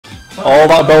All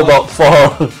that build up for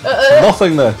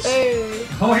nothingness. Hey.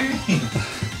 What do you mean?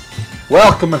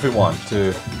 Welcome everyone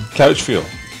to Couch Fuel.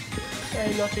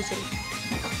 Not too soon.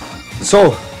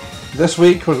 So, this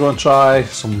week we're going to try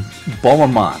some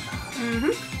Bomberman.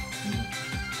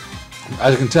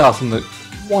 As you can tell from the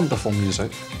wonderful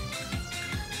music,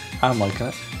 I'm liking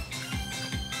it.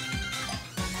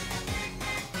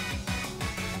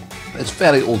 It's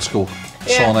very old school.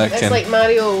 Yeah, Sonic it's and like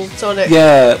Mario, Sonic.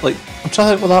 yeah, like I'm trying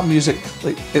to think with that music.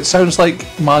 Like it sounds like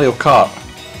Mario Kart.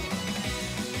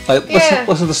 Like Yeah.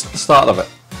 listen to the start of it.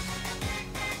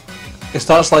 It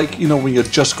starts like, you know, when you're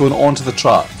just going onto the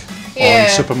track Yeah,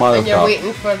 on Super Mario and you're Kart.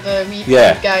 waiting for the wee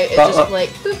Yeah, guy. It's that- just that- like,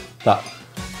 boop.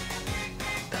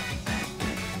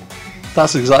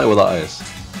 That's exactly what that is.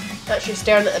 That's you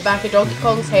staring at the back of Donkey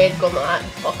Kong's head, going like that,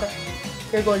 fucker.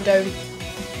 You're going down.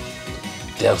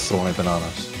 They're throwing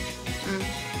bananas.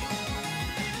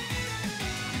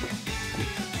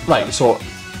 Right, so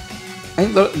I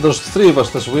think there's three of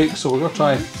us this week, so we're going to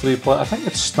try 3 play. I think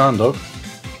it's standard.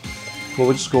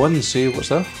 We'll just go in and see what's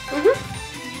there. Give it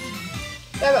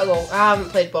a go. I haven't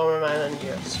played Bomberman in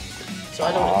years, so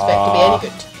I don't expect to be any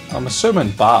good. I'm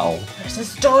assuming battle. There's a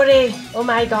story! Oh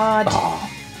my god.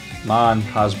 Man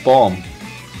has bomb.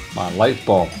 Man lights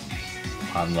bomb.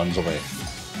 Man runs away.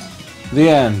 The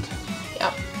end.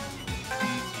 Yep.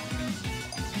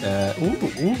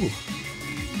 Ooh.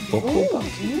 Local battle.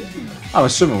 I'm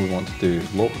assuming we want to do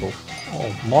local. Oh,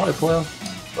 multiplayer.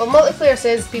 Well, multiplayer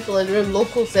says people in room,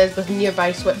 local says with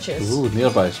nearby switches. Ooh,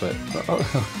 nearby switch.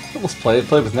 Let's play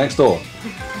with next door.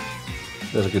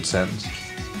 There's a good sentence.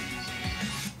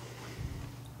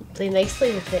 Play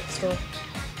nicely with next door.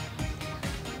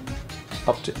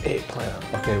 Up to 8 player.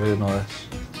 Okay, we know this.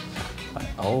 Right,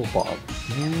 oh,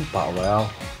 battle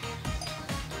royale.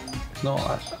 No,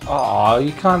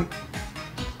 you can't.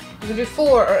 You can do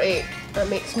 4 or 8. That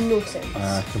makes no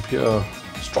sense. Computer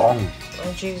strong.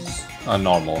 Oh Jesus.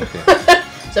 Normal. Okay.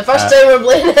 It's the first time we're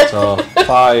playing it. So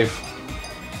 5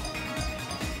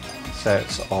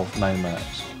 sets of 9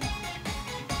 minutes.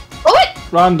 Oh wait!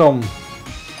 Random.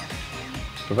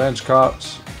 Revenge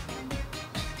cards.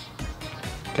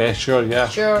 Okay, sure, yeah.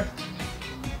 Sure.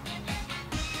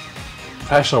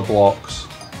 Pressure blocks.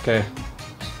 Okay.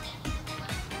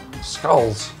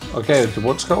 Skulls. Okay, do you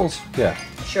want skulls? Yeah.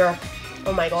 Sure.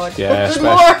 Oh my god. Yeah, There's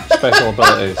more! special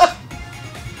abilities.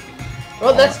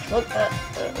 Want this? Want that?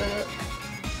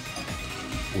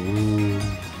 Ooh.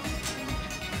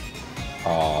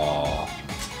 Aww.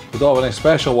 We don't have any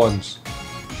special ones.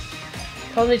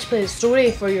 Probably to play the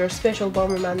story for your special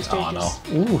Bomberman stages. Oh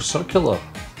no. Ooh, circular.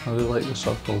 I really like the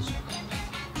circles.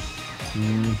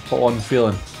 What one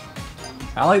feeling?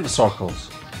 I like the circles.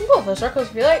 You go for the circles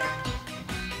if you like.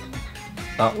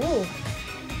 That Ooh.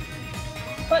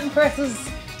 Button presses.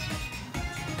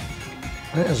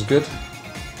 it is good.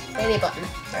 Any button.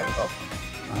 There we go.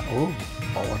 Oh,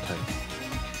 all one time.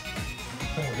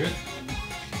 Oh, good.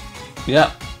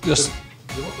 Yeah, just.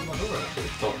 You opened my door actually.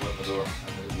 Talking about my door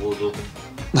and it was open.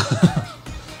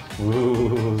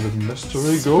 Ooh, the mystery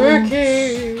goes.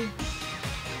 Spooky!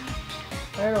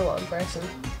 I don't know what I'm pressing.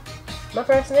 Am I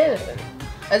pressing anything?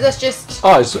 Is this just... Oh,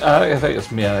 I think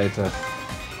it's me. I need to.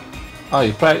 Oh,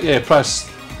 you press. Yeah, press.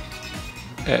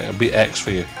 Yeah, it'll be X for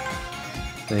you.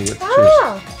 Then you get to choose.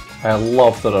 Ah! I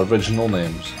love their original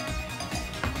names.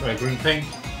 Right, green, pink.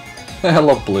 I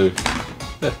love blue.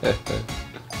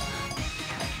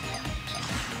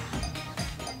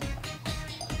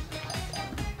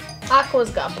 Aqua's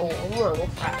got a bow. I'm gonna go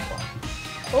for Aqua.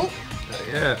 Oh,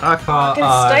 Yeah, I can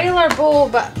style our bow,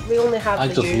 but we only have I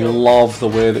the just usual. love the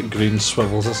way that Green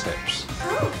swivels his hips.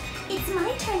 Oh, it's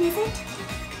my turn, is it?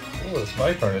 Oh, it's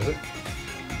my turn, is it?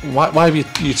 Why have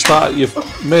you started? You've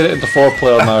made it into 4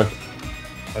 player now.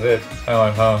 I did. Hang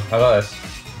on. How about this?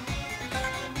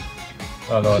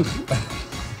 Oh no.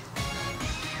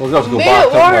 We're going to go Made back.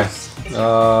 it haven't worse. we?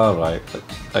 Right.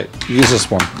 Right. Use this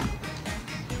one.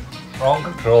 Wrong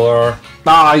controller.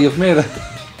 Nah, you've made it.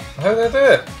 How did I do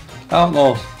it? I don't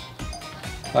know.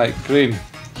 Right, Green.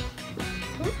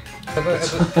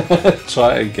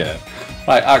 Try it again.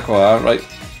 Right, Aqua. Right,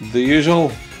 the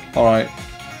usual. All right.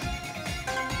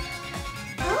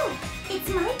 Oh, it's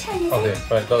my turn, is Okay, it?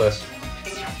 right, got this.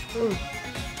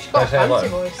 She's got a Nice, hey, fancy button.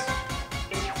 voice.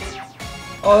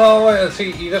 Oh no, wait,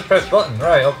 see, you just press button.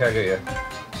 Right, okay, I get you.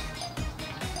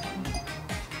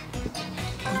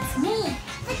 It's me,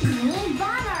 the green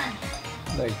bomber.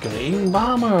 The Green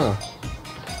Bomber.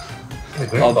 The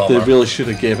green Oh, they bomber. really should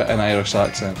have gave it an Irish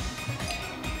accent.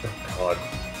 God,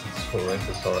 it's so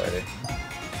racist already.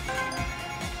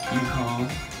 You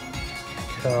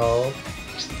Cow.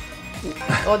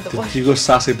 Oh, the Did you go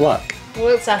Sassy Black?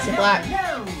 Well, Sassy Black.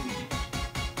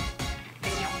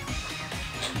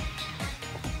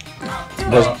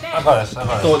 I've got this.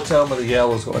 Don't tell me the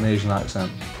yellow's got an Asian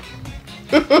accent.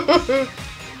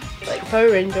 Like Power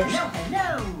Rangers.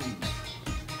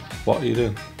 What are you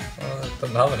doing?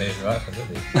 Didn't have an Asian accent, did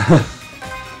he?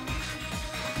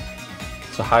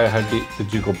 So how deep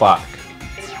did you go back?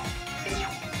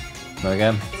 Now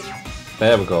again.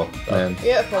 There we go. Then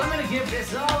Beautiful. I'm gonna give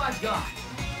this all I got.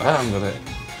 I'm gonna.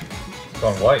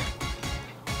 Gone white.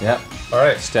 Yeah.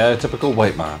 Alright. Stereotypical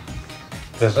white man.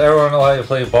 Does everyone know how to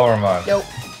play Bomberman? Nope.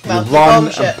 Well, You run bomb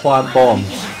and shit. plant bombs.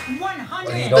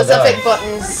 And you don't Specific die.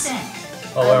 buttons.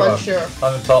 Oh, I'm where am I? unsure.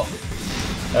 On the top.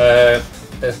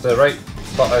 It's the right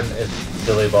button is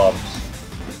delay bombs.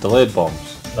 Delayed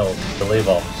bombs. No, delay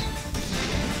bombs.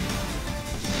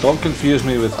 Don't confuse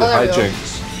me with the Oh, there we go.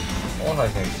 hijinks. What I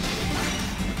think.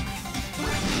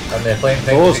 And they're playing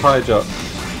things Those that hijinks.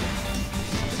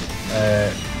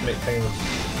 make things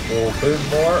go boom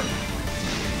more.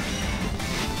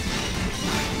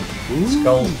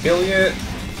 Skull kill you.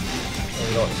 Oh,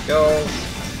 you got the skull.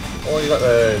 Oh, you got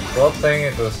the glove thing,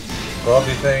 it does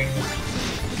globby things.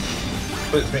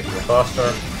 Boots make you go faster.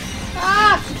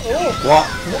 Ah! Oh. What?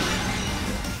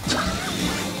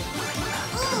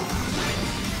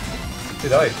 Who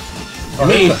died?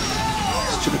 Me!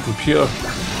 who's Stupid computer.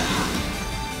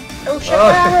 Oh shit, Oh,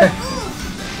 my armor!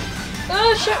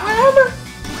 Oh shit, my armor!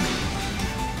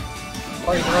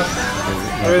 Oh, you can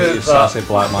run. You sassy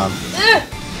black man. Ugh.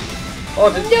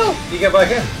 Oh, did No! you get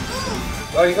back in?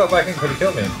 Oh, you got back in because you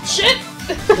killed me. Shit!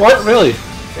 What? Really?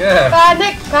 Yeah.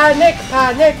 Panic, panic,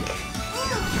 panic!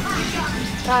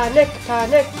 Panic,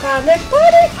 panic, panic,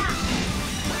 panic!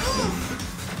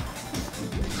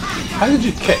 How did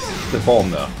you kick the bomb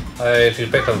there? If you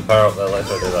picked up the power up, that lets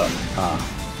her do that.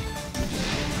 Ah.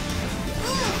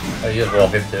 You just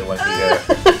walk into it once you get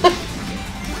it.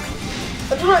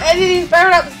 I don't know any of these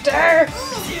power ups do!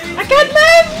 I can't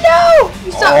live! No!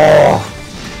 You suck! Oh!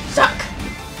 Suck!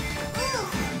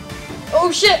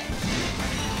 Oh shit!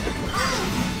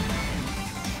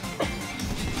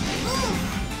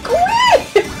 Go away!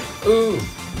 Ooh.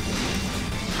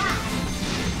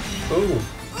 Ooh.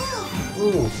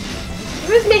 Ooh.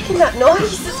 Who is making that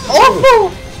noise? It's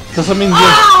awful! Does that mean you?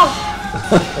 Ah!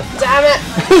 Damn it!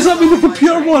 Does that mean the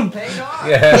computer won?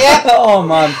 Yeah. Yep. Oh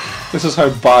man, this is how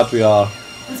bad we are.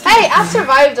 Hey, I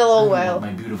survived a long while.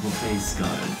 My beautiful face scar.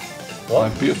 My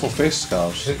What? beautiful face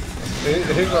scars. Who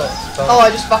got Oh, I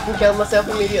just fucking killed myself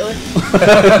immediately.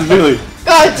 Really?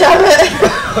 God damn it!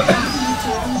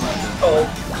 Oh.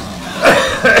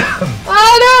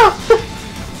 Oh no!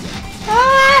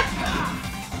 Ah!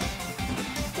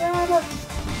 Damn it.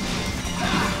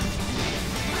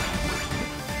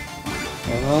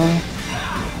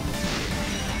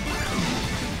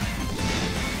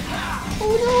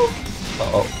 Oh no!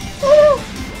 Uh-oh. Oh no!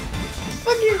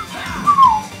 Fuck you!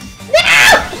 No!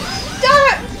 Damn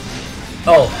it!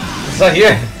 Oh, is that you?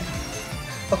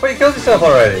 I thought you killed yourself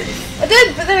already. I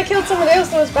did, but then I killed someone else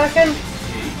and I was back in.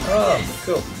 Oh,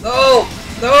 cool. No!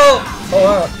 No! Oh,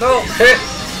 wow. No! Shit!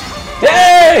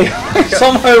 Yay! I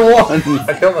somehow won!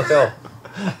 I killed myself.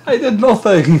 I did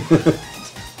nothing!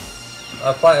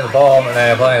 I planted a bomb, and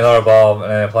then I planted another bomb,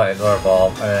 and then I planted another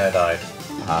bomb, and then I died.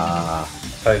 Ah,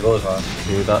 That's how it goes, man.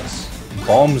 see, that's...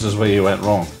 Bombs is where you went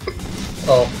wrong.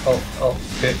 Oh,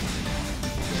 shit.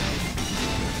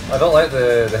 I don't like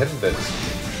the hidden bits.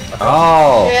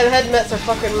 Oh! Yeah, the head mitts are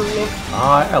fucking me.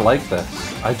 I like this.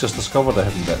 I just discovered the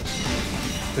hidden bits.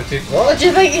 Did you, What what? do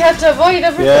you think you had to avoid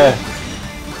everything? Yeah.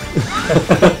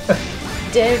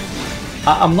 Div.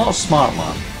 I'm not a smart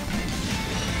man.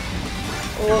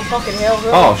 Oh fucking hell,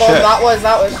 whoever Oh, bomb shit. that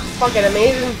was fucking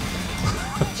amazing.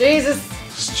 Jesus.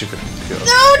 Stupid computer.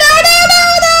 No, no, no, no,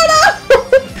 no, no!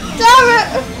 Damn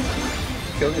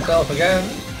it! Kill yourself again.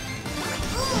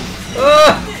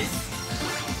 Ah!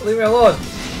 Leave me alone.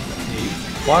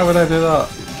 Why would I do that?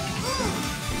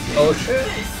 Oh shit.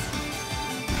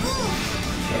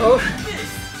 Oh shit.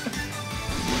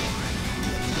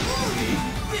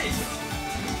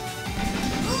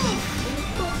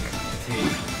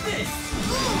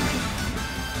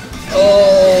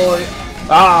 Oh,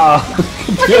 Ah!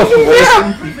 Computer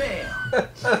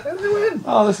Prevail. win.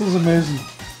 Oh, this is amazing.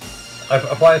 I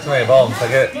applied too many bombs. I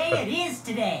Day it is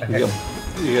today.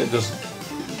 You get just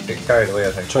get carried away,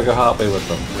 I think. trigger happy with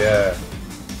them. Yeah.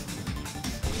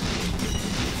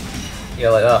 Yeah,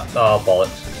 like that. Oh,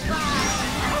 bollocks.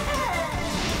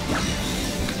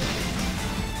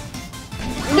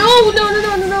 No, no, no,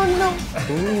 no, no, no, no.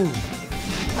 Ooh.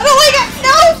 I don't like it!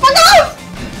 No! Fuck off!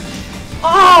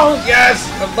 Oh! Yes!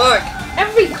 I'm back!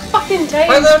 Every fucking time.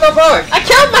 Why they're not back? I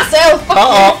killed myself!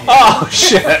 Oh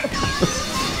shit!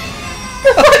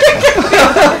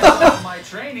 My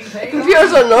training paid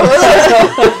Computers off. are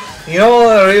not. You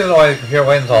know the reason why the computer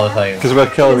wins all the time? Because we're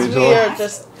killing each We other. are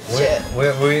just shit.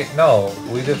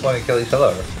 We just want to kill each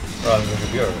other rather than the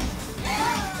computer.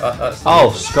 That's the Oh,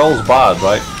 reason. Skull's bad,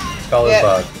 right? Skull is Yeah.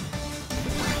 bad.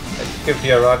 It gives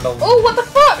you a random Oh, what the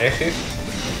fuck? issue.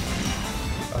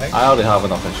 I think. I already have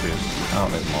enough issues. I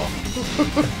don't need more.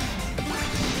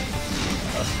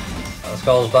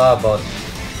 Skull's bad, but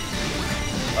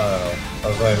I don't know. I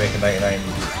was going to make a 99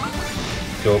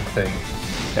 joke thing.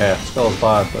 Yeah, Skull's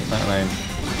bad, but 99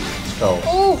 Skull.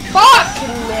 Oh, fuck!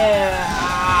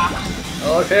 Yeah.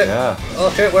 Oh shit! Yeah.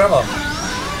 Oh shit! Where am I?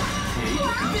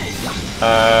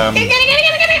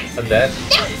 Get it! I'm dead.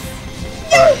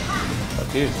 Alright.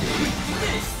 Fuck you.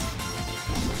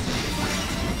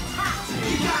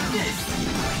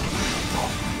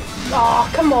 Oh,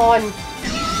 come on.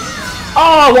 Oh,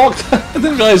 I walked. I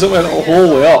didn't realise it went the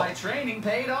whole way My up. training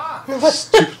paid off.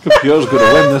 Stupid computer's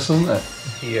gonna win this, isn't it?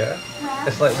 Yeah. Well,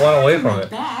 It's like one away I'm from my it.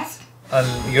 best.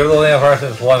 And you're the only person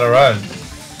that's won around.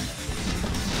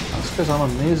 That's because I'm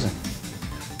amazing.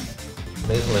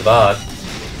 Amazingly bad.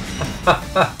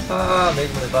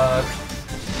 Amazingly bad.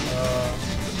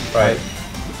 Right.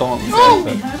 Don't. Oh!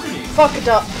 What's happening? Fuck it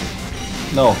up.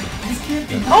 No. This can't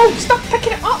be. Oh, stop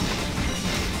picking it up!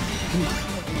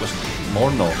 Just more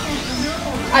no.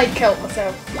 I killed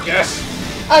myself. Yes!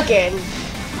 Again.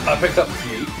 I picked up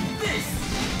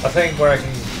a thing where I can.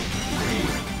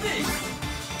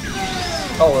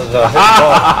 Oh, there's a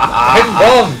hidden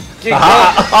bomb! Hidden bomb!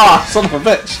 Ah, son of a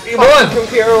bitch! You won!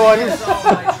 Computer one. Guess all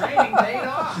my training paid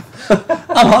off.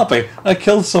 I'm happy. I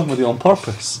killed somebody on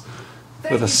purpose.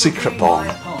 Thank With a you for secret being bomb.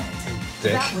 my opponent.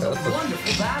 Dick. That was a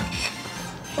wonderful battle.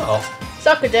 Oh.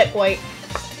 Suck a dick, White.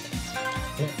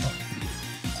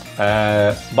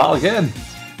 Battle again.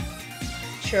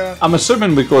 Sure. I'm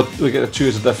assuming we get to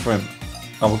choose a different.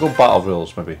 Oh, we'll go battle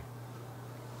rules maybe.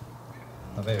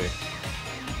 Oh, maybe.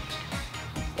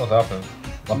 What's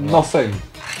happening? Nothing.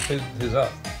 Who's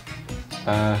that?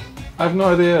 I have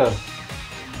no idea.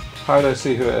 How do I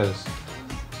see who it is?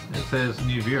 It says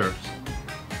new viewers.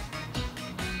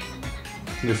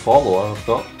 New follower I've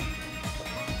got.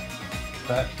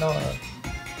 No,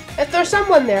 If there's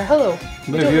someone there, hello.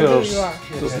 We New don't know who viewers. you are.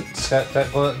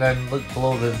 Doesn't- then look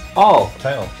below the Oh,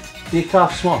 title. Decaf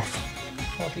Smurf.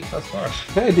 Oh, I think that's smart.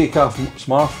 Hey Decaf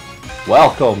Smurf.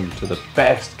 Welcome to the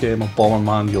best game of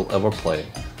Bomberman you'll ever play.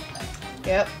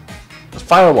 Yep. It's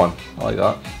fire one. I like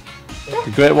that.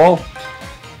 The Great Wall.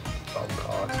 Oh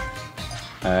god.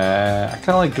 I kind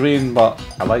of like green, but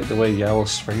I like the way yellow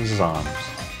swings his arms.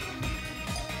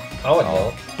 I like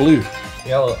yellow. Blue.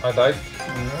 Yellow, I died.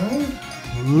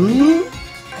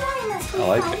 Why must we I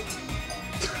like fight?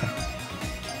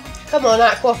 Come on,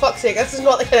 Aqua, fuck's sake. This is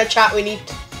not the kind of chat we need.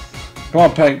 Come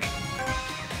on, Pink.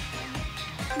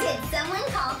 Did someone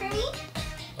call for me?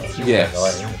 Yes. No,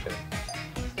 I didn't.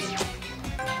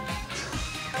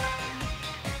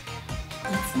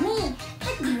 It's me,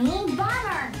 the Green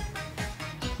Bomber.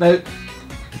 Now,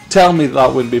 tell me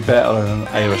that would be better in an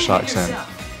Irish Believe in accent. yourself.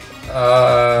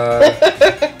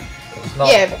 It's not.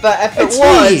 Yeah, but if it It's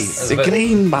was... me, the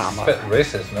Green It's a Bomber. bit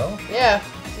racist, no? Yeah.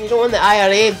 You don't want the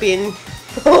IRA being...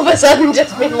 all of a sudden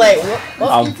just being like,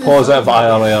 what? I'm positive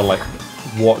IRA are like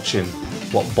watching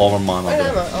what Bomberman I are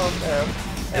don't doing. know.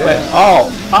 Oh, Wait,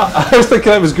 I was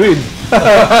thinking it was green. I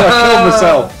killed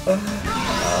myself.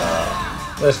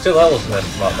 There's 2 levels in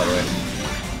this map, by the way.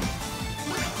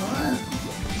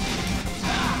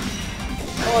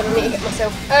 oh, I need to get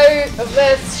myself out of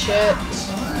this shit.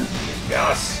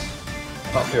 Yes!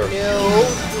 Not yours. No.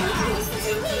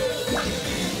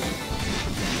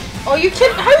 Oh, you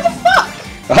kidding? How the fuck?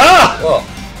 Ah! What?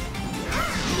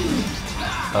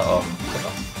 Uh-oh.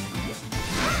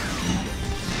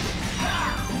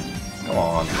 Come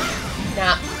on.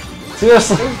 Nah.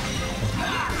 Seriously?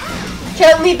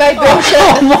 Kill me by bullshit.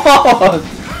 Come on!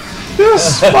 You're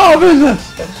spamming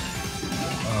this!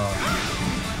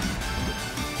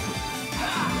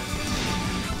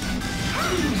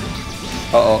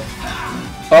 Uh-oh.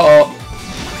 Uh-oh.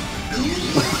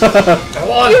 Come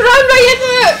on! You ran right into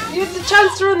it! You had the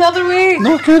chance to run the other way.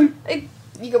 No, I couldn't.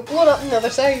 You got blown up on the other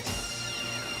side.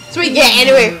 That's what you get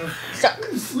anyway. Stuck.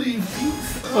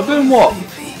 We're doing what?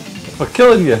 We're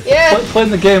killing you. Yeah.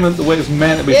 Playing the game the way it's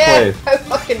meant to be Yeah, played. how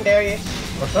fucking dare you.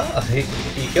 What's that?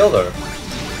 He killed her.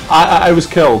 I was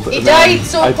killed. He and then died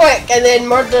so I- quick and then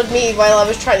murdered me while I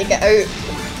was trying to get out.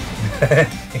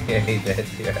 Yeah, he did,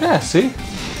 yeah. Yeah, see?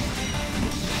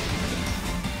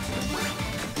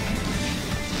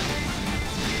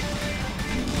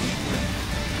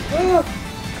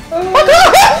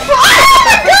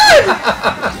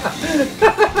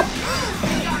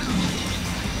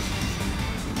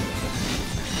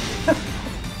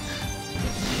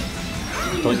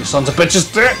 Don't you sons of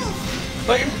bitches do it!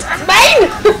 Mine!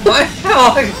 My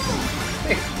God!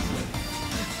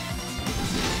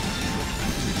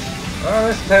 Oh,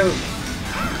 this is how.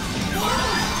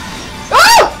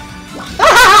 Oh!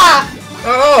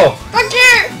 Oh! Fuck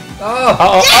you!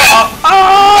 Oh!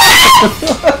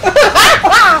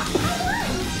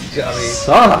 Jammy.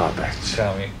 Son of a bitch!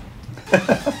 Jammy.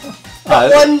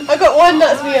 I got one,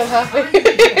 that's me, I'm happy.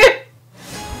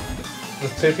 The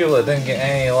two people that didn't get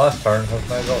any last turn have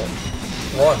now got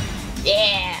one.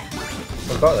 Yeah!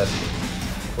 We've got this.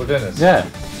 We're doing this. Yeah,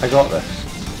 I got this.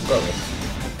 We've got this.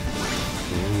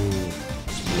 Ooh,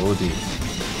 explodey.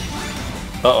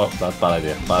 Uh oh, that's bad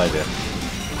idea, bad idea.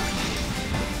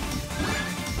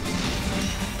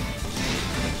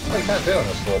 Oh, you can't do it on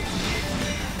this slope.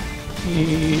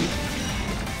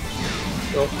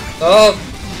 Oh!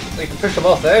 You can push them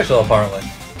off the edge though, apparently.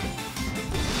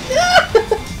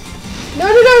 No,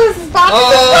 this is bad.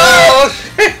 Oh!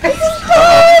 Shit!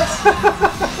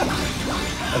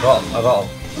 I got him.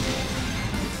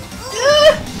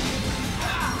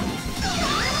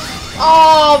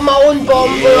 Oh, my own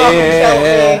bomb blew up and killed me.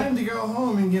 Time to go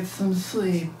home and get some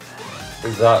sleep.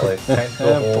 Exactly. Time to go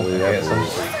home and get some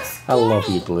sleep. I love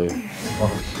you, Blue.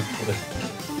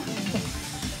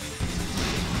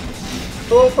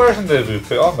 So what version did we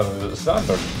put on then? Was it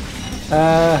standard?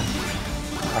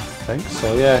 I think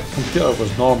so, yeah. Computer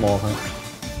was normal, I think.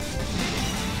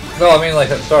 No, I mean like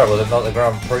at the start, was it not the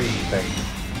Grand Prix thing?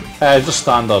 Just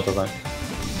standard, I think.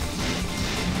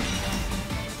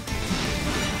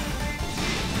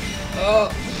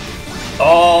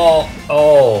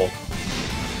 Oh!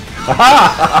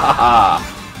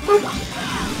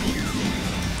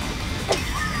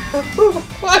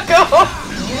 Fuck off!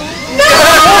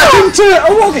 Into it! I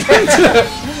walked into it!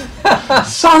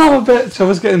 Son of a bitch! I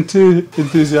was getting too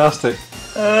enthusiastic.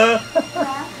 Well,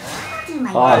 do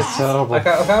my Oh, it's best. terrible. I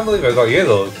can't believe I got you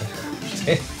though.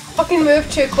 Fucking move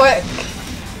too quick.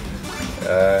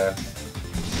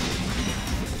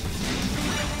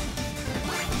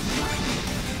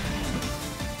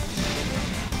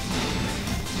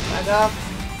 Back up.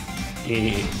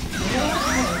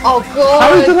 Oh god!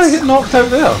 How did I get knocked out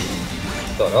there?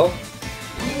 Don't know.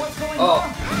 What's going Oh.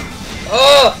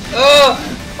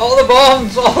 on? All the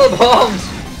bombs! All the bombs!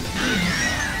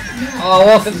 Oh, I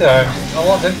walked into him. I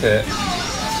walked into it.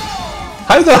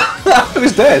 How the I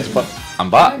was dead, but I'm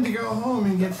back. Time to go home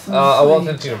and get some I walked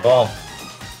sleep. into your bomb.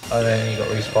 And then you got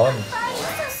respawned.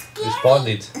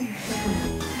 Responded.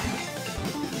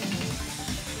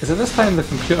 Is it this time the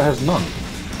computer has none?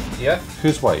 Yeah?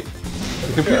 Who's white?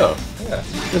 The computer. Yeah.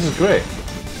 This is great.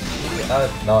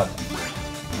 None.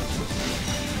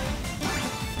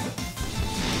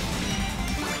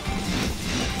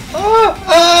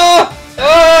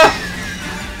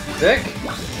 Dick?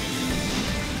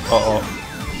 Uh-oh.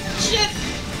 Shit!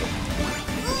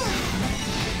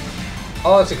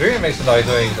 Oh, it's a green that makes a noise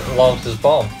when he launches his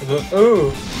bomb. He's going,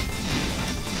 ooh.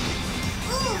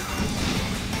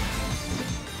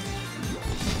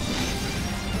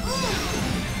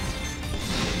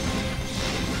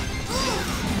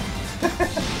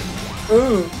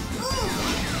 Ooh.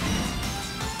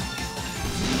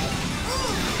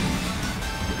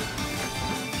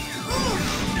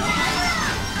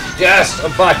 Yes,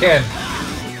 I'm back in.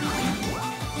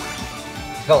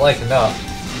 Not liking that.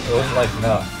 I wasn't liking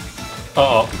that.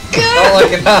 Uh-oh. Not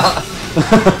liking that.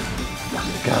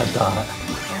 God damn it.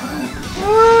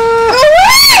 Go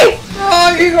away! Oh,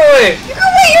 you go away. You go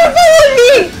away! You're following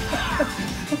me!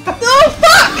 No,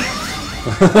 fuck!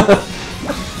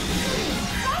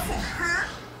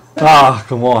 Ah,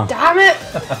 come on. Damn it!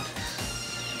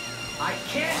 I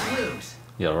can't lose.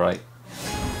 You're right.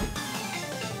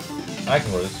 I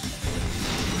can lose.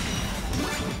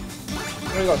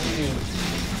 What do we got to do?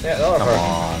 Yeah, the other Come person.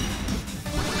 on.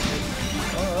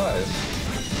 Oh, that is.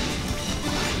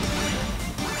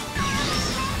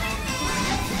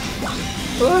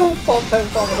 Oh, bomb time,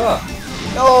 bomb of that.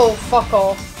 Oh, fuck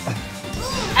off.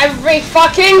 Every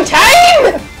fucking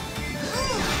time!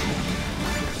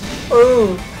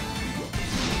 Ooh.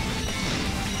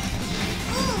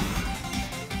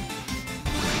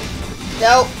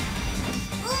 Nope.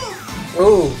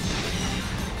 Ooh.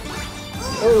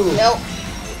 Ooh. Nope.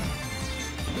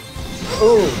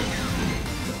 Ooh.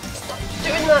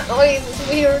 Doing that noise is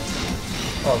weird.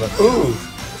 Oh, the ooh.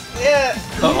 Yeah.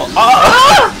 Uh-oh.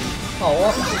 Ah! Oh,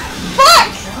 what? Fuck!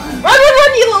 Run,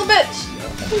 you little bitch!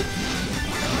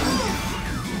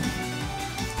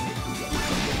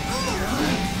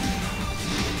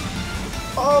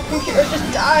 Oh, computer,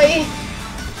 just die!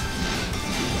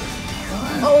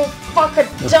 Oh, fuck a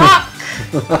duck!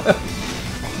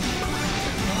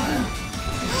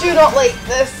 Do not like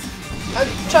this. I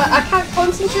can't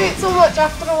concentrate so much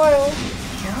after a while.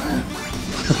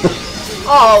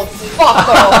 Oh, fuck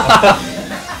off!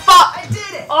 Fuck! I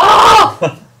did it! Oh!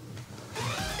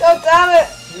 God damn it!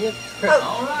 You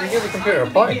give the computer a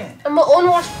point. I'm my own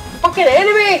worst fucking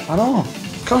enemy! I know.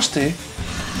 Kirsty,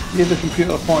 you gave the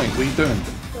computer a point. What are you doing?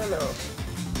 I know.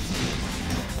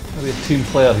 Maybe a team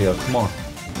player here. Come on.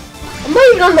 I'm not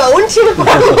even on my own team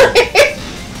apparently!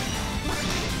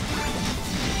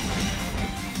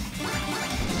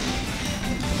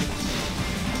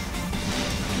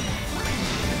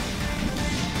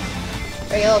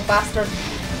 Right, you little bastard.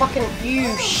 Fucking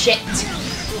you shit.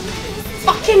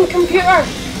 Fucking computer!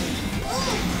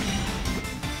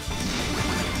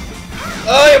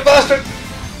 Oh, you bastard!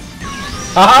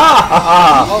 Ha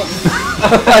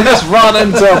I just ran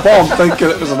into a bomb thinking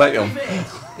it was an item.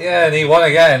 Yeah, and he won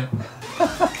again.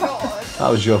 God. That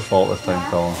was your fault this time,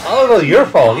 Colin. Oh, well, your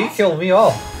fault. You killed me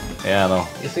off. Yeah, I know.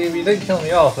 You see, if you didn't kill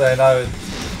me off, then I would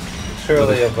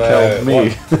surely have Killed me.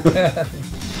 won.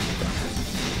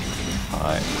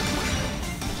 Alright.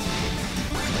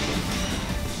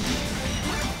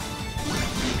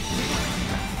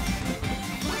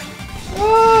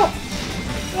 Ah!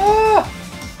 Ah!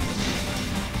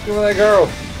 Give me that girl.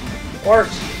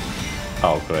 Works.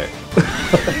 Oh, great.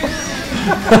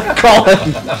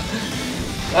 Colin!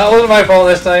 That wasn't my fault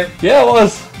this time. Yeah, it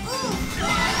was.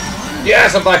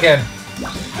 Yes, I'm back in.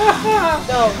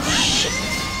 Oh shit.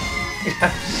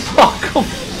 Fuck him.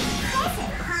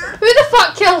 Who the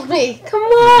fuck killed me? Come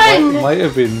It on! might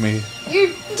have been me.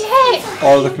 You dick!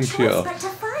 Or the computer.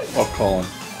 Or Colin.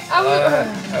 I was,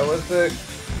 It was the.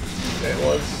 It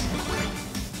was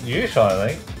you, Sean.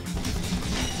 I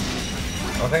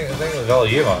think it was all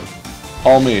you, man.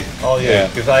 All me. Oh yeah,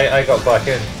 because I got back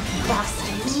in bastard.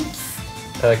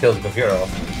 and I killed the computer off.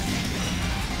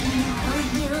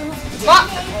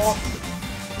 Fuck off.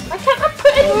 I can't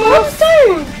put any bombs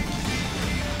down!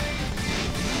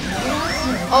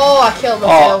 Oh, I killed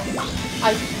myself.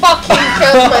 I fucking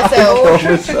killed myself.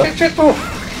 Shit!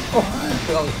 Oh,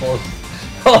 that was close.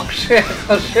 Oh shit!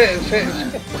 Oh shit! Shit!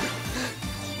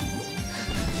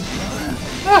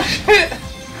 Oh shit!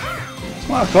 What's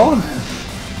my Colin?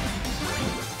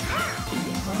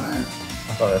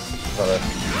 I got this.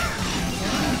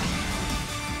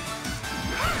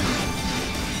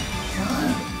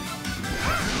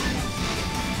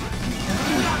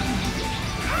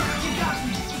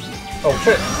 Oh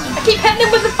shit! I keep hitting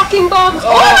him with the fucking bombs. Oh,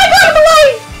 my god, I'm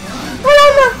alive!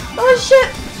 Oh shit!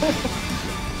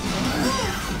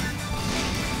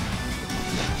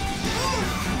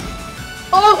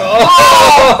 Oh!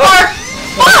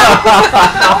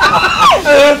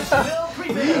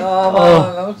 Oh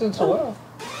man, I was doing so well.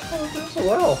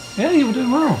 Yeah, you were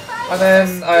doing well. And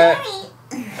then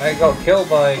I got killed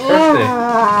by Kirsty.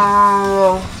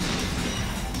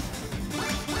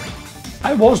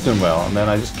 I was doing well, and then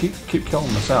I just keep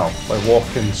killing myself by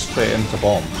walking straight into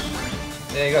bombs.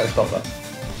 Yeah, you gotta stop that.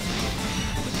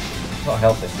 It's not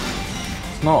healthy.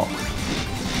 It's not.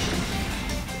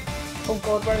 Oh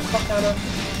god, where the fuck am I?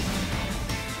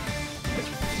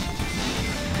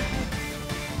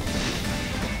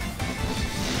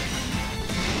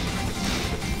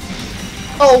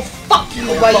 Oh fuck you,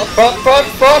 White!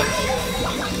 Fuck!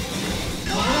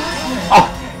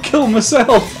 Oh, kill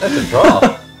myself. That's a draw.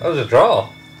 That was a draw.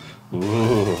 Ooh.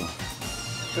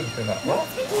 Didn't do that well.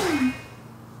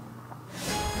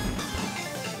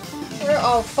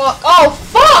 Oh fuck! Oh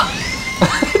fuck!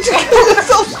 Did you kill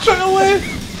yourself straight away?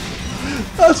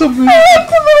 That's amazing. I'm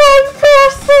the wrong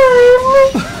person!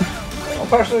 What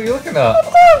person are you looking at?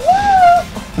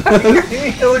 You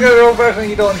need to look at the wrong person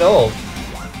you don't know.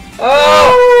 Oh!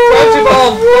 Bouncy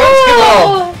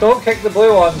bomb! Don't kick the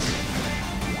blue ones.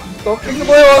 Don't kick the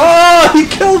blue ones! Ah, you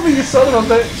killed me, you son of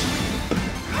a bitch.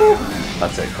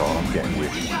 That's it, Colin. I'm getting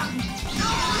weak.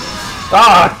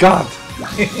 Ah, God.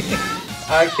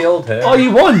 I killed him. Oh,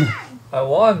 you won. I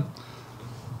won.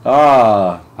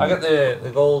 Ah. I got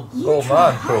the gold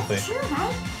man trophy. True,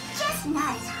 right? Just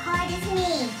not as hard as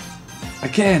me.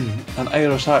 Again, an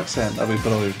Irish accent. That'd be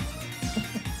brilliant.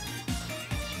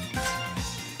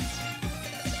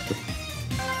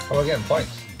 Oh, we're getting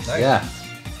points. Nice.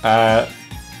 Yeah.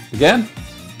 Again?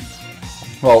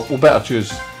 Well, we'll better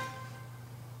choose.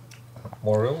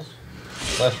 More rules?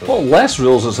 Less rules. Well, less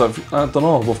rules is, I don't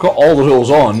know, we've got all the rules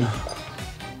on.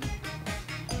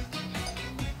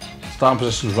 Starting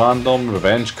positions random,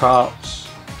 revenge carts.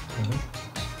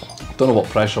 Don't know what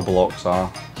pressure blocks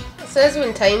are. says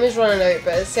when time is running out,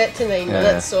 but it's set to 9 Yeah.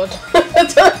 minutes, so I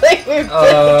don't think we've been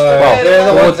They're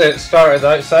the through it. ones that started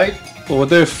outside, Well, we'll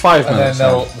do 5 and then minutes.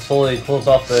 they'll Then. slowly close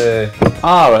off the.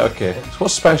 Ah, right, okay. So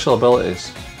what's special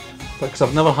abilities? Because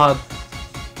I've never had.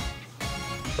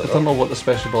 I don't know what the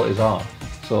special abilities are.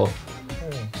 So,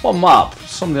 what map?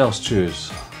 Somebody else choose.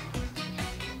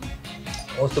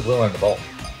 What's the blue one at the bottom?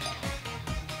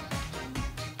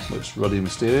 Looks really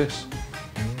mysterious.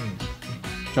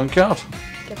 Junkyard?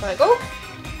 Give that a go.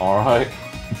 Alright.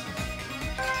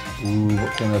 Ooh,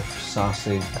 what kind of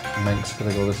sassy minx could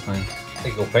I go this time? I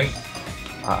think go pink.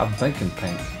 I'm thinking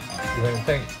pink. You think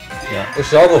pink? Yeah. We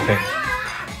should all go pink.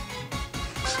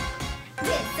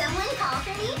 Did someone call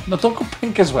for me? No, don't go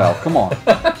pink as well. Come on.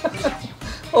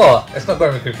 Oh, it's not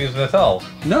going to be confusing at all.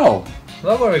 No. It's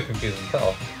not going to be confusing at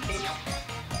all.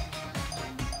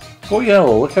 Go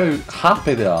yellow. Look how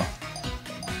happy they are.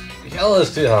 Yellow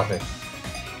is too happy.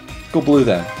 Go blue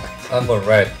then. I'm going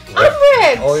red. I'm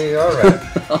red! Oh, you are red.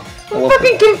 Don't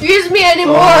fucking confuse me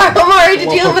anymore! Oh. I'm already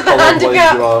dealing with the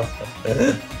handicap!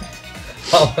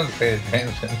 I wasn't paying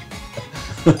attention.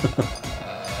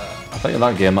 I think in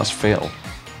that game that's fatal.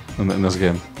 In this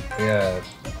game. Yeah.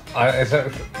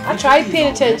 I tried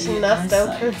paying attention and that still.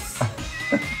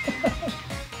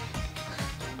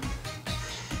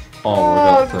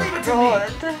 Oh, we got to.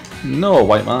 God. No,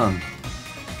 white man.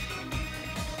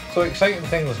 So exciting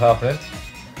things happening.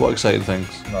 What exciting things.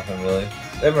 Nothing really.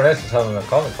 Everyone else is having a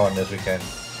Comic Con this weekend.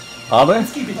 Are they?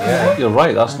 Keep it Yeah. going. You're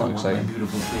right, that's I not don't want my exciting.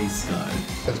 beautiful face scarred.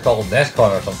 It's called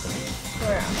NESCon or something.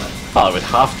 Oh, it would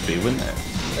have to be, wouldn't it?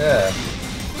 Yeah.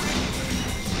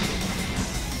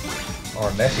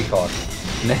 Or Mexicon.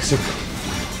 Next.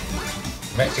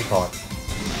 Mexicon.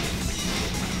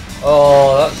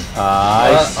 Oh,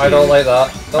 that's. I don't like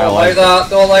that. Don't like that.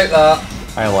 Don't like that.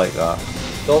 I like that.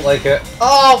 Don't like it.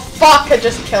 Oh fuck, I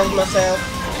just killed myself.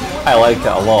 I like it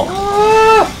a lot.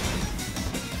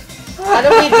 I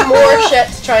don't need more shit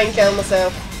to try and kill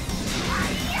myself.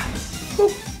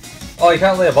 Oh, you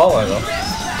can't lay a ball on it though.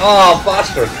 Oh,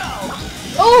 bastard.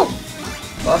 Oh!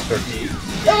 Bastard.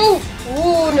 No!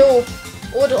 Oh no.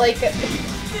 Oh, I don't like it.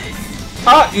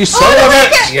 Ah, you son I of don't a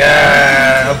like bitch! it!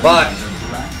 Yeah, I'm back.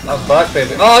 I'm back,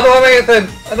 baby. Oh, I don't have anything.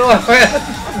 I don't have anything.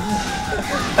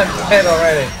 I'm dead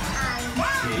already.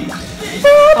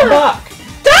 I'm back!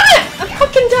 Damn it! I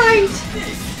fucking died!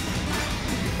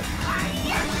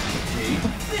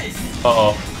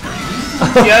 Uh-oh.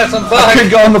 Yes, I'm I back. can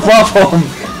get on the platform!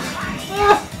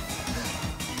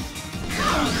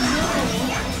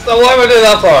 So why would I do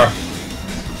that for?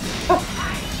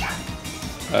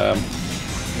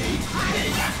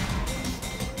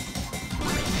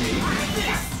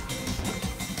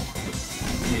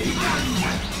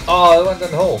 Oh, it went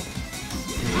in the hole.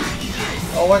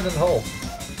 Oh, it went in the hole.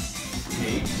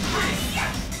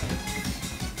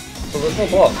 So there's no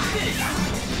block.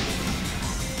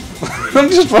 I'm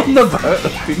just running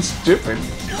about being stupid.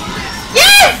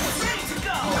 Yes!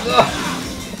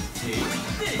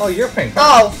 Oh, you're pink.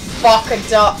 Oh, fuck a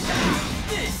duck.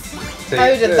 How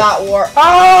did that work?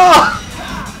 Ah!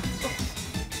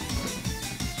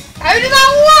 How did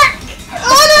that work?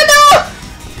 Oh no no!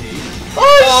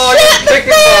 Oh, Oh, shit! you're The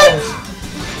kicking thing!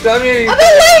 balls. Damn you, I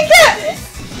don't like it!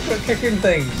 you're kicking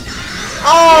things.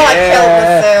 Oh, I Yeah.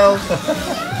 killed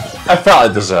myself. I felt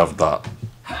I deserved that.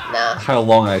 Nah. How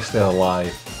long I stayed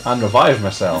alive and revived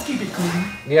myself. Keep it clean.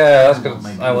 Yeah, that's because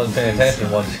I wasn't paying attention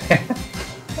once.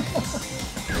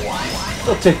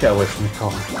 Don't take it away from me,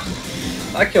 Colin.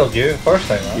 I killed you first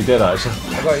time, You man. did actually.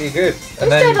 I got you good. Who's And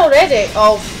dead then already?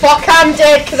 Oh fuck, I'm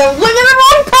dead because I'm looking at the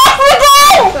wrong part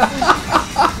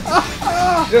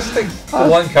of just stick to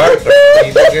one character. So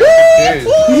you don't get confused.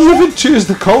 You didn't even choose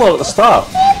the colour at the start.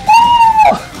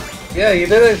 Yeah, you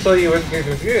did it so you wouldn't get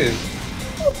confused.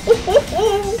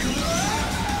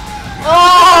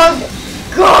 Oh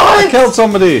I god! killed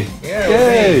somebody. Yeah,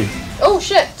 Yay. Oh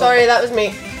shit, sorry, that was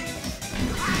me.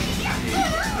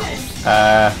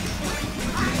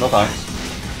 No thanks.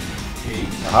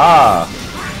 Ah.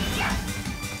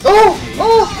 Oh!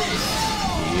 Oh!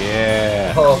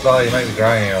 Yeah. Oh god, you might be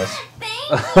dragging us.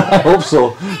 I hope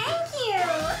so. Thank you.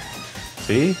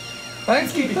 See?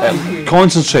 Thank you.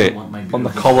 Concentrate on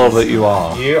the colour that you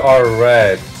are. You are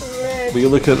red. Red. Were you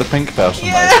looking at the pink person?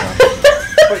 Yeah.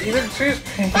 Right But you didn't choose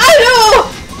pink. I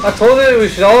know! I told you we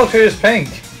should all choose pink.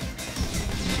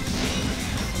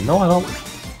 now? No, I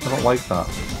don't like that.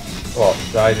 Well,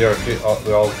 the idea of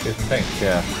we're all choosing pink.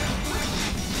 Yeah.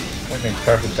 That makes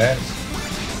perfect sense.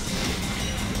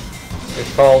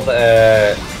 It's called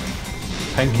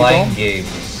Pinky mind bomb? games.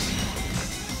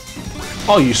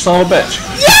 Oh, you son of a bitch.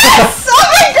 Yes! Oh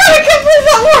my god, I can't believe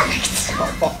that worked!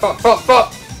 Fuck, fuck, fuck,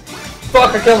 fuck!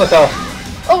 Fuck, I killed myself.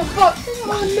 Oh fuck!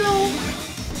 Oh no!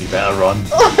 You better run.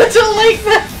 Oh, I don't like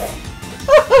this!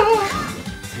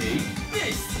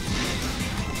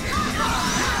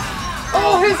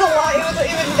 Oh, who's alive? I don't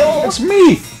even know. It's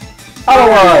me! I'm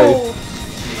alive!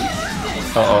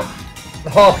 Uh-oh.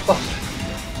 Oh, fuck.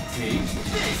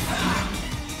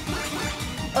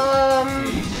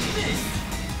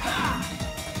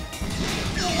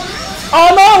 Oh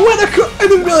no! I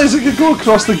didn't realise I could go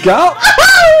across the gap!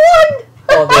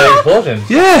 Oh, the explosion.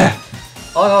 Yeah!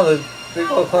 Oh no, they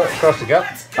go across the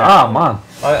gap. Ah, man.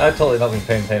 I totally not been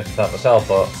paying attention to that myself,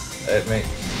 but it makes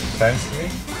sense to me.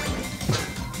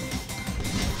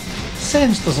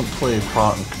 Sense doesn't play a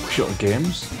part in computer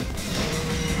games.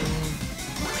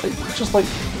 It's just like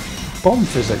bomb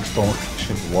physics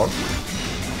shouldn't work.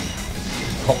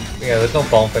 Yeah, there's no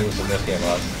bomb physics in this game,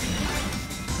 lad.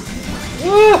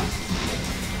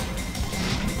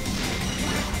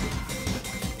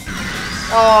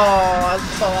 Oh, I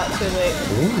saw that too late.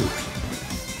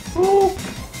 Ooh.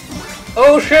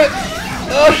 Oh shit!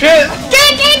 Oh shit!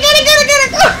 Get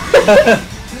it!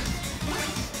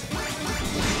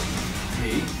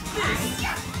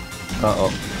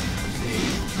 Uh-oh.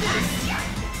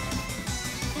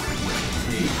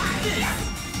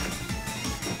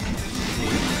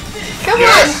 Come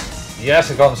Yes,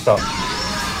 I got him stuck.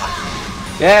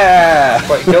 Yeah!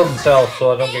 But he killed himself,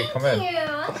 so I don't get to come in.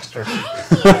 Bastard.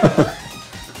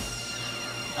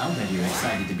 I'll bet you're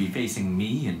excited to be facing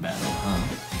me in battle, huh?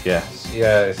 Yes.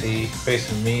 Yeah, see,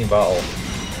 facing me in battle.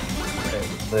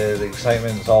 The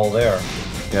excitement's all there.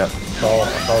 Yeah. It's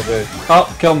all good.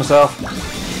 Oh, kill myself.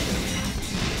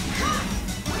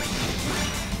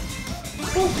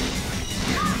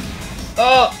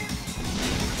 Oh!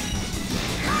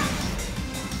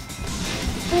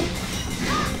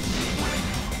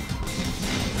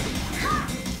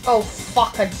 Oh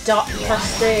fuck, a duck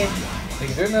first save.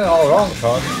 You're doing it all wrong,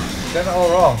 Sean. You're doing it all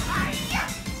wrong.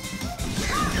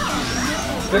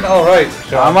 You're doing it all right,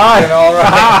 Sean. Am I? You're doing it all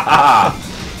right.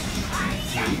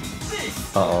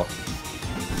 Uh-oh.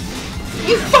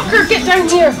 You fucker, get down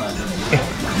here!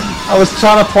 I was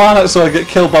trying to plan it so I get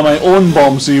killed by my own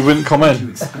bomb so you wouldn't come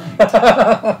in. It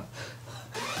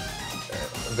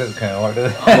didn't kind of work,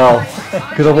 did it? No,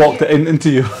 because I walked it into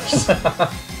yours.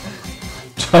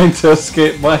 Trying to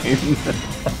escape mine.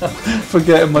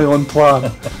 Forgetting my own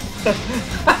plan.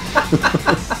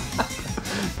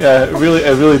 Yeah, it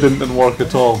really didn't work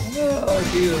at all. Oh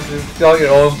Jesus, you've got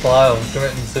your own plan of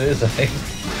committing suicide.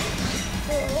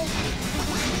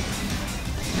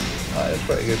 That is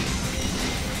pretty good.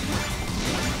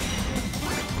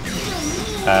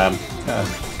 Yeah,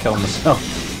 killing myself.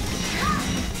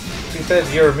 He said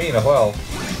you're mean as well.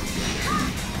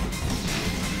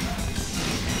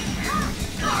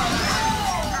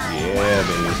 Yeah,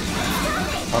 baby.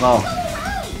 Oh no.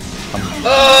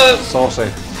 I'm saucy.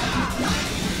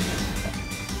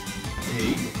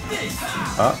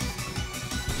 Huh?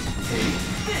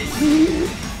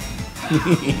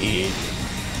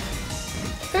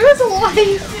 Who's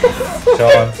alive?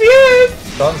 Sean. Confused!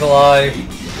 Sean's alive.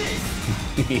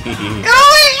 Oh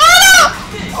wait,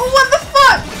 oh what the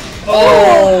fuck?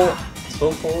 Oh! So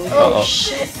close. Oh Uh-oh.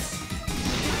 shit.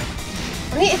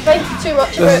 I need to think too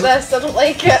much about this, I don't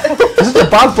like it. This is a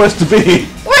bad place to be.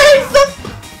 Where's the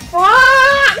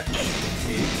fuck?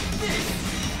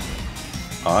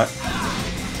 Alright.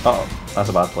 Uh-oh. That's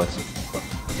a bad place.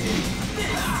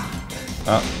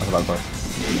 Oh, that's a bad place.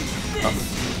 Oh.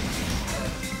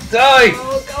 Die!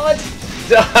 Oh god.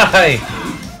 Die!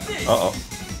 Uh-oh.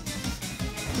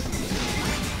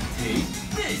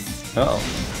 Uh-oh.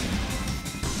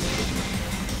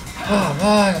 Oh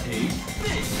man!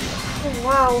 Oh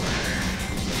wow.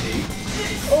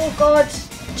 Oh god.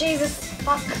 Jesus.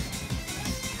 Fuck.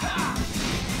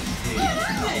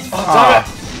 Oh damn it!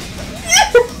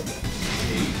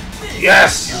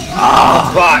 Yes!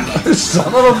 Ah! Back!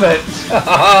 Son of a bitch!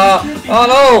 Oh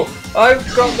no! I've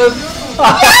got them!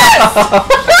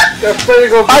 They're pretty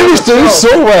good. I was doing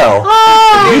so well!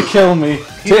 Oh. You kill me,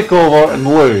 take over and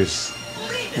lose.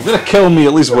 You're gonna kill me,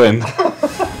 at least win. I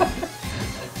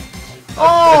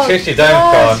Oh, chased you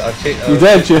down, God. Con. You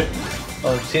did, you?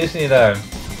 I'm chasing you down.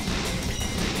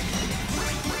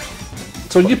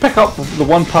 So when you pick up the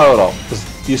one power-up,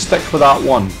 do you stick with that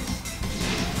one?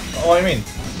 Oh, what do you mean?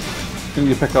 When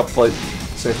you pick up, like,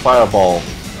 say, fireball.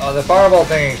 Oh, the fireball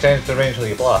thing extends the range of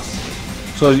your blast.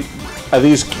 So are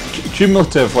these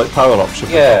cumulative, like, power-ups you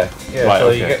pick Yeah, up? yeah, Right, so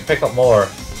okay. you get pick up more.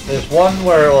 There's one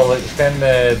where it will extend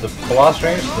the blast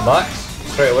range to the max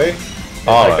straight away. It's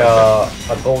Oh, like right,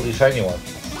 a goldy shiny one.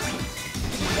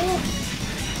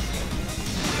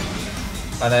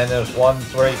 And then there's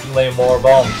ones where you can lay more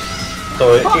bombs.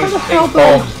 So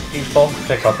each bomb to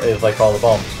pick up is like all the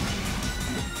bombs.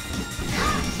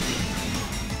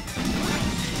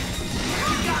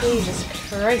 Jesus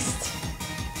Christ.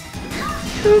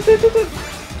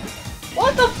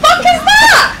 What the fuck is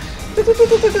that?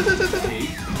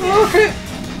 Okay.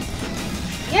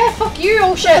 Yeah, fuck you,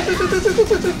 oh shit. Why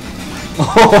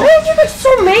did you get so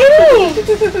many?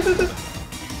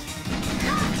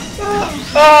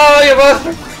 Oh, you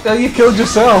bastard! Yeah, you killed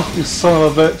yourself, you son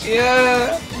of a bitch.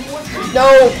 Yeah.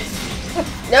 No.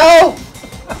 No.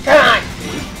 Come on.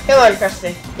 Come on,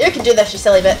 Kirsty. You can do this, you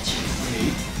silly bitch.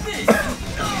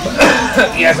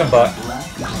 Yes, I'm back.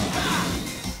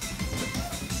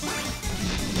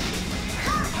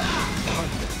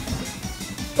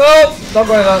 No, not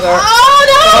going out there. Oh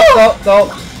no! No.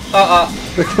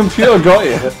 The computer got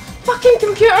you. Fucking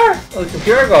computer! Oh, the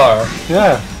computer got her.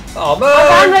 Yeah. Oh man! I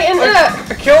ran right into it.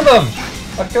 I killed him.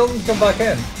 I killed him to come back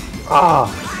in. Ah.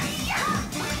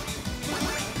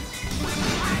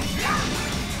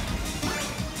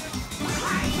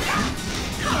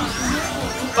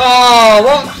 Oh,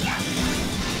 what?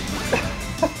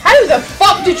 How the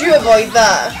fuck did you avoid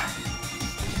that?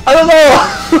 I don't know.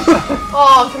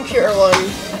 Oh, computer one.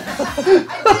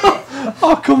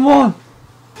 Oh, come on.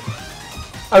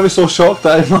 I was so shocked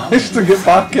that I managed to get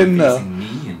back in there. Facing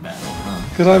me in battle, huh?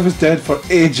 Because I was dead for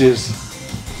ages.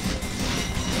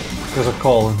 Because of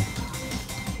Colin.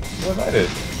 What did I do?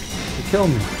 He killed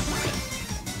me.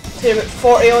 To about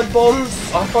 40 odd bombs.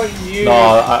 I thought you. No,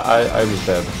 I was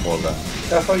dead before that.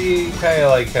 I thought you kind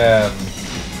of like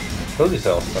killed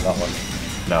yourself for that one.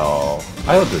 No,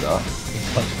 I don't do that.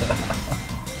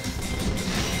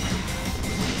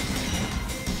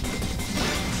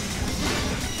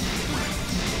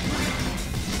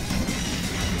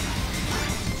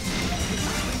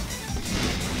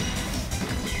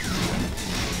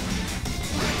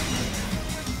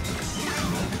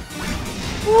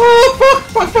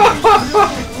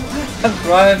 And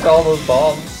ran into all those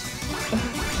bombs.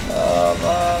 Oh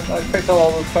man, I picked up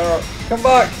all those power. Come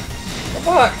back! Come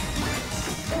back!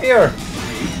 Come here!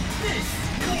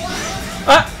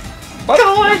 Ah! What?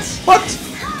 God! What?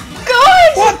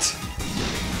 God! What?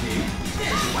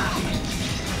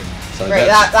 So Right,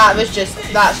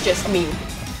 that's just me.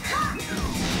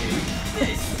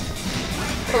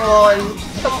 Come on.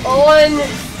 Come on!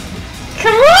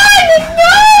 Come on! No!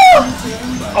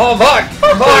 Oh, I'm back!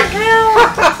 I'm back!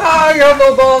 Hell! You have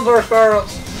no bombs or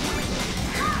spirits!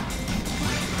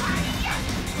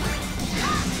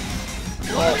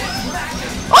 Oh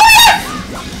yes!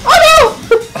 Oh no!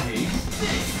 I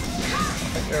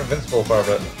think you're invincible for a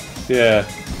bit. Yeah.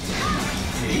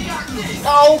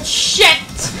 Oh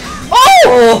shit!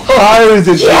 Oh! How did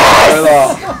you do that?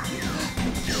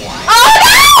 Oh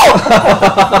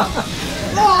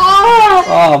no! Oh!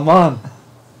 Oh man.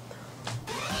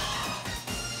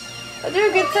 I do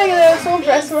a good thing and then I'm so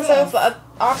impressed with myself that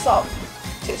I arse up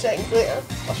 2 seconds later.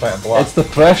 That's right, I'm black. It's the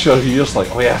pressure. You're just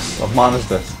like, oh yes, I've managed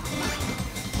this.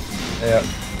 Yeah.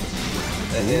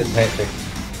 It is hectic.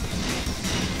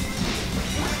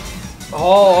 Oh,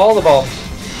 all the bombs.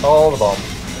 All the bombs.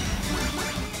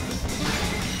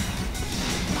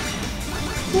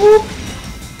 Whoop.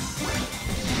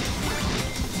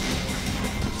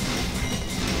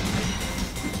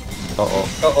 Uh-oh.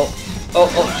 Uh-oh.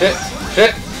 Oh, shit.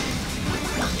 Shit.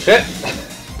 Shit.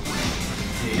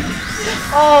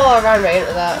 Oh, I ran right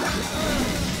into that.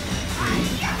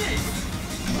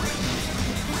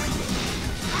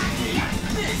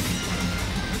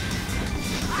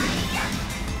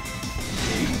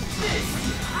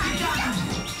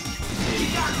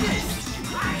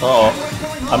 Uh-oh.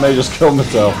 I may just kill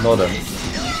myself, not him.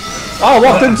 Oh, I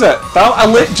walked into it.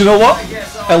 Do you know what?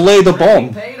 I laid a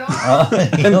bomb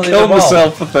and killed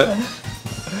myself with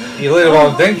it. You laid a bomb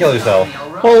and didn't kill yourself.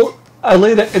 Well, I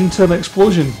laid it into an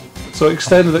explosion, so it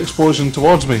extended the explosion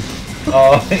towards me.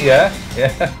 Oh, yeah.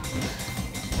 Yeah.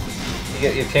 You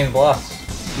get your chain blast.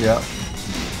 Yeah.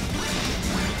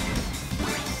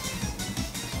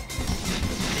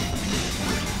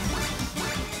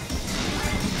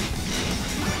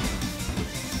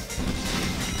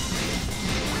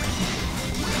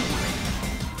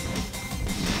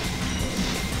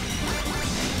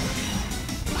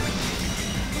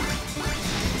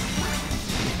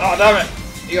 Oh, damn it.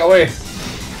 You got away.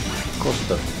 Of course it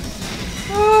did.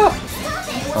 Ah.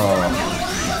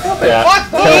 Oh. Yeah.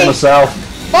 Fuck Killed me! myself.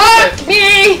 Fuck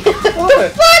me! What the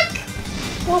fuck?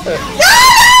 Stop it.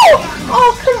 No!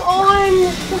 Oh, come on!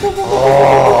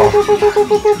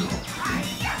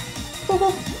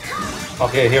 Oh.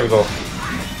 Okay, here we go.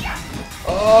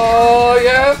 Oh,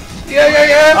 yeah.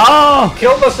 Yeah. Ah!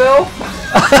 Killed myself.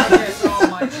 I guess all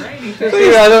my training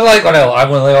I don't like when I'm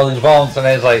going to lay all these bombs and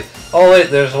it's like, oh wait,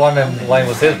 there's one in line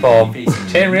with his bomb.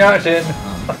 Chain reaction.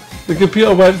 The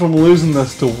computer went from losing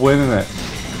this to winning it.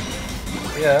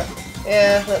 Yeah.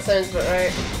 Yeah, that sounds about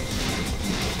right.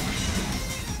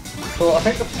 So I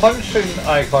think the punching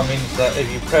icon means that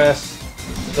if you press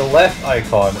the left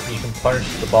icon, you can punch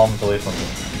the bombs away from you.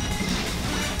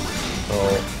 So,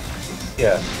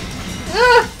 yeah.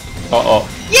 Uh-oh.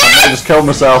 I might just killed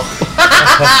myself.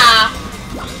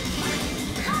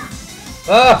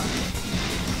 Ah!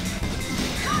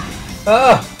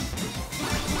 Ah!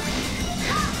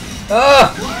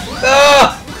 Ah!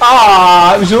 Ah!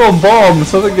 Ah, it was your own bomb,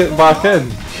 so I didn't get back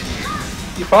in.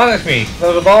 You panicked me. There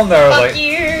was a bomb there. I was Fuck like,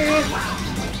 you!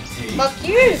 Fuck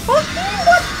you! Fuck you!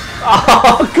 What?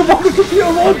 Ah, come on, the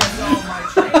computer won.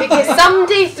 Because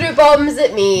somebody threw bombs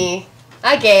at me.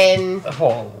 Again.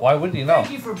 oh, why wouldn't you know?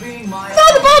 Thank you for being my.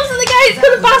 Throw the bombs at the guy who's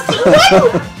gonna bastard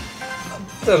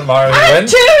win! Doesn't matter I who had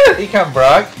wins. 2! He can't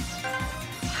brag.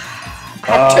 I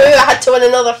had 2, I had to win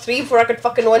another 3 before I could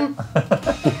fucking win.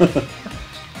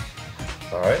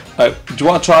 Alright. Do you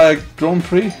want to try a Grand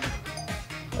Prix?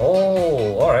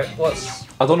 Oh, alright. What's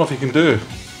I don't know if you can do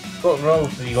what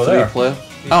roles did you go 3 there? player.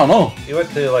 I don't know. You went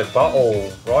to like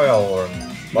Battle Royale or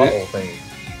Battle thingy.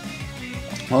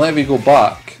 Well, let me go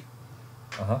back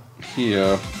Uh-huh.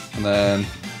 here and then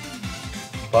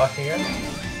Back again?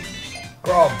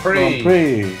 Grand Prix! Grand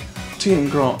Prix. Team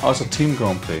Grand. Oh, it's a Team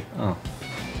Grand Prix. Oh.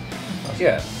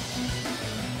 Yeah.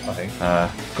 I think.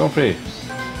 Grand Prix.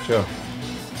 Sure.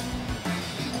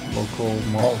 Local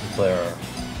mod. Multiplayer.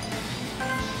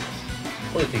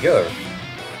 Play together.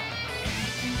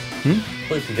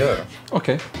 Play together.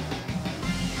 Okay.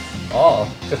 Oh,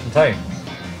 just in time.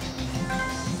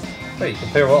 Wait, you can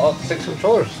play well up to 6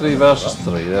 controllers. 3 versus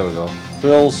 3. There we go.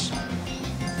 Rules.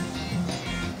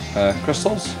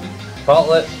 Crystals.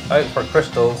 Battle it out for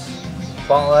crystals.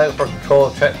 Battle out for control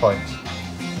of checkpoints.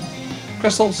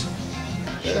 Crystals.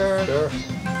 Sure. Sure.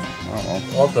 I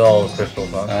don't know. I'll do all the crystals,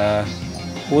 man.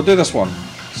 We'll do this one.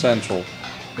 Central.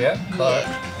 Yeah? Alright.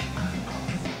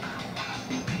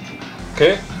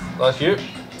 Okay, that's you.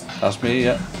 That's me,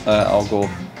 yeah. I'll go.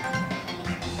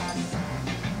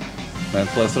 Man,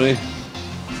 play 3.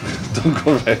 Don't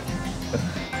go red.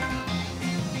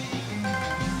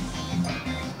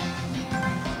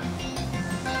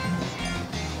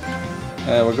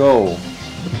 There we go.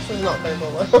 This is not very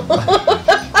well.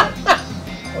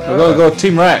 We're gonna go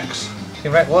Team Rex.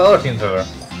 Team Rex, what other teams are there?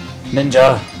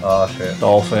 Ninja. Oh shit.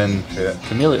 Dolphin. Shit.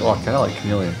 Chameleon. Oh, I kinda like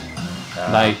Chameleon.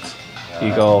 Knight.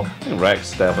 Eagle. I think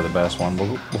Rex is definitely the best one.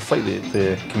 We'll fight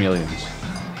the chameleons.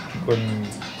 Couldn't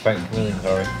fight chameleons,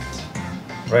 are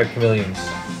we? Red chameleons.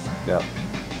 Yeah.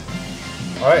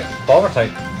 Alright, bomber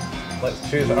type. Let's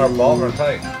choose our bomber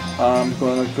type. I'm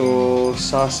gonna go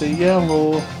sassy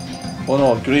yellow. Oh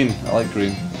no, green. I like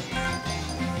green.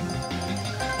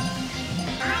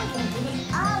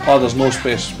 Oh, there's no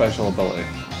space special ability.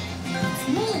 It's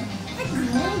me, the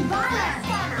green bomber.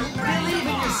 Believe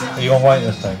in yourself. Are you on white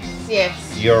this time?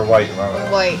 Yes. You're white,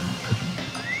 remember? White.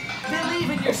 Believe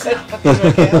in yourself.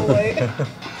 I'm white.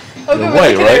 I'm You're gonna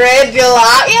white, look at right? the red, you're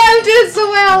like, yeah, I'm doing so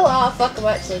well. Oh fuck, I'm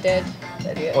actually dead.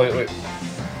 Idiot. Wait.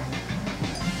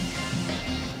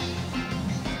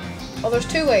 Oh, there's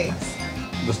 2 ways.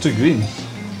 There's 2 greens.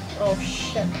 Oh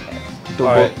shit. Don't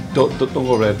Alright. go. Don't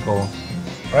go red, Colin.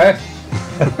 Red?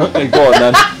 Okay, go on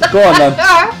then. Go on then.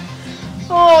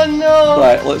 Oh no.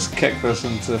 Right, let's kick this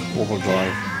into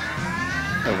overdrive.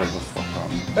 Whatever the fuck on.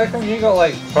 How come you got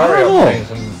like fiery don't know. up things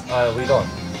and we don't?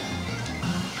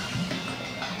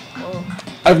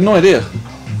 I have no idea.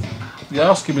 You're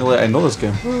asking me like I know this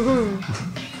game.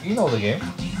 You know the game.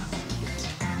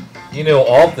 You know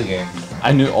of the game.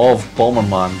 I knew of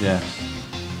Bomberman, yes.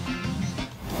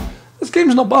 This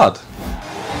game's not bad.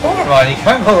 Bomberman, you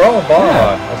can't go wrong with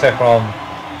Bomberman. Except from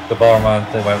the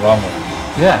Bomberman they went wrong with.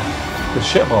 Yeah, the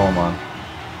shit Bomberman.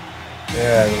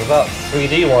 Yeah, there was that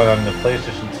 3D one on the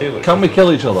PlayStation 2. Which Can we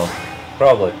kill each other?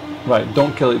 Probably. Right,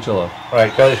 don't kill each other.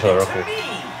 Right, kill each other, okay.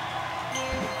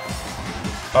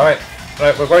 Alright,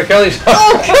 right, we're going to kill each other.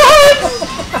 Oh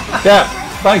god! Yeah,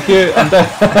 thank you. I'm dead.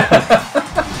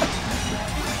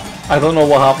 I don't know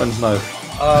what happens now.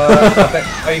 I think,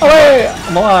 are you Oh, wait,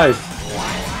 I'm alive.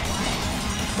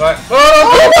 Right.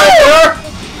 Oh, back there!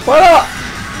 Why not?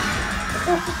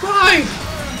 Fine!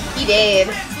 He did.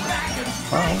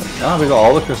 Ah, we got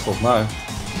all the crystals now.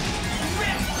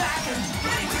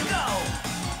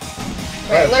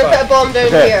 Right, let me put a bomb down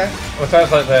Okay. here. Well,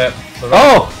 sounds like the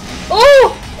Oh,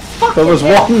 Oh! Fuck. there was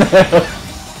one there.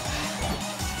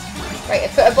 Right, I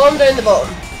put a bomb down the bottom.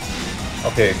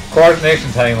 Okay,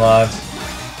 coordination time, lads.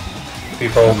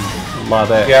 People.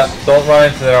 ladettes. Yeah, don't run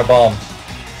into their bombs.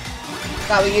 Is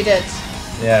that what you did?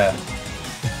 Yeah.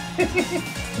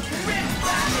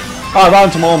 I ran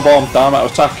to my own bomb, damn it, I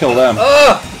was trying to kill them.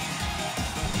 Ah!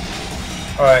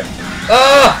 Alright.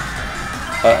 Ah!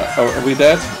 Are we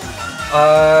dead?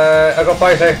 I got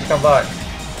 5 seconds to come back.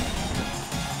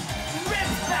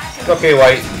 It's okay,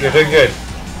 White. You're doing good.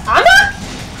 Anna?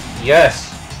 Yes.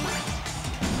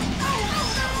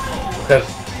 Because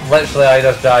literally I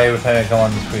just die every time I come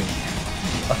on the screen.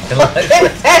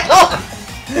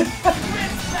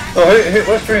 So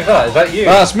what screen is that? Is that you?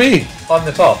 That's me! On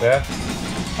the top, yeah?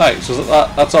 Right, so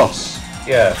that's us.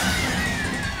 Yeah.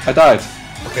 I died.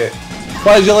 Okay.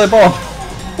 Why did you lay bomb?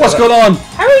 What's going on?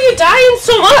 How are you dying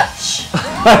so much?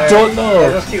 I don't I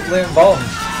know. just keep laying bombs.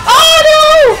 Oh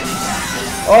no!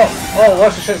 Oh,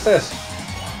 what the shit's this?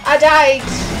 I died.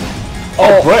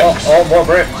 Oh, bricks. Oh, more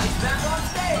bricks.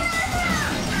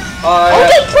 Oh,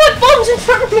 they put bombs in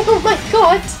front of me, oh my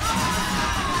god.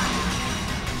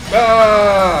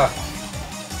 Ah!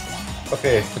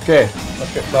 Okay, Okay,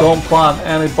 let's get some. don't plant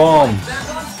any bombs.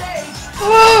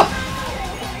 Ah!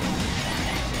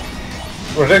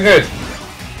 We're doing good.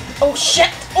 Oh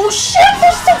shit! Oh shit!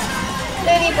 There's so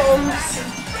many bombs.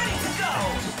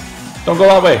 Don't go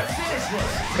that way.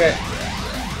 Okay.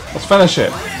 Let's finish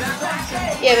it.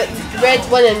 Yeah, but Red's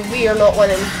winning, we are not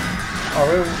winning. Are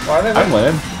we? Why are they I'm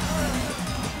winning.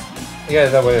 Yeah,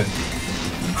 they're winning.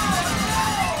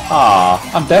 Ah,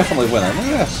 I'm definitely winning. Look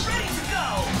at this.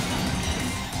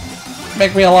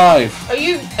 Make me alive. Are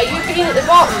you green at the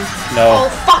bottom? No. Oh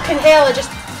fucking hell! I just.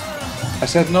 I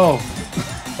said no.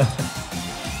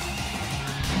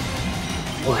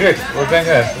 We're good. We're doing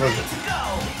this.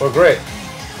 We're great.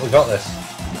 We got this.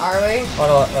 Are we? Oh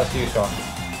no, that's you, Sean.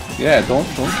 Yeah, don't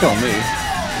kill me.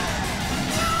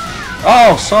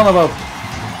 Oh, son of a...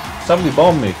 Somebody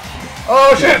bombed me.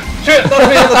 Oh shit! Shit! That's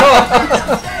me at the top!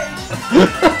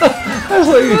 That's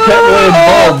like you kept laying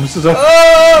bombs. It's a,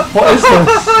 what is this?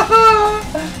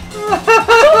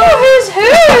 Oh, who's who?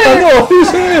 I know,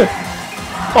 who's here?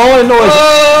 All I know is...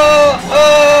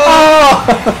 Ah!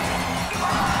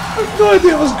 I have no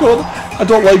idea what's going on. I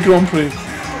don't like Grand Prix.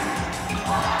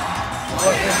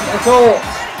 It's all...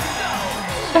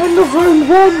 End of round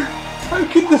 1. How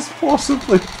could this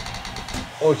possibly...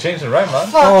 Oh, changing round, man.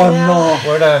 Fucking Oh hell. no.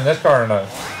 We're down in this corner now.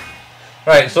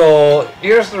 Right, so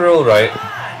here's the rule, right?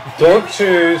 Don't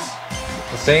choose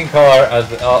the same colour as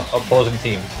the opposing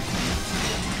team.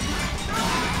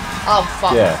 Oh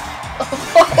fuck. Yeah.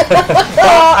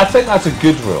 I think that's a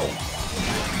good rule.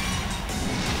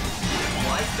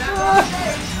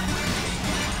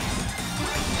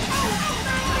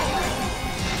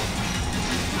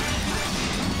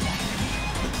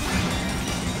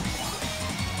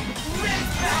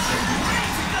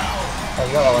 I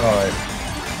got that one alright.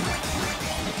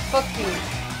 Fuck you.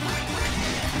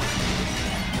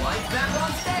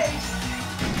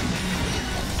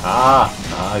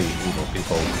 Ah, you evil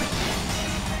people.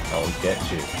 I'll get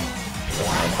you. With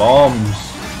my bombs.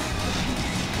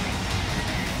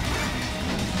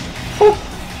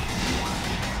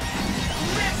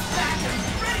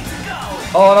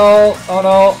 Oh no! Oh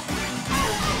no!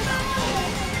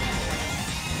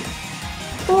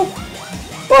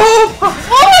 Oh my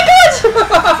god!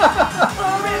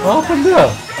 What happened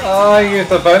there? Oh, I used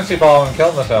the bouncy ball and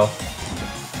killed myself.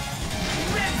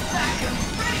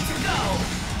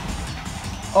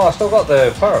 Oh, I still got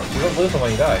the perks. You don't lose them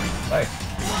when you die. Nice.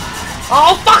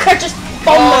 Oh fuck! I just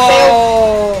bombed myself.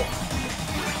 Oh!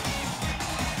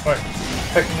 Right,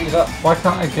 picking these up. Why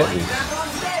can't I get these?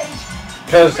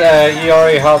 Because you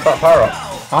already have that power up.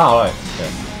 Ah, right.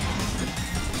 Okay.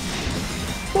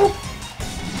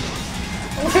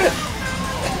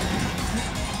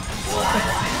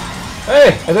 Hey,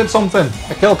 I did something.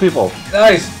 I kill people.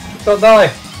 Nice! Don't die!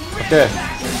 Okay.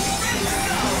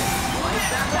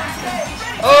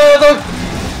 Oh, don't!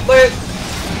 Wait!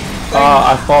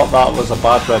 I thought that was a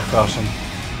bad red person.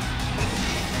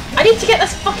 I need to get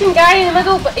this fucking guy in the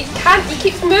middle, but he can't. He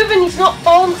keeps moving. He's not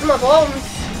falling to my bombs.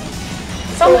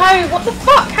 Somehow, what the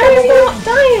fuck? How is he not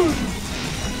dying?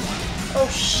 Oh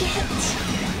shit!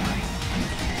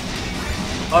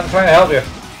 I'm trying to help you.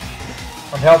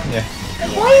 I'm helping you.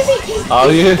 Why is he? Are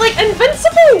he's you? like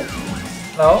invincible.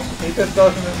 No, he just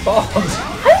doesn't his bombs.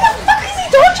 How the fuck is he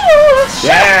dodging all this shit?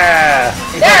 Yeah!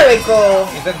 There we go.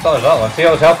 He didn't dodge that one. See,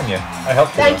 I was helping you. I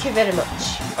helped you. Thank you very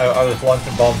much. I was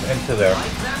launching bombs into there.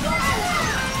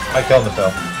 I killed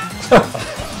myself.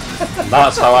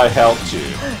 That's how I helped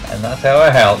you. And that's how I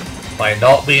helped. By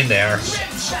not being there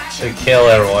to kill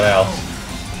everyone else.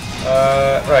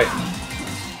 Right.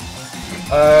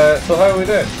 So how are we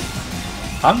doing?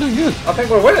 I'm doing good. I think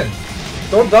we're winning.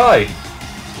 Don't die.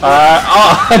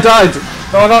 Oh, I died.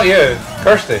 No, not you.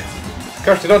 Kirsty.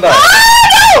 Kirsty, don't die.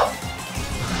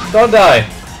 Don't die.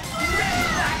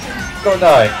 Don't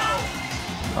die.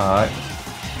 Alright.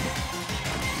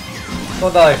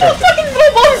 Don't die, Kirsty. Fucking throw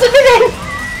bombs at me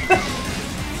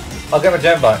I'll get my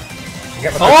gem back. I'll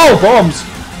get my Oh, bombs!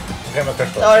 I'll get my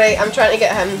crystal. Alright, I'm trying to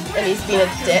get him and he's being a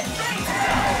dick.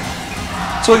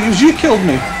 So it was you killed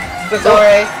me.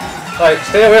 Sorry. Right,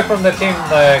 stay away from the team,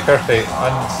 Kirsty,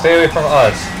 and stay away from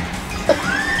us.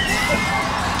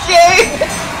 Okay.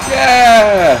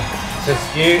 Yeah!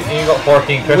 Just you got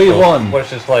 14 crystals. We won.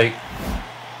 Which is like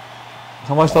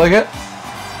How much did I get?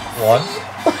 1.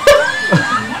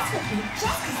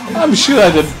 I'm sure I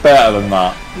did better than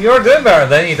that. You were doing better,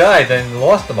 then you died, then you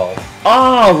lost them all.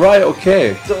 Ah, right,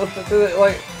 okay. Did it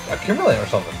like accumulate or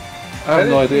something? I have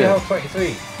no You idea. have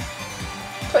 23.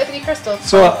 23 crystals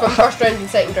So, from first round and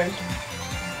second round.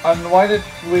 And why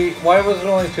was it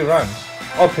only 2 rounds?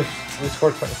 Oh, because we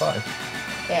scored 25.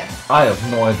 Yeah. I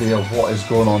have no idea what is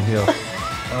going on here.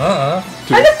 Uh-uh.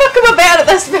 How the fuck am I better at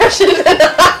this version than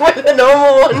I am with the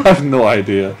normal one? I have no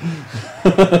idea.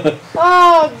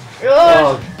 Oh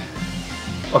god.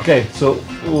 Oh. Okay, so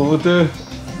we'll do you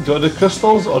want to do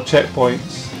crystals or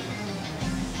checkpoints?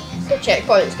 So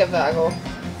checkpoints, give that a go.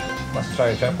 Let's try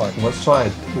a checkpoint. Let's try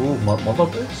it. Ooh, mother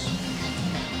base.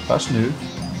 That's new.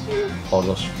 Or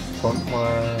this front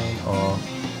line, or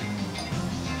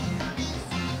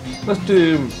let's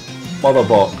do mother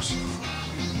box.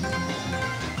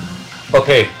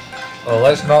 Okay. Well,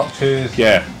 let's not choose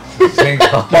Yeah. the same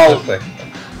colour Well, thing.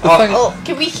 Oh,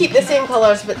 can we keep the same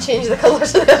colours but change the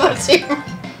colours of the other team?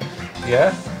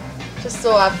 Yeah? Just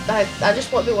so I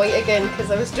just want to be white again because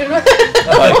I was doing my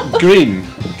Right, green.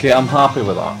 Okay, I'm happy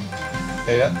with that.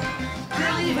 Yeah.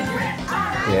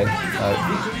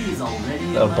 Yeah. Victory is already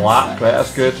They're black, right?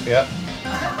 That's good. Yeah.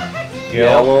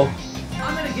 Yellow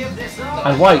I'm gonna give this up.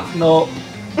 and white. No.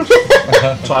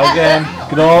 Try again.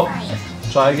 No.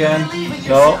 Try again.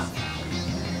 No.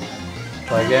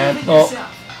 Try again. No.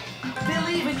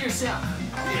 Believe in yourself.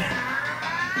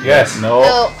 Yes. No.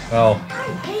 No. No.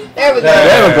 There we go.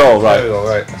 There we go, right. There we go,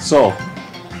 right. So,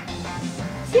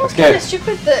 Seems Okay. kind of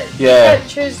stupid that Yeah. you can't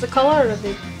choose the colour of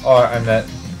the. And that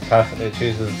it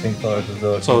chooses the same colours as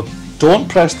those. so don't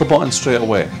press the button straight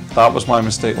away. That was my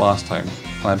mistake last time.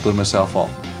 I blew myself up.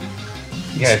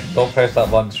 Yeah, don't press that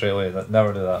button straight away.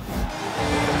 Never do that.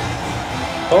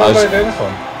 So I what was- about doing this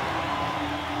one?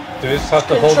 Do we just have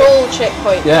to hold it? Control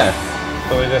checkpoint. Yeah,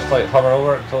 So we just like hover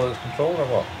over it until it's controlled or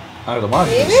what? I would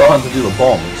imagine Maybe? it's something to do with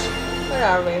bombs. Where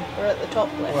are we? We're at the top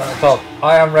left. We're at the top.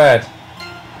 I am red.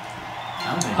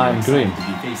 I'm green. To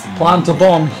be facing Plant a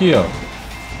bomb here.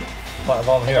 Plant a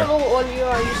bomb I here. don't know what one you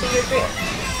are. You say you're green.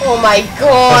 Oh my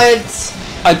god!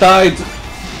 I died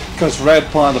because red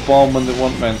planted a bomb when they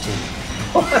weren't meant to.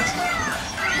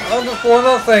 I'm just blowing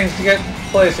up things to get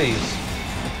places.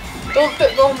 Don't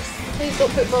put bombs. Please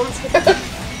don't put bombs here.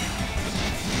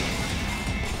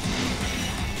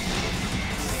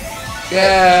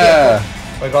 Yeah.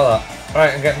 We got that.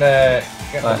 Right, I'm getting the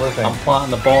Right, blue thing. I'm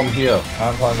planting the bomb here.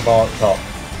 I'm planting the bomb at the top.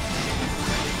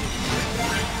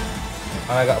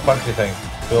 And I got a punchy thing.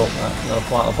 Cool. Right, I'm gonna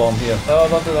plant a bomb here. No,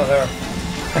 don't do that there.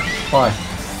 Why?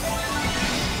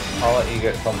 I'll let you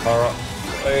get some power up.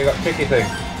 There you got kicky thing.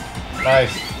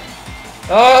 Nice.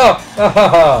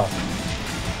 Oh!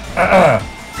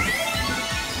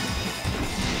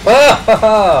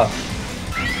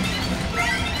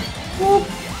 Whoop.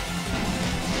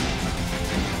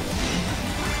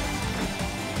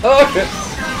 Oh shit!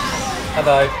 I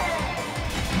died.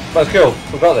 But it's cool.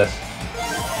 We got this.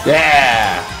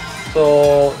 Yeah.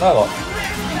 So now what?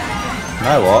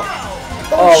 Now what?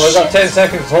 Oh, we've got 10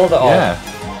 seconds to hold it off.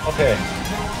 Yeah. Okay.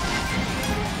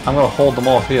 I'm gonna hold them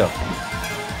off here.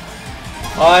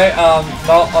 I am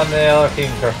not on the other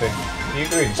team, Kirsty. You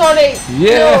green? Sorry.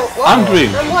 Yeah, No, what? I'm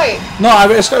green. I'm white. No, I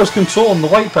was controlling the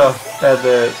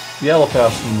the yellow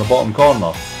person in the bottom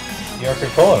corner. You're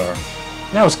controlling her.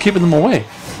 Yeah, I was keeping them away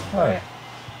Right.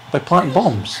 by planting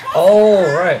bombs, Oh,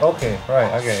 right. Okay.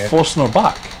 Right. I get you. forcing her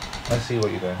back. I see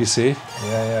what you're doing. You see?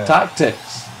 Yeah, yeah.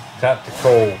 Tactics.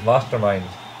 Tactical mastermind.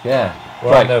 Yeah.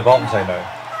 We're Right. on the bottom side now.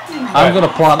 I'm gonna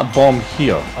plant a bomb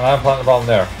here. And I'm planting the bomb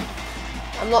there.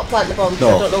 I'm not planting the bomb because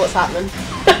No. I don't know what's happening.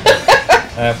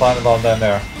 And I'm planting the bomb down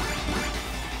there.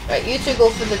 Right, you two go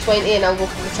for the 20 and I'll go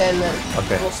for the 10 then.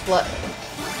 Okay. We'll split.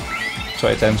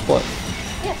 20 split.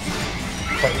 Yes.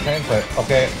 20 times it.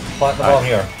 Okay. Plant the Right. bomb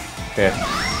here. Okay.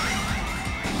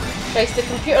 Christ, the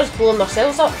computer's blowing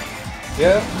themselves up.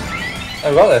 Yeah.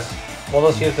 I've got this. We'll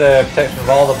just use the protection of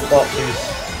all the boxes.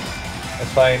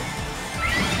 It's fine.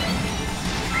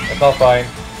 It's not fine.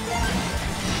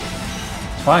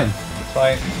 Fine. It's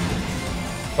fine.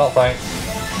 Not fine.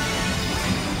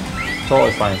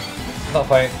 Totally fine. Not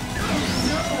fine.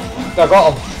 I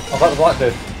got him. I got the black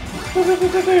dude.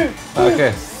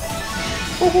 Okay.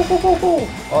 Oh,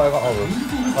 I got all those.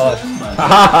 Oh, that's...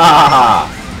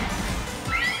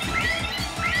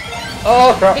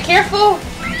 Oh crap! Be careful!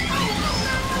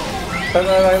 Turn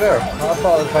that right there. I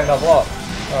thought I was trying that block.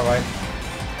 Alright.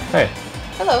 Hey,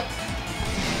 Hello.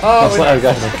 Oh, let's we let our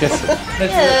guys kiss it.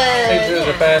 need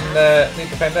to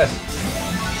defend this.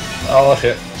 Oh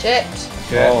shit. Shit.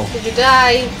 Shit. Oh. Did you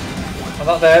die? I'm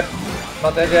not dead.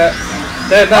 Not dead yet.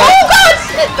 Dead now. Oh god!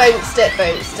 It bounced,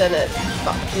 and it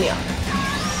fucked me up.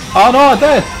 Oh no, I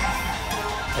did!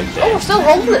 Oh, we're still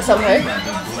holding it somehow.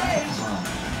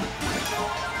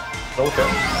 Oh shit.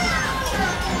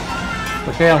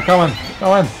 Okay, I'm coming.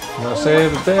 Go in. I'm gonna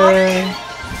save the day.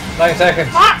 9 seconds.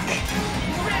 Fuck!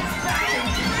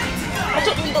 I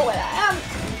don't even know where I am.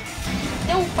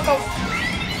 No, fuck off.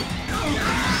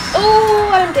 Oh,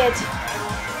 I'm dead.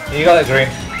 You got it, Green.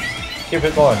 Keep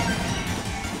it going.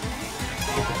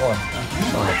 Keep it going.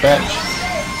 Son of a bitch.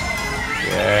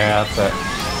 Yeah, that's it.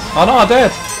 Oh no, I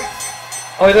did!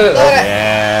 Oh, you did it though.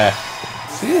 Yeah.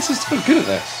 See, this is we're good at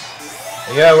this.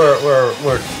 Yeah,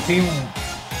 we're team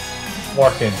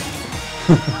working.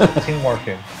 Team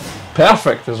working.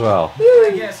 Perfect as well.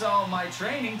 I guess all my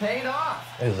training paid off.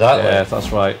 Exactly. Yeah,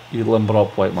 that's right. You limber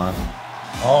up, white man.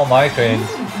 All my training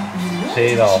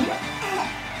paid off.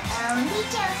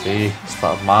 See, it's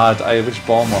that mad Irish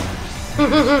bomber.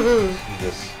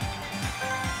 Jesus.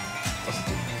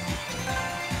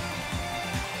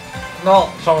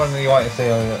 Not someone you want to say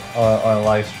on a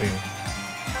live stream.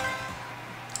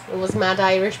 It was Mad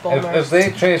Irish Bomber. If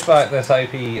they trace back this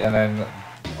IP and then,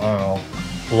 I don't know,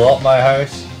 blow up my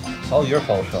house, it's all your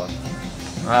fault, Sean.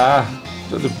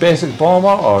 The basic bomber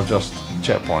or just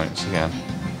checkpoints again?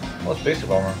 What's basic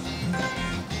bomber?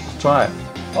 Try it.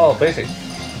 Oh, basic.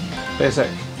 Basic.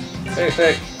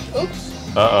 Basic. Oops.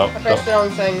 Uh I pressed the wrong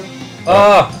thing.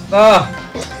 Ah!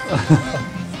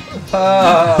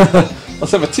 Ah!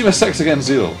 Let's have a team of 6 against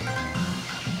 0.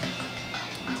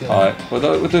 Alright,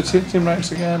 we'll do team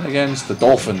ranks again against the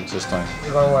Dolphins this time.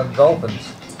 You don't want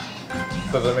dolphins.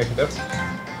 Does it make a difference?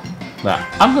 Nah,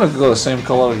 I'm gonna go the same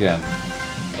colour again.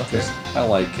 Okay. I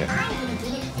like it.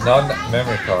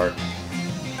 Non-memory card.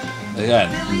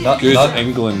 Again, Not- good not-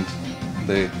 England.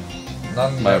 They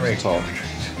Non-memory might talk.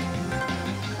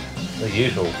 The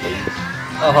usual, please.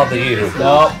 I'll have the usual.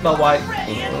 No, not white.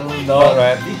 Not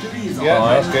red. Victory is Yeah, all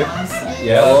that's on good. us.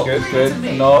 Yeah, that's good.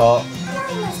 Good. No.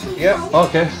 Yep.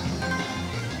 Okay.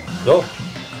 Go.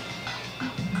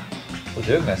 We're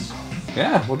doing this.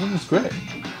 Yeah, we're doing this great.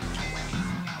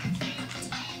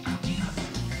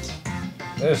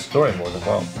 There's story mode as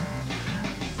well.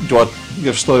 Do you want to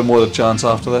give story mode a chance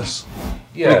after this?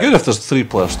 Yeah. It'd be good if there's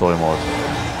 3-player story mode.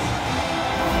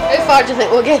 How far do you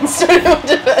think we'll get in story mode of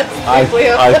this? I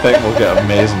think we'll get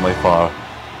amazingly far.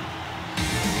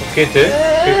 K2.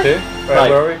 K2. Right,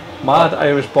 where are we? Mad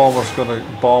Irish Bomber's gonna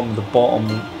bomb the bottom.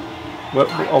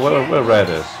 Where red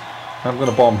is. I'm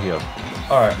gonna bomb here.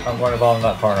 Alright, I'm going to bomb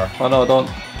that corner. Oh no, don't.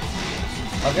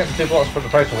 I'm getting 2 blocks for the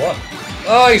price of 1.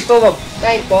 Oh, he stole the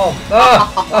Right. bomb.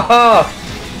 Ah! Aha!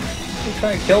 He's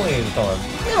trying to kill me this time.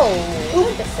 No,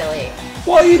 don't be silly.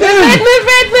 What are you Red, doing? move,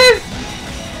 red, move!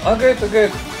 I'm good, I'm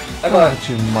good. I Look got it. at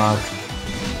you, mad.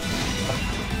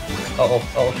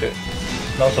 Oh shit.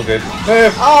 Not so good.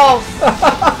 Move! Oh,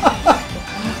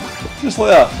 Just like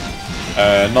that.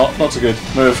 Not so good.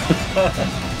 Move.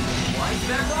 White's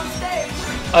back on stage.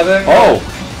 I didn't Oh!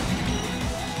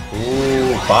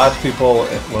 Ooh, bad people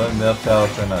were in their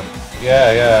territory now.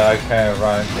 Yeah, I kind of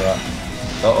ran into that.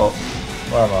 Uh-oh.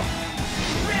 Where am I?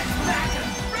 Red's back and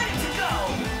ready to go.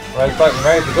 Right back and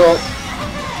ready to go.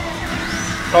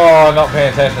 Oh, I'm not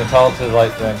paying attention at all to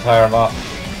like the entire map.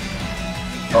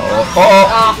 Uh-oh.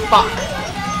 ah, fuck.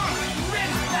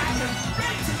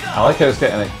 I like how it's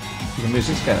getting the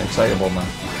music's getting excitable now.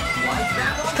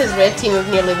 It's because red team have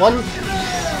nearly won.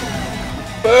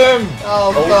 Boom!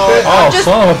 Oh, Oh, god. shit. I'm Oh, just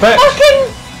son of a bitch!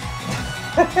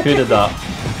 fucking... Who did that?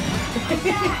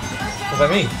 What's that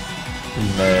mean?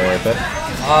 Maybe.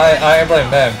 I blame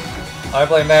them. I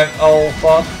blame them. Oh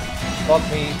fuck. Fuck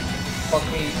me. Fuck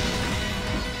me.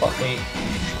 Fuck me.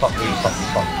 Fuck me. Fuck me. Fuck me.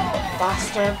 Fuck me.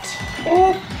 Bastard.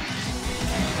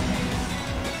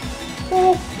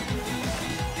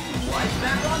 White's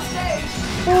back on stage.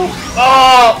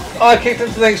 Oh! I kicked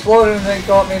into the explosion and it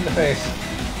got me in the face.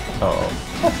 Uh-oh.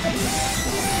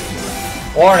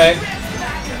 Warning.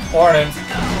 Warning.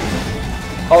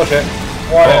 Oh shit.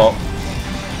 Warning. Uh-oh.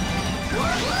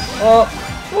 Oh.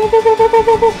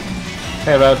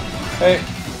 Hey, Red. Hey.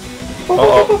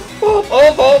 Boom!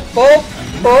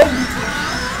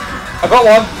 I got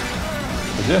one!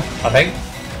 Did you? I think.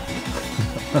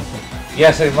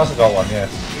 Yes, I must have got one, yes.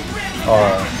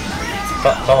 Or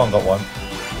someone got one.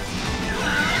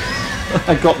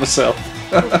 I got myself.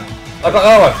 I got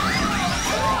another one!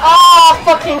 Oh, I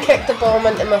fucking kicked the bomb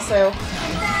into myself.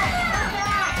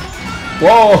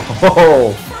 Whoa!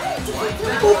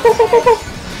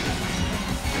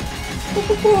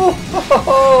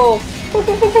 Oh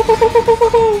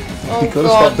You gotta god,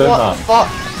 stop doing what that. the fuck?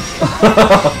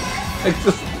 I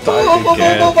just died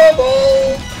again.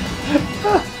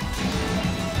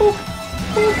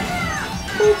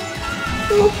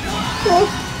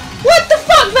 What the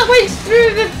fuck? That went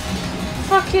through the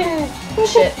fucking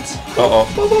shit. Uh-oh.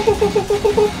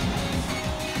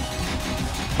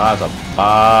 That's a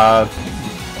bad...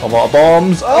 A lot of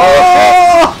bombs.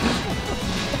 Oh!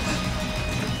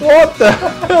 What the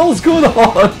hell's going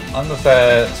on? I'm just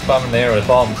spamming the air with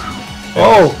bombs.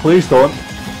 Oh, please don't.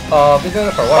 I've been doing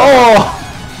it for a while. Oh!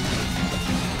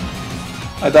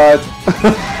 I died.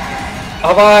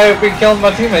 Have I been killing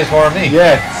my teammates for me?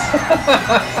 Yes.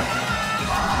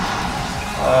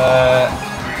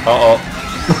 Uh-oh.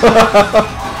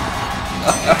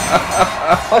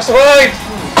 I survived!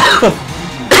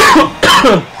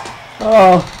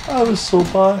 Oh, that was so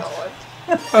bad.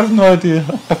 I have no idea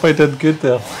if I did good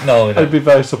there. No, we I'd be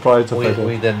very surprised if I did.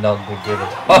 we did not do good.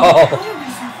 Oh!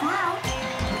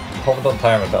 Hope I don't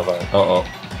tire myself out. Uh-oh.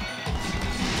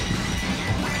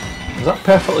 Is that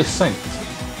perfectly synced?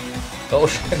 Oh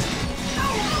shit.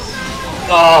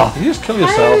 Ah! Did you just kill How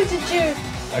yourself? did you?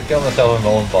 I killed myself with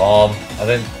my own bomb. I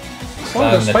didn't It's stand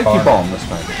like a in the spiky corner. bomb this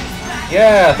time.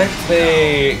 Yeah, I think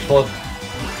they explode.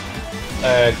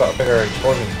 Got a bigger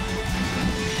explosion.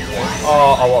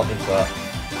 Oh, I walked into that.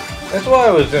 That's what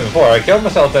I was doing before. I killed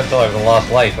myself until I was in last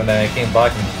life, and then I came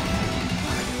back and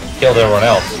killed everyone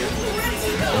else,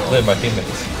 including my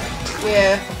teammates.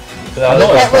 Yeah. So I was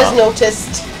noticed It was that.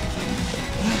 noticed.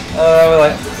 I was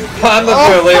like, panda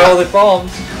to lay all the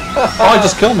bombs. Oh, I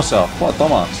just killed myself. What a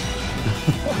dumbass.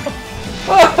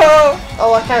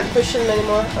 Oh, I can't push him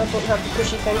anymore. I don't have the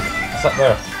pushy thing. It's up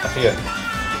there. I see it.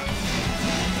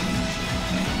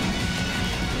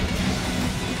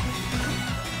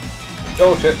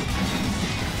 Oh shit.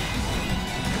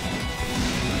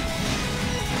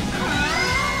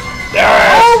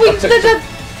 Yes! Oh, we I took did it!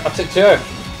 I took two.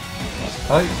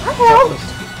 Right. Help!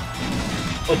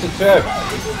 I took two.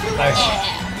 Nice.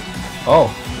 Oh.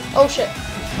 Oh shit.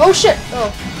 Oh shit!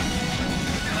 Oh.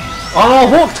 Oh, I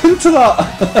walked into that.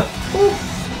 Oh.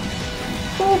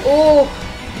 Uh-oh.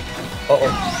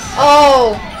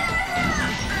 Oh.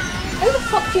 How the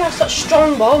fuck do you have such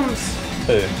strong bombs?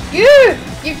 Two. You!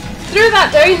 You threw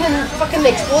that down and fucking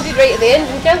exploded right at the end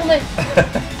and killed me.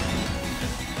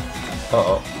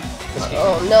 Uh-oh.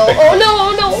 Oh no, oh no,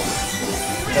 oh no!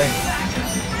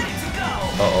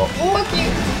 Uh-oh. Fuck you!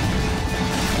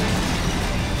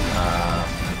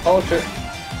 Oh shit.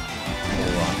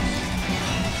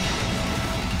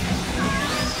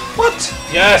 What?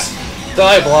 Yes!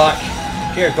 Die black!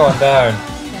 Here going down.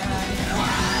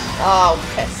 Oh,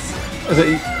 piss. Is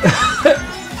it...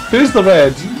 Who's the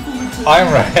red?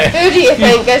 I'm red. Who do you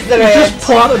think is the You red? just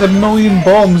planted a million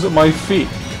bombs at my feet.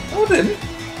 Oh, didn't.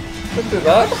 Didn't do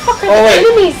that. Fuck are Oh the wait,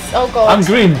 enemies? Oh god. I'm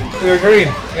green. you're green.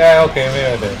 Yeah, okay, maybe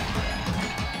I did.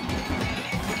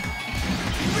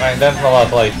 Right, down to my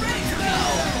last life.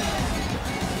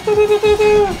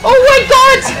 Oh my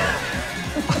god!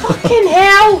 Fucking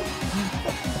hell!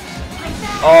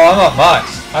 Oh, I'm at max.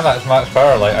 I'm at max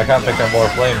power, like, I can't pick up more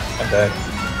flames. I'm dead.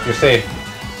 You're safe.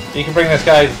 You can bring this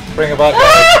guy, bring it back, guys.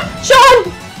 Ah!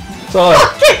 Sean! Sorry.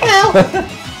 Fucking hell!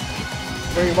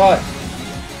 Bring it back.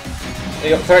 You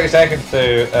got 30 seconds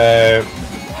to,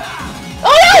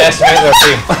 Oh no! estimate their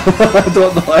team. I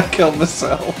don't know, I killed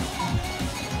myself.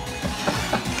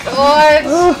 God!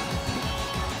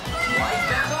 White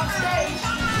back on stage.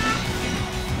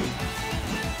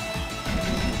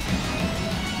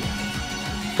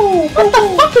 What the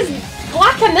fuck is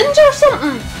Black a ninja or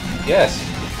something? Yes.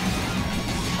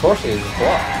 Of course he is, it's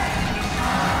black.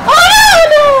 Oh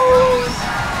no!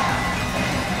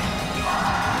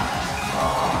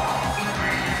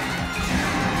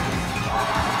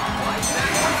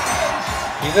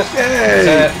 You just Yay!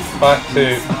 sent it back to...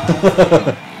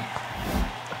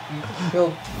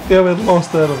 Yeah, we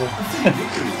lost terrible. I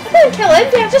didn't kill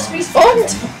anybody, I just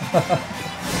respawned.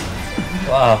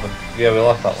 What happened? Yeah, we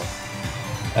lost that one.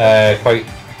 Quite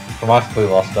dramatically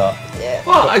lost that. Yeah.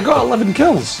 What? I got 11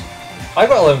 kills. I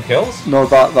got 11 kills. No,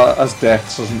 that's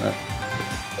deaths, isn't it?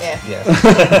 Yeah. Yes.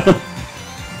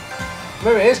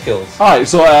 Maybe it is kills. Alright,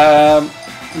 so,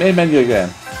 main menu again.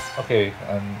 Okay,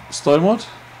 and Story mode?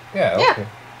 yeah, Yeah. okay.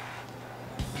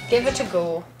 Give it a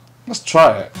go. Let's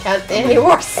try it. Can't be any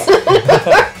worse.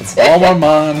 Bomber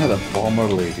man had a bomber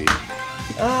lady.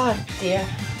 Oh dear.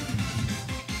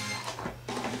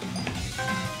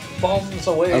 Bombs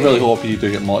away. I really hope you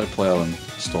do get multiplayer and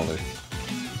story.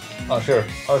 Oh sure,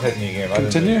 I was hitting new game. I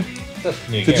didn't Continue. do- Just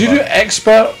new Did game. you do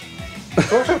expert? Of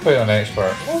course I put it on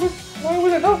expert. Why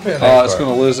would I not put it on Oh, expert? it's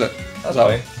going to lose it. That's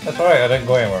fine. That's alright, I didn't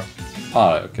go anywhere.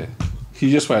 Alright, okay.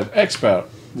 He just went expert.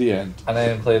 The end. And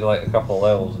then played like a couple of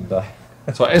levels and died.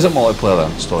 So is it multiplayer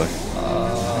then, story?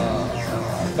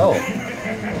 No.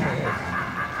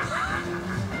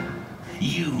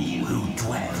 You who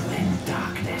dwell in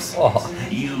darkness. Oh,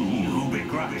 You who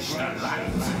begrudge the light.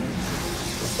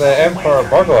 it's the Emperor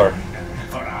Burglar.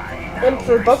 For I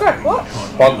Emperor Bugger? What?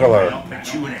 Burglar.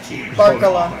 opportunity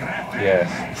Burglar.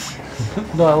 Yes.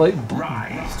 No, I like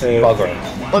rise Bugger.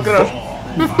 Bugger.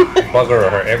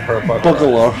 Bugger or Emperor Burglar.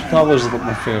 Buggler. That was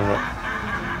my favourite.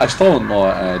 I still don't know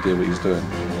any idea what he's doing.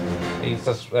 He's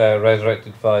just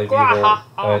resurrected 5 evil,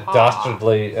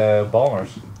 dastardly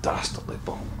bombers. Dastardly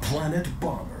bomb. Planet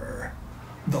Bomber,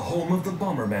 the home of the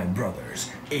Bomberman brothers,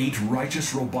 8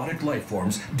 righteous robotic life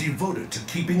forms devoted to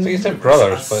keeping So you the said universe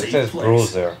brothers, a but it safe says place.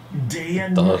 bros there. Day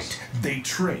and Does. night, they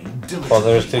train diligently. Well,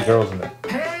 there's 2 girls in it.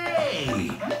 Hey!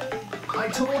 I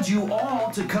told you all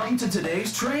to come to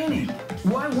today's training.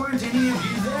 Why weren't any of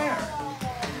you there?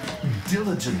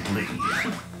 Diligently.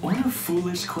 What a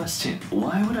foolish question.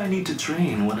 Why would I need to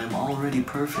train when I'm already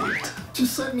perfect?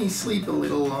 Just let me sleep a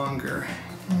little longer.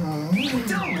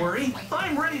 Don't worry,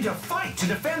 I'm ready to fight to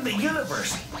defend the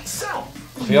universe. So,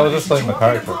 See, I was just playing my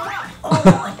character.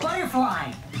 Oh, a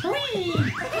butterfly. Whee!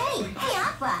 Hey,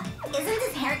 Aqua. Isn't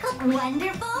this haircut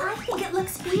wonderful? I think it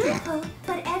looks beautiful,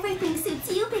 but everything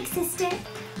suits you, big sister.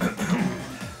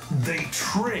 they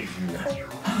train.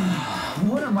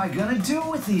 What am I gonna do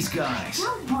with these guys?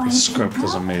 Oh boy, The script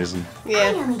is amazing. I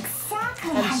Yeah. know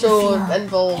exactly I'm how so you feel.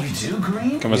 involved. You do,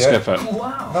 Green? Can we Yeah. skip it?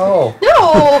 Wow. No,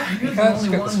 No! you can't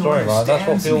skip the story, man. That's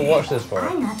what people watch this for.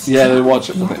 I'm not Yeah, they sure watch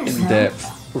it for what the is in-depth,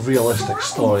 realistic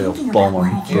story of Bomber.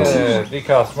 Yeah,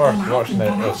 Decast Smurfs watching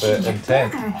it with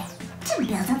intent. To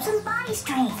build up some body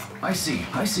strength. I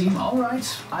see. All right.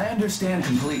 I understand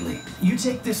completely. You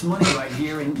take this money right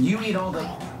here and you eat all the...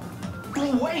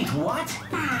 Wait, what?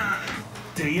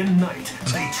 Day and night,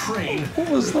 they train. What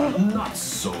was that? Not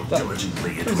so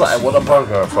diligently. It was like, I want a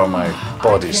burger for my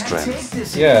body Can't strength. take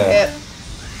this Yeah. Yep.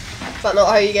 Is that not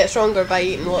how you get stronger, by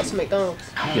eating lots of McDonald's?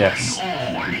 Yes.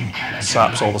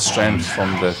 Saps all the strength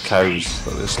from the cows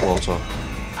that they slaughter.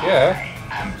 Yeah.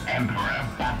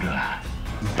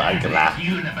 Bagla.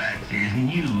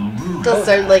 Does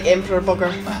sound like Emperor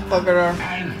Bugger. Buggerer.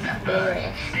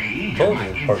 Told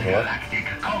you, Burglar.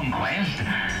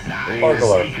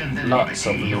 Burglar. Nuts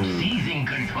of blue. Seizing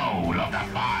control of the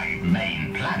 5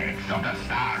 main planets of the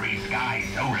starry sky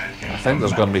solar system. I think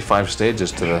there's going to be 5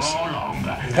 stages to this. No longer.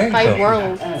 I think 5 so.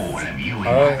 worlds. All of you in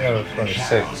I think there was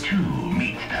 26. two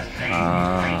meet the same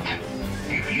Ah. fate.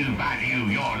 If you value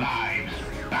your lives,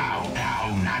 bow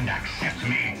down and accept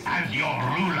me as your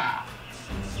ruler.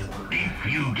 If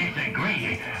you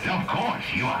disagree, of course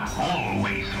you are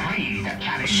always free to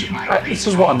challenge my This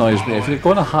is what annoys me. If you're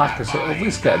going to hack us, at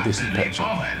least get a decent picture.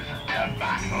 to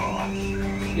battle.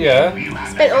 Yeah.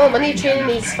 Spent all the money training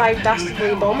these 5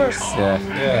 dastardly bombers. Yeah.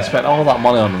 Yeah. He spent all that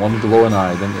money on one glowing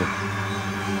eye, didn't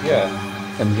he?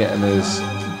 Yeah. And getting his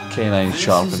canine This is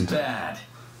sharpened. bad.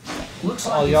 Looks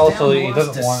Well, like he it's also down he us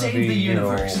doesn't want to save be, the you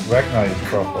know, universe. recognized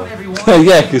Come on, properly. everyone.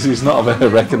 Yeah, because he's not a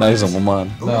very recognisable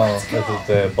man. No, this is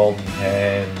the balding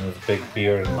head and his big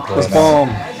beard and This the bomb.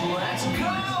 Let's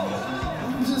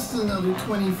go. Just another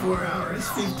 24 hours,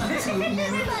 52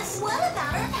 minutes. But what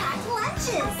about our packed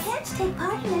lunches? I can't take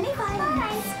part in any violence.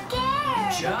 I'm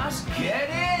scared. Just get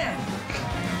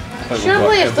in.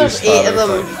 Surely if there's 8 of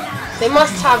them, they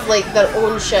must have like their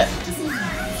own ship.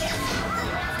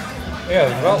 Yeah,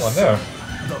 there's that one there.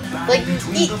 The battle Like,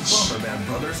 between each. the Bomberman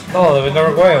brothers No, they would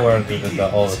never go anywhere and do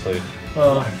that, obviously.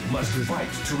 must fight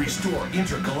to restore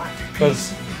intergalactic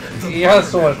Because peace. he has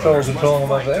so much trouble Brothers controlling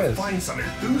must them as fight it to is. find some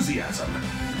enthusiasm.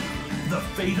 The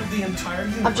fate of the entire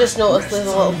universe I've just noticed there's a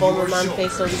rests little on your Bomberman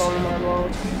face on shoulders. Bomberman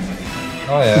World.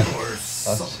 Oh yeah, Or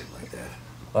something like that.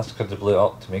 that's because they blew it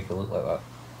up to make it look like that.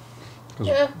 'Cause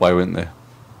Yeah. Why wouldn't they?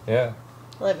 Yeah.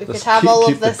 Like we could Just have all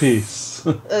keep of the this peace.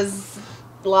 as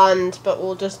land, but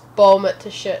we'll just bomb it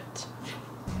to shit.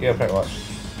 Yeah, pretty much.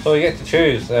 So you get to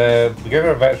choose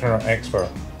beginner, veteran, or expert.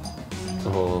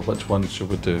 Oh, which one should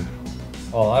we do?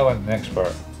 Well, I went an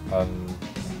expert, and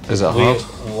Is it we, hard?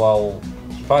 well,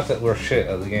 the fact that we're shit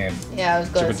at the game. Yeah, I was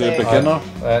Should gonna we do a say. beginner?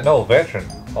 No, veteran,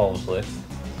 obviously.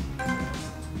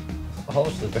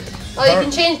 Honestly, Oh, you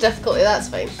can change difficulty, that's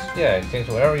fine. Yeah, change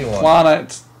whatever you want.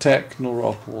 Planet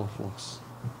Technolopolis.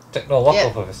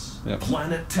 Technolopolis. Yep.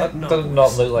 Planet That Technopolis, does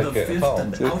not look like the it at fifth all.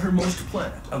 and outermost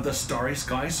planet of the starry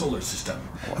sky solar system,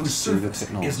 whose see the surface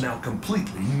technology. is now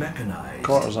completely mechanized.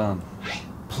 Courtesan.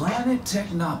 Planet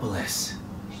Technopolis.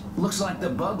 Looks like the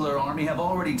Bugler army have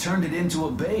already turned it into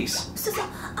a base. So,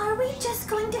 are we just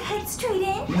going to head straight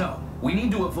in? No, we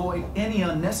need to avoid any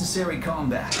unnecessary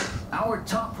combat. Our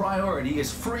top priority is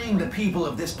freeing the people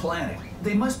of this planet.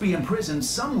 They must be imprisoned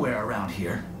somewhere around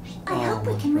here. I hope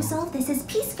we can resolve this as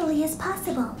peacefully as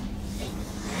possible.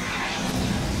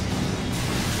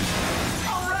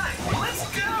 Alright, let's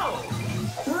go!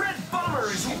 Red Bomber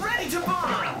is ready to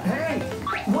bomb! Hey,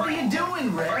 what are you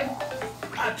doing, Red?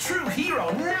 A true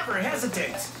hero never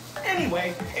hesitates.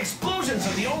 Anyway, explosions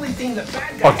are the only thing the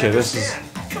bad guys Okay, this is-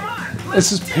 understand. Come on,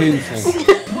 This is painful.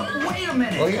 Wait a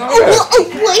minute. Well,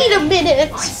 Wait a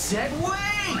minute! I said wait.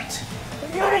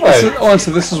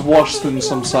 Honestly, this is worse than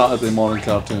some Saturday morning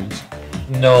cartoons.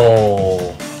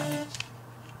 No.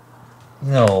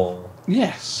 No.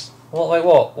 Yes. What, like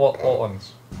what? What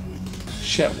ones?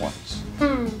 Shit ones.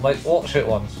 Like what shit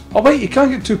ones? Oh wait, you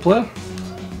can't get 2-player.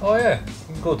 Oh yeah,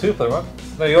 you can go 2-player, man.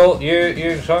 No, you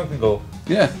and Sean can go.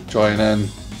 Yeah, join in.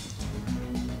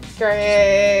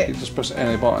 Great. You just press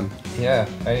any button. Yeah,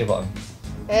 any button.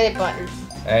 Any button.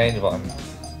 Any button.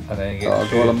 And then you get Gotta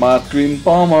go to Mad Green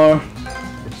Bomber.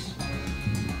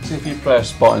 See if you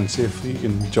press button, see if you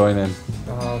can join in.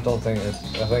 I don't think it's.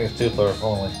 I think it's 2-player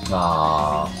only.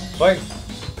 Ah. Right.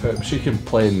 She can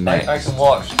play I next. can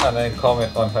watch and then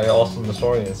comment on how awesome the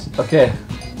story is. Okay.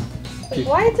 Like,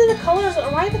 why are the colours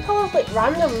like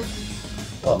random?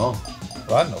 Oh no.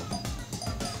 Random.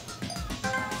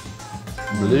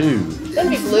 Blue. It's gonna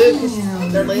be blue because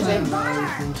they're lazy.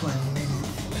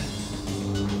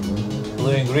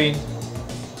 Blue and green.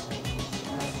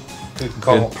 Two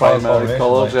Good primary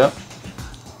colours, yeah. And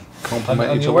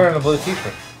Complement each you're other. wearing a blue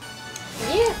t-shirt.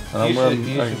 Yeah. And I'm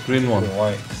wearing a green one. And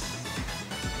white.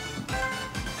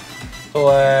 So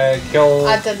kill.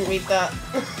 I didn't read that.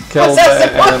 Kill What's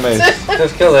that the enemies.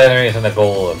 Just kill the enemies and the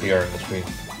goal will appear on the screen.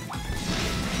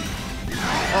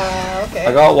 Okay.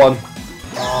 I got one.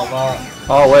 Oh man.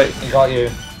 Oh wait. He got you.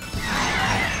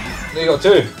 You got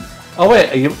 2. Oh wait,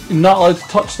 are you not allowed to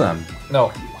touch them?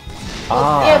 No.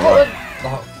 Ah. Yeah, what would...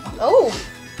 No. Oh.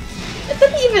 It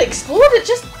didn't even explode, it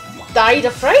just died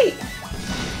of fright.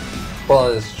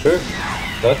 Well, it's true.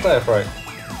 That's not right.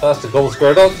 That's the gold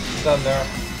square dot. Stand there.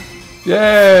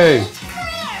 Yay!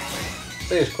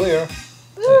 See, it's clear.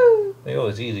 Woo. There you go,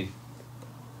 it's easy.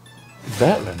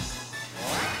 Veteran.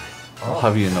 I'll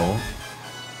have you know.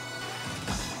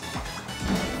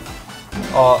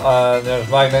 Oh, there's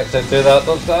magnets that do that.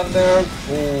 Don't stand there.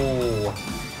 Ooh.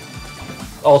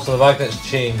 Also, the magnets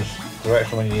change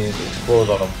direction when you explode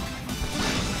on them.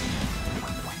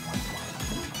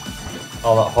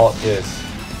 All that hot juice.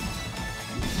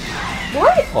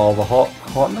 What? All the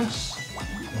hotness.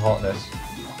 Hotness.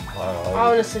 I don't I know.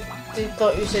 honestly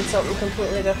thought you said something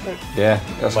completely different. Yeah,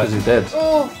 that's because he did.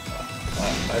 Oh.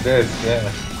 I did,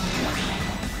 yeah.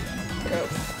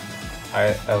 Gross.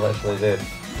 I literally did.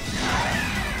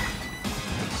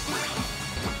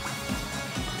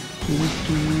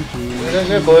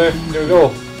 There you go, there we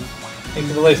go. You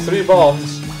can release 3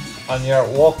 bombs and you're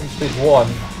walking speed 1,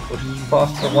 which is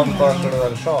faster, 1 faster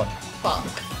than Sean. Fuck.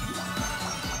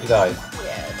 You died.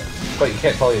 Yeah. But you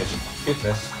can't tell your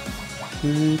goodness.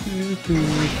 And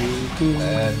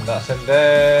that's him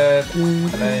dead. And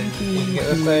then you can get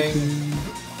this thing.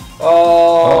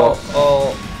 Oh,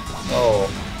 oh, oh.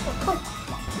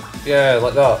 Yeah,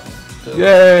 like that.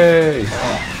 Yay!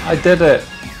 I did it.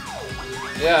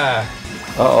 Yeah.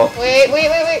 Uh oh. Wait.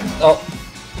 Oh.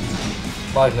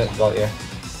 Magnet got you.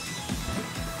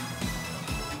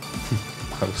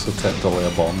 I was so tempted to lay a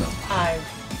bomb there. I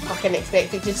fucking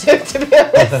expected you to be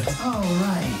honest.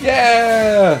 Alright.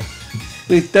 Yeah!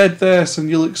 They did this and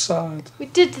you look sad. We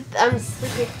did. I'm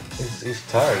sleepy. He's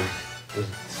tired.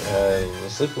 The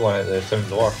sleepy one out there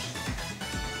sounds worse.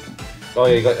 Oh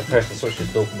yeah, you got to press the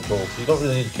switches to open the door. So you don't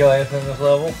really need to kill anything in this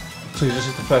level. So you just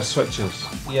have to press switches.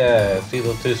 Yeah, see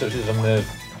those 2 switches on the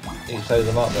each side of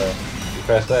the map there. You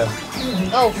press them.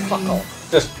 Oh, fuck off.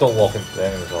 Just don't walk into the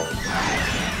enemies always.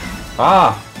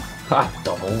 Ah! Ha!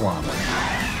 Double whammy.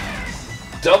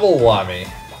 Double whammy.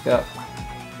 Yeah.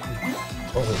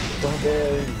 Double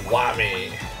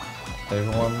whammy.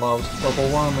 Everyone loves double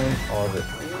whammy. Or is it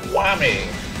whammy?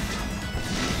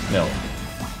 No.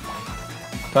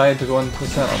 Trying to go into the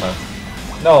centre now.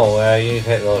 No, you need to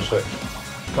hit the other switch.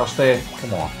 Kirsty,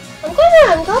 come on. I'm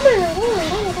coming.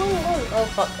 Oh, Oh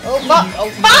fuck. Oh fuck. Oh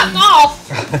fuck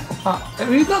off!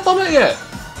 Have you not done it yet?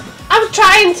 I was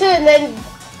trying to, and then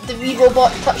the wee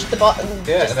robot touched the button.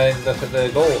 Yeah, and then look at the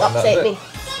goal. And that's Upset it. me.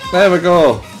 There we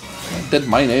go. I did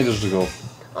mine ages ago.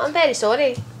 Oh, I'm very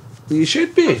sorry. You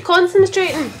should be.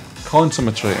 Concentrating.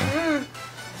 Concentrating.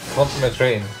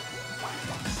 Concentrating.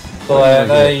 So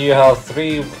now you have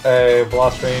 3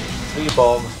 blast range, 3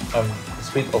 bombs, and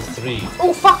speed of 3.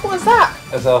 Oh fuck, what was that?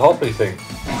 It's a hoppy thing.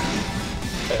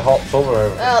 It hops over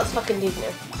everything. Oh, it's fucking deep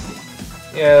now.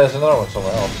 Yeah, there's another one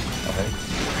somewhere else, I think.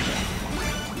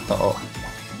 Uh-oh.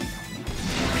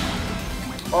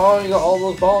 Oh, you got all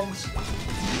those bombs?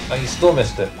 And you still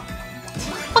missed it.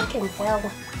 Fucking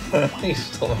hell. You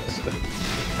still missed it.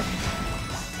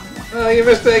 Oh, you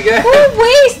missed it again! Go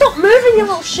away! Stop moving, you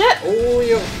little shit! Oh,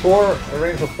 you have a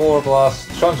range of 4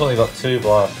 blasts. Sean's only got 2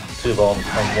 blasts, 2 bombs,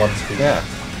 and 1 speed. Yeah,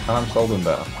 and I'm still doing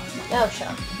better. Oh, shut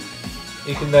up.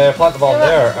 You can plant the bomb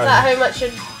there. Is that how much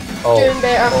you're Oh. doing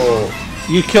better? Oh.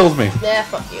 You killed me. Yeah,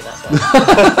 fuck you, that's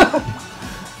why.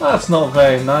 That's not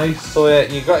very nice. So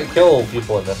you got to kill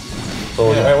people in this.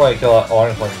 So you might want to kill that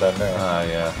orange one down there. Ah,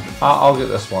 yeah. I'll get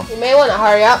this one. You may want to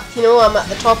hurry up, you know I'm at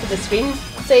the top of the screen.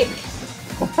 Sake.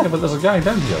 Yeah, but there's a guy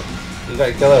down here. You got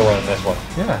to kill everyone in this one.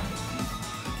 Yeah.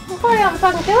 Well, hurry up and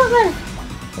fucking kill it then.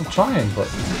 I'm trying, but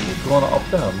going up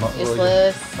there, I'm not really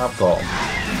Useless. good. I've got him.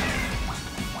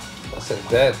 That's it,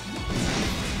 dead.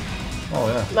 Oh,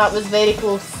 yeah. That was very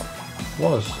close.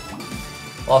 Was.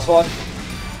 Last one.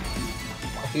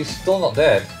 He's still not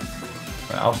dead.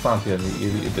 Right, I'll stand here and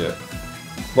you need to do it.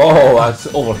 Whoa, that's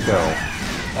overkill.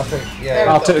 I think, There yeah. we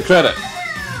I'll go. take the credit.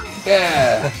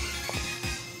 Yeah.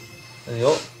 There you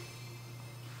go.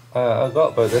 I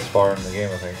got about this far in the game,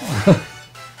 I think.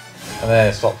 And then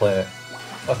I stopped playing it.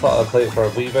 I thought I'd play it for a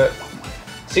wee bit.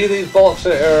 See these blocks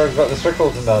that are got the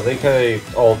circles in that? They kind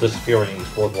of all disappear when you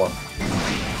explode one.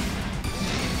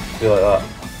 See like that.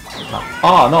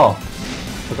 Oh, no.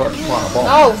 Forgot to plant a bomb.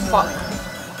 Oh, fuck.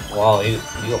 Wow, you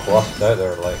got blasted out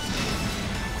there, like.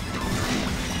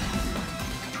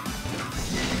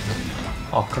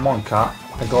 Oh, come on, cat.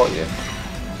 I got you.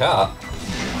 Cat?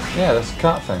 Yeah, this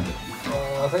cat thing.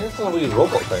 I think it's a wee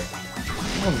robot thing.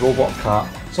 A robot cat.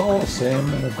 It's all the same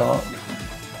in the dark.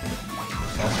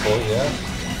 That's cool, yeah.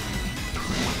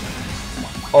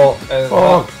 Oh,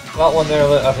 Frog. that one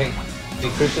there, I think,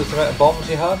 decreases the amount of bombs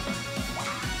you had.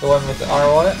 The one with the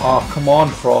arrow on it. Oh, come on,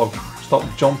 frog. Stop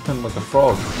jumping like a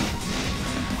frog.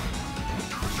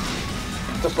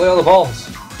 Just lay all the bombs.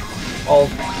 All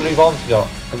 3 bombs you got.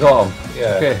 I got him.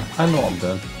 Yeah. Okay, I know what I'm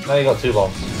doing. Now you got 2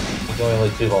 bombs. You can only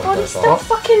lay 2 bombs. God, per he shot. still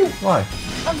fucking Why?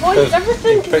 avoids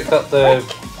everything. You picked up the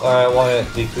one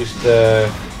that decreased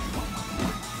the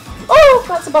Oh,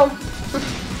 that's a bomb.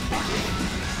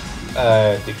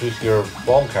 decrease your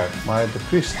bomb count. I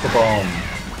decreased the bomb.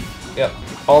 Yep.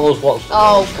 All those blocks.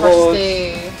 Oh, explode.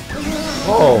 crusty.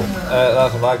 Oh.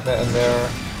 That's a magnet in there.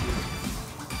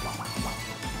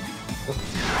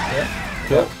 Yep.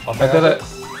 Yep. I I did it.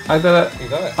 I did it. You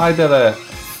got it. I did it.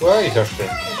 Where are you, Kirsty?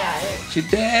 She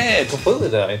did. Completely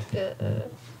died.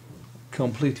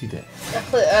 Completed it.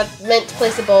 I meant to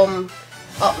place a bomb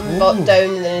up and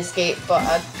down and then escape, but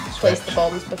I placed the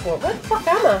bombs before. Where the fuck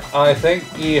am I? I think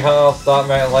you have that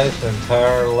amount of life in the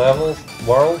entire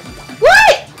world.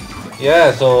 What?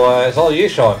 Yeah, so it's all you,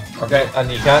 Sean. Okay.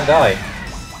 And you can't die.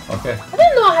 Okay. I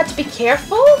didn't know I had to be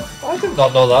careful. I did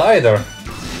not know that either.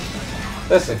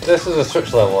 This is a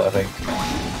switch level, I think.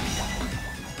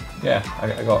 Yeah,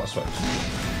 I got a switch.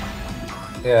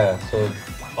 Yeah, so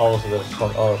obviously there's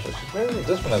some other switches. Maybe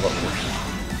this one I got to.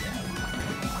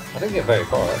 I didn't get very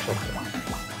far actually.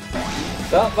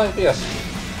 That might be a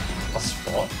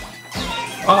spot.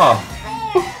 Ah!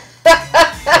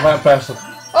 I might press it.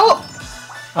 Oh!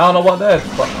 I don't know what that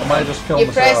is, but I might just kill You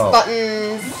myself. press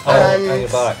buttons Oh, and and... you're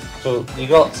back. So you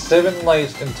got 7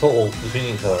 lives in total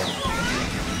between each other.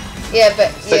 Yeah,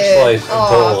 but 6 yeah. lives in Oh,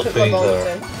 total I put my between each bombs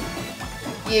other. down.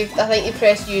 I think you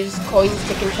press use coins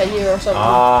to continue or something.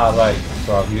 Ah, right.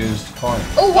 So I've used coin.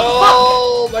 Oh, what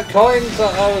Oh, my coins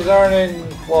that I was earning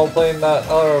while playing that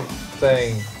other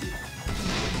thing.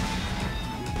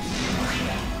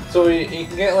 So you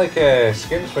can get like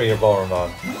skins for your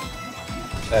Bomberman.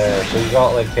 So you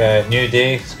got like New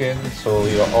Day skins, so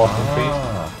you got Awesome Feet.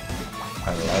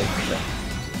 I like it.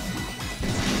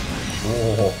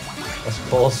 Oh, that's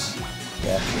close.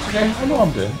 Yeah. Okay, I know what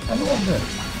I'm doing. I know what I'm doing.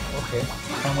 Okay.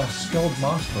 I'm a skilled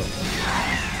master at this.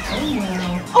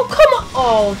 Oh, come on!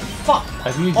 Oh, fuck.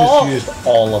 Have you just used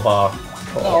all of our...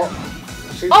 Oh,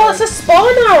 Oh, it's a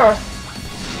spawner!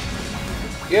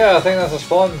 yeah, I think that's a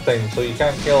spawn thing, so you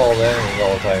can't kill all the enemies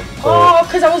all the time. So Oh,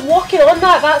 because I was walking on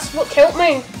that, that's what killed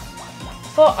me.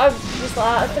 thought I was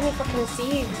like, I didn't fucking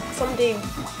see somebody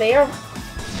there.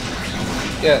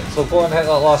 Yeah, so go and hit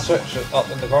that last switch up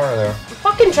in the corner there. I'm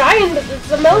fucking trying, but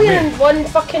there's a million and one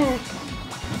fucking you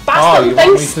bastard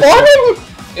want me things to spawning!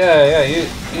 Yeah,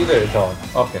 you do it, John.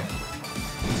 Okay.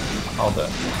 I'll do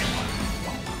it.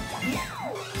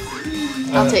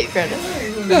 I'll take credit.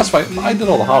 Yeah, that's fine. I did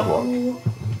all the hard work.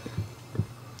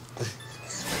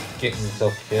 Getting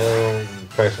yourself killed, and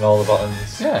pressing all the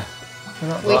buttons. Yeah.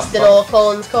 Wasting all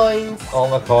Colin's coins. All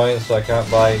my coins, so I can't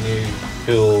buy new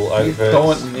cool You outfits.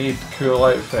 don't need cool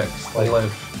outfits to Like-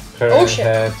 live. Crown Oh, shit.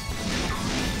 head.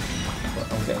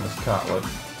 I'm getting this cat, look.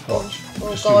 Watch. Oh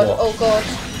Just god, you watch. oh god.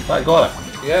 Right, got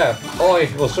it. Yeah. Oh, you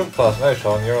can go super fast now,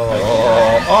 Sean. You're like,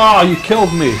 Oh, you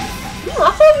killed me.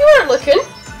 I thought you weren't looking.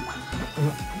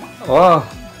 Oh.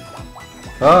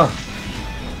 Oh.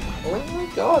 oh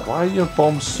my god. Why are your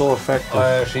bombs so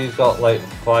effective? She's got like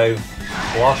 5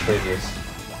 blast radius.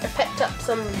 I picked up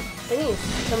some thingies.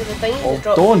 Some of the things Oh, that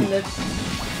dropped don't. in the...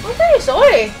 I'm very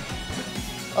sorry.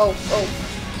 Oh.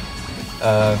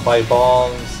 5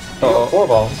 bombs. You got 4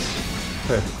 bombs.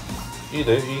 Okay. You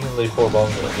do. You can leave 4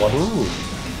 bombs at once. Ooh.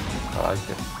 I like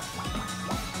it.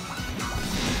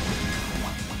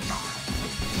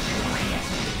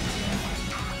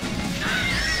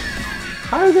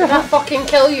 How the Did I hell? fucking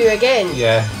kill you again?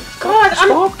 Yeah. God,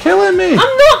 Stop killing me!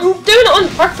 I'm not doing it on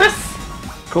purpose.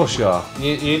 Of course you are.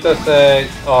 You just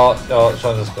oh no,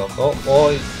 Sean just gone. Oh,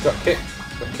 he got kicked.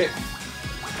 Got kicked.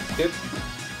 Good.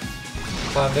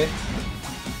 Sandy.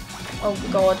 Oh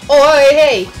god. Oh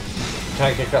hey!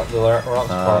 Can't kick up the rocks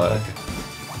apparently.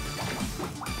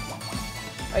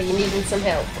 Are you needing some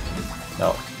help?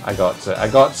 No, I got it. I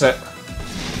got it.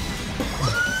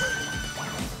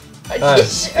 Are you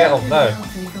Nice. sure? Get him now.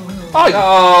 Oh!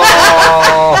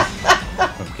 Oh!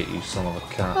 I'll get you, son of a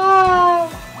cat. Oh,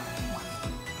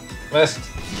 Missed.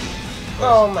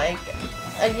 oh my god.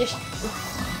 Are you Missed.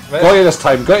 Got you this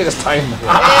time. Got you this time.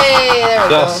 Hey, there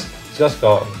we Just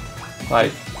got him.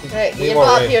 Right. go. Right, Need you more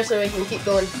go up range. here so we can keep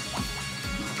going.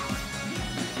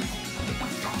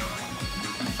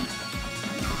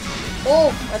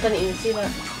 Oh, I didn't even see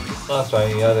that. That's fine.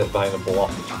 You had it behind a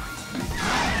block.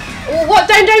 Oh, what?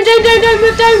 Down,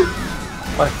 move down!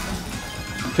 Right.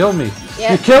 Kill me.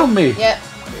 Yeah. You killed me. Yeah,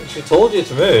 She told you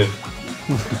to move.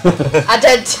 I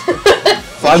did.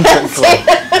 Frantically.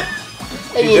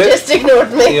 And You you did? just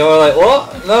ignored me. You were like,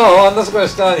 what? No, I'm just going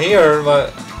to stand here. But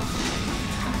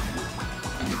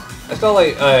it's not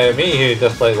like me who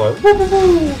just like went. Woo, woo,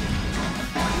 woo.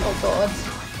 Oh god.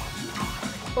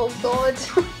 Oh god.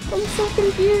 I'm so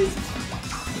confused.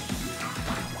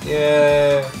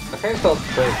 Yeah, I kind of felt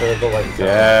pretty sure I don't like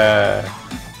that.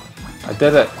 Yeah. I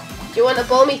did it. Do you want a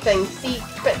bomby thing? See,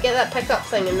 get that pickup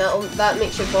thing and that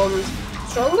makes your bombs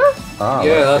stronger? Ah,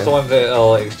 Yeah, right, that's okay. the one that'll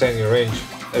like, extend your range.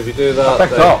 If you do that,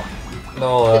 Pick up.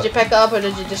 No, Did you pick it up or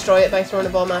did you destroy it by throwing a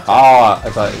bomb at it? Ah,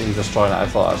 it's like you destroying it. I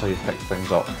thought that's how you pick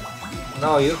things up.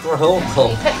 no, you just go home.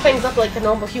 You pick things up like a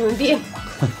normal human being.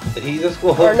 You just go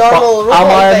Or a home. normal robot Am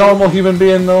I a thing. normal human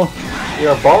being though?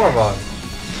 You're a Bomberman.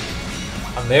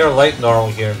 And they're like normal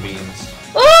human beings.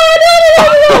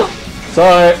 Oh no!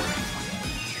 Sorry.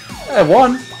 I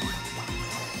won.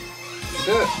 You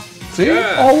do it. See?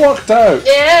 Yeah. All worked out.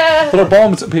 Yeah! Throw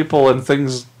bombs at people and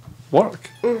things work.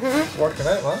 It's working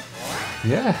out, man.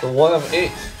 Yeah. So 1 of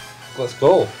 8. Let's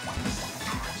go.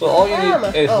 So all you Where am need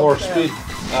I? is Oh, more yeah. speed,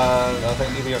 and I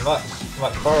think even your max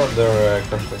power under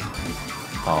currently.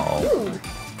 Oh. Ooh.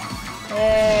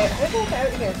 How do I get out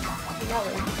of here? That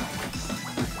way.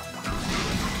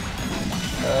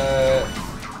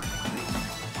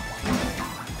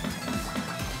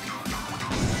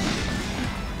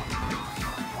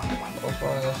 What's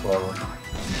wrong with this level?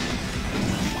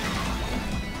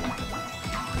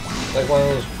 Like one of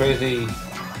those crazy.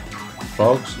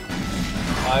 Frogs.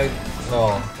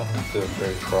 No, nothing to do with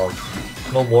crazy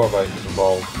frogs. No more about it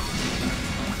involved.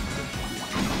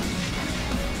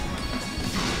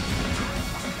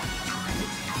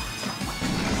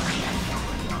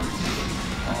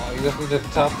 Oh, you just need to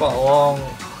tap that along.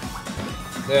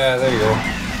 Yeah, there you go.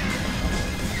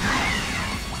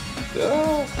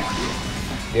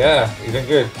 Yeah, you're doing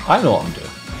good. I know what I'm doing.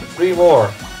 3 more.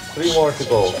 3 more to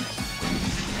go.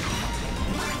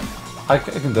 I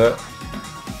can do it.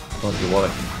 Don't you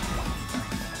worry.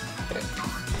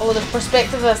 Oh, the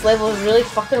perspective of this level is really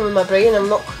fucking with my brain. I'm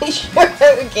not quite sure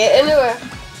how to get anywhere.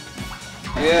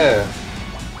 Yeah.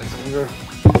 It's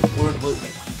a weird look.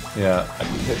 Yeah. I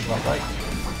keep hitting that right.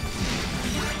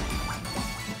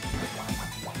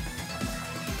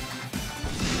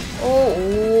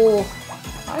 Oh.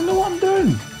 I know what I'm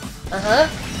doing. Uh-huh.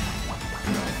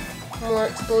 More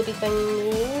explosives. explodey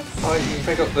thingies. Oh, you can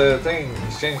pick up the thing,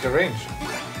 exchange your range.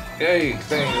 Yay,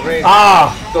 exchange your range.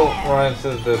 Ah! Don't run into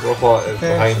the robot that's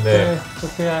behind there. It's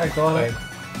okay, I got it.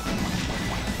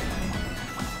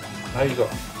 Now you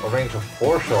got a range of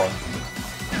 4 Sean.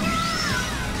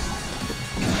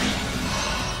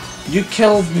 You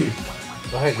killed me.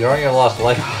 Right, you're on your last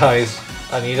life, guys.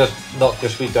 And you just knocked your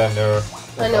speed down there.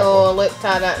 I know, I looked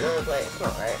at it and I was like, it's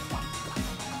not right.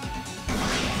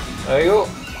 There you go.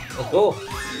 Let's go.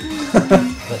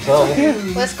 That's all.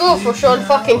 Let's go before Sean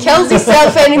fucking kills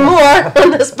himself anymore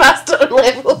on this bastard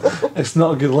level. It's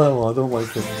not a good level, I don't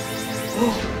like it.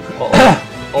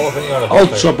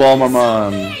 Ultra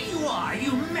Bomberman. There you are,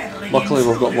 you meddling Luckily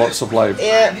we've got lots of lives. I'm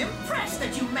Yeah. impressed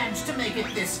that you managed to make it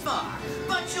this far,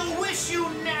 but you'll wish you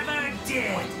never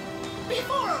did.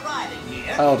 Before arriving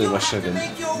here, I already you'll wish have I to didn't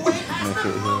make your way past make the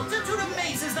it here. multitude of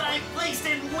mazes that I've placed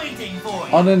in waiting for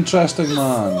you. Uninteresting The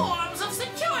man. swarms of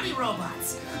security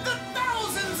robots, the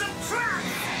thousands of traps.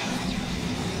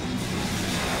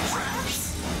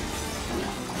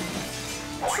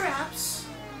 Traps?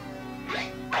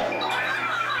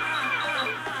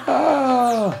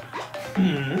 Ah!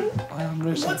 I am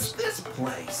What's racist. this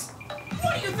place?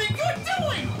 What do you think you're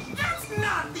doing? That's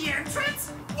not the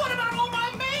entrance! What about all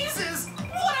my mazes?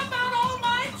 What about all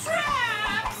my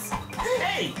traps?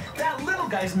 Hey, that little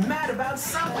guy's mad about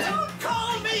something. Don't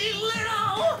call me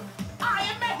little! I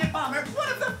am Magnet Bomber, one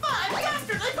of the 5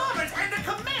 dastardly bombers and a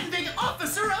commanding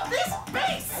officer of this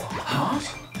base! Huh?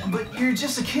 But you're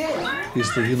just a kid.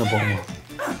 He's the Unabomber.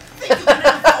 Think you can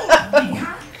outfool me,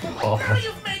 huh? Now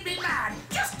you've made me mad!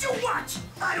 Just you watch!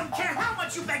 I don't care how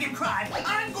much you beg and cry,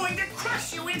 I'm going to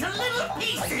crush you into little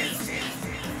pieces!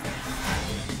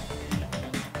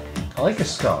 I like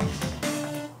his scarf.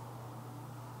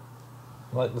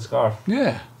 Like the scarf.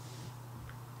 Yeah,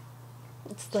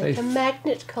 It's like a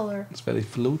magnet colour. it's very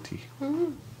floaty.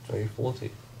 Very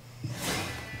floaty.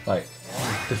 Right,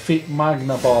 defeat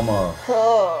Magna Bomber.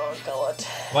 Oh god.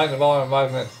 Magnet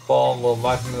bomb will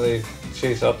magically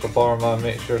chase up the Bomberman and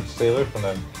make sure to stay away from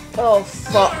him. Oh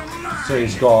fuck. So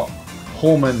he's got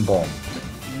home-in bomb.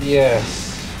 Yes.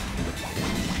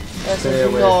 This Stay is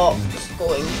away not from-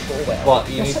 going to go well. But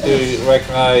you need to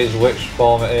recognise which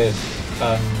bomb it is.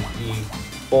 And you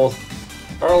both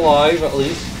are alive at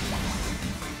least.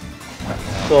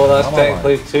 So that's I'm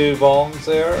technically 2 bombs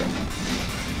there.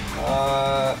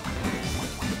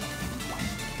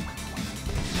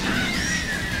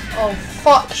 Oh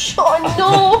fuck, Sean,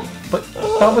 no! But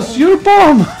that was your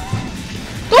bomb!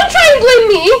 Don't try and blame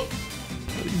me!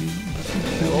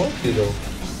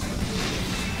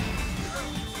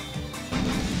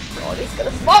 God, he's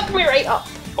gonna fuck me right up.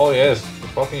 Oh yes, he's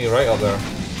fucking you right up there.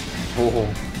 Oh.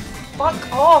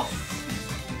 Fuck off.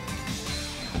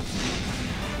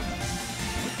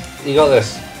 You got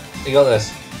this. You got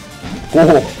this.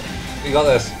 Oh. You got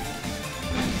this.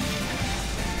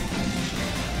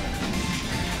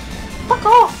 Fuck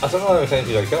off. I don't know how many times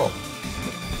you got killed.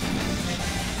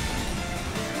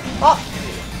 Oh.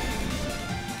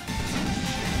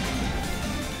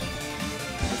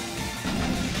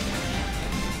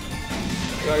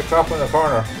 You got trapped in the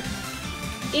corner.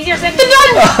 Easier said than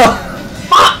done!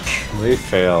 Fuck! We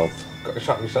failed. Got to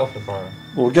trap yourself in the corner.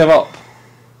 We'll give up.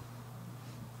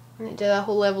 I need to do that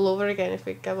whole level over again if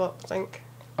we give up, I think.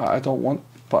 I don't want,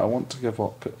 but I want to give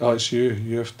up. Oh, it's you.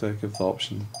 You have to give the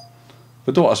option.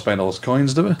 We don't want to spend all those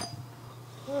coins, do we?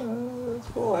 Let's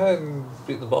go ahead and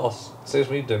beat the boss. Saves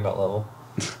me doing that level.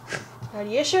 Are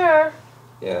you sure?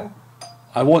 Yeah.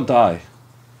 I won't die.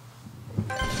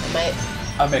 I might.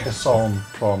 I make a solemn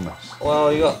promise.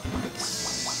 Well, you got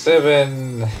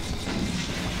 7.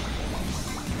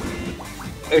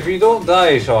 If you don't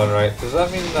die, Sean, right, does that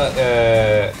mean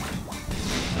that,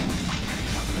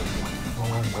 oh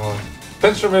my god.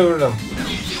 Pinch removing them.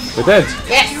 We did.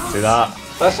 Yes! Do that.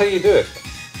 That's how you do it.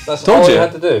 That's Told all you. you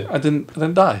had to do. I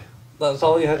didn't die. That's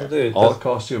all you had to do. All it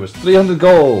cost you was 300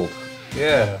 gold.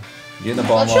 Yeah.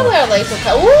 Well, surely our life will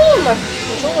cut. Ooh, my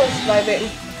controller's vibrating.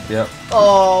 Yep.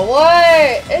 Oh,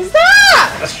 what is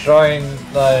that? Destroying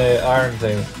the iron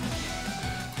thing.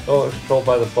 Oh, it's controlled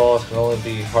by the boss, can only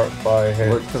be hurt by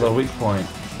him. Look for the weak point.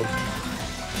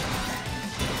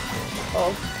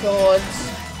 Oh god.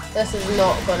 This is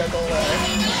not gonna go well.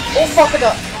 Oh fuck it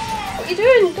up. What are you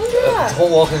doing? Don't do that.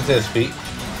 Don't walk into his feet.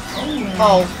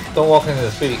 Oh. Don't walk into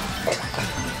his feet.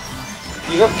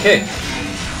 You got kicked.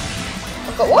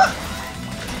 I've got what?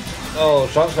 Oh,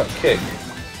 Sean's got kicked.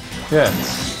 Yeah.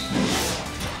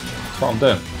 That's what I'm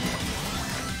doing.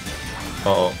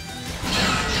 Uh-oh.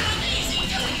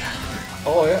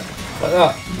 Oh yeah, like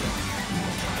that.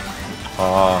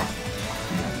 Ah.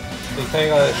 You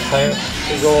kind of time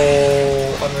to go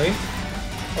underneath.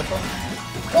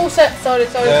 Oh shit, sorry.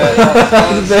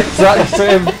 Yeah. The exact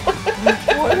same.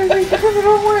 Why did they go the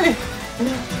wrong way?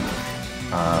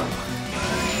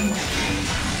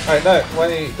 Alright, now, when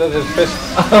he does his fist...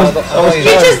 You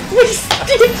just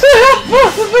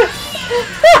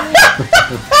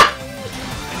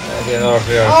That'll be another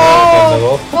player.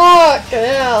 Oh, fuck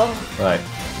hell. Right.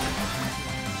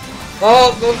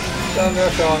 Oh, no, down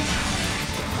there, Sean.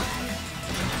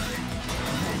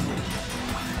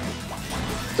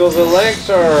 So the legs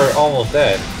are almost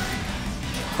dead.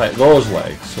 Right, those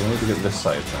legs. So we need to get this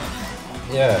side now.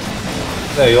 Yeah.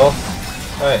 There you go.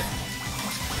 Right.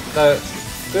 Now,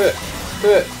 do it. Do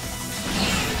it.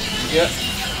 Yeah.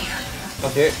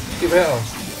 Okay, keep hitting them.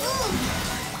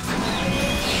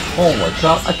 Holy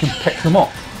crap, I can pick them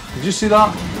up. Did you see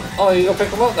that? Oh, you go pick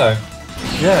them up now?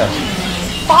 Yeah.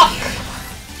 Fuck.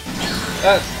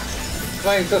 That's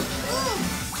fine, just...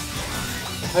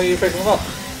 How you pick them up?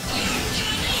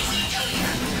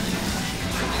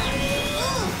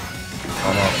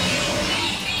 Oh no.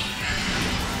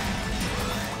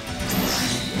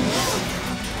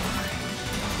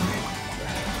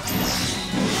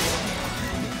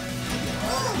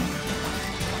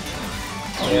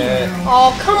 Yeah.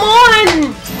 Oh, come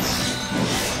on!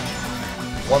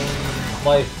 One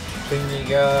life between you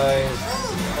guys.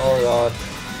 Oh god.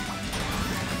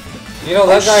 You know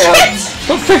that guy has...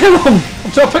 Stop picking them!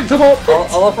 I'm trying to pick them up! I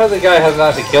love how the guy hasn't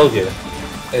actually killed you.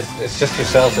 It's just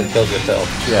yourself that killed yourself.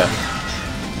 Yeah.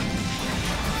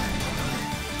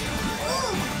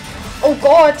 Oh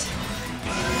god!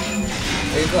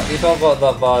 He's not got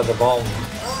that bad the bomb.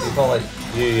 He's not like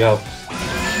you have.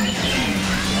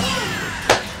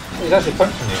 He's actually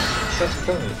punching you. He's actually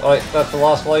killing you. Alright, that's the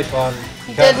last life, man.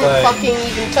 He Can't didn't die. fucking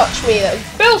even touch me. That was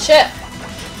bullshit!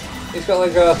 He's got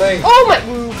like a thing. Oh my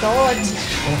god!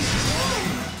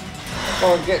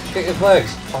 Come on, get his legs.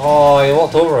 Oh, he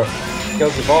walked over it.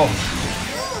 Killed your bomb.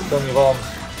 Killed your bomb.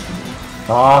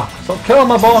 Ah, stop killing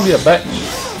my bomb, you bitch!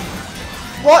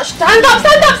 Watch! Stand up!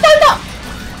 Stand up! Stand up!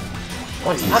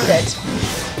 What are you I'm doing? dead.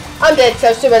 I'm dead because I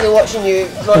was too busy watching you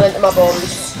run into my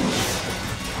bombs.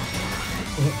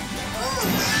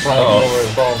 Flying over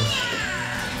his bombs.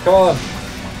 Come on.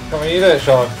 Come on, you do it,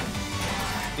 Sean.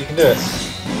 You can do it.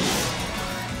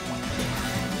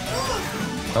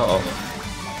 Uh-oh.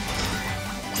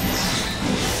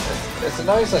 It's a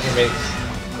noise that he makes.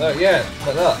 Yeah,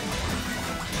 like that.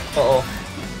 Uh-oh.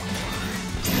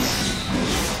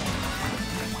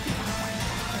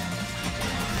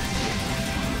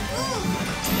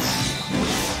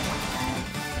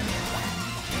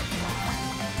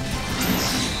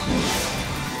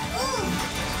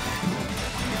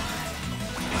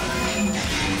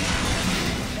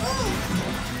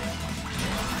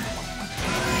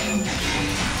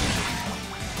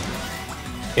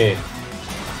 Okay.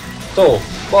 So,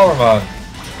 Bomberman.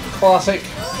 Classic.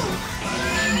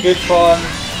 Good fun.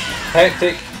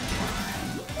 Hectic.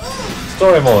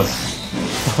 Story mode.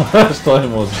 Story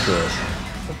mode's good.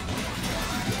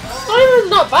 Story mode's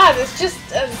not bad, it's just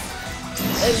as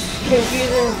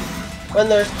confusing when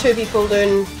there's two people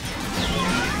doing...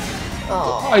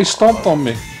 Oh, he stomped on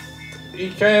me.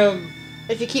 You can...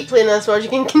 If you keep playing this word, you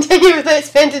can continue without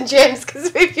spending gems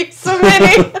because we've used so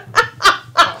many.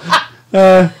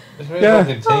 Yeah.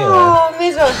 Oh, may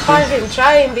as well fucking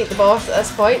try and beat the boss at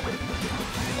this point.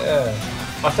 Yeah.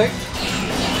 I think.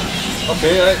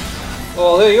 Okay, right.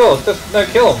 Well, there you go. Just now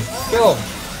kill him. Kill him.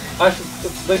 I should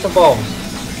just lay some bombs.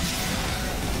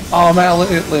 Oh, man,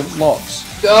 lots.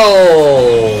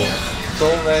 Oh,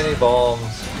 so many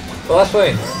bombs. Well, that's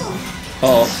fine.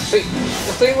 Oh. See,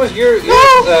 the thing with your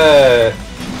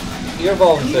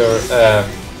bombs there,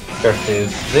 Kirsty,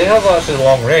 they have actually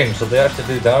long range, so they actually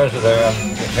do damage without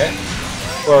getting hit.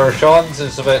 Where Sean's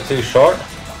is a bit too short,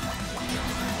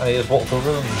 and he just walked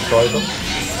over them and destroyed them.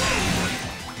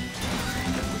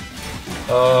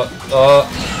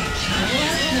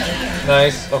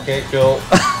 Nice. Okay, cool.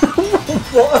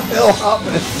 What the hell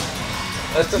happened?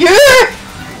 You!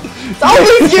 It's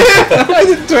always you! I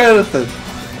didn't do anything.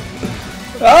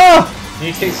 Ah!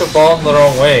 You kicked the bomb the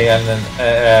wrong way, and then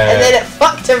and then it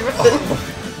fucked everything.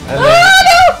 And then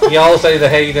no! you all say to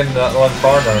hide in that one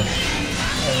corner, and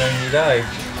then you died.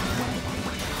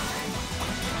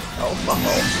 Oh, fuck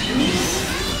off.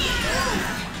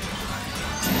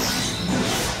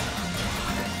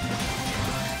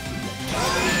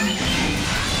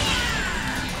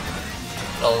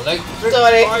 Electric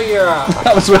Sorry. fire!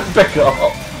 That was where I pick it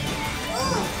up.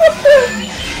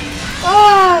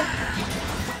 Ah!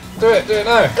 Do it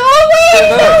now! Go away! Do it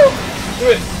now! Do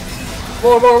it!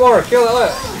 More, kill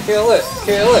that! Kill it!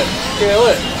 Kill it! Kill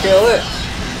it! Kill it!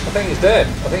 I think he's dead. I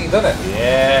think he's done it.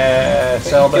 Yeah,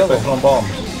 celebrate by throwing bombs.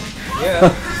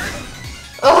 Yeah.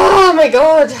 Oh my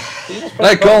god.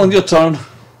 Right, Colin, your turn. You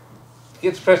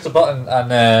get to press the button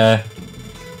and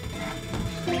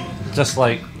just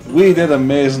like We did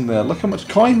amazing there. Look how much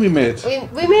coin we made. We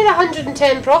made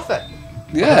 110 profit.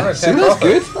 Yeah, see, that's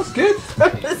good. That's good.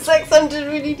 The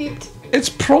 600 we needed. It's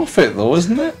profit though,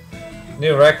 isn't it?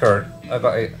 new record. I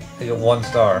got a 1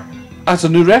 star. That's a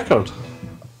new record.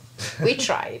 We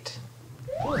tried.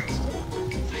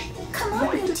 Come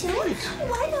on, you two.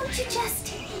 Why don't you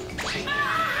just...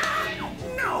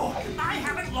 No, I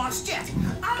haven't lost yet.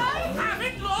 I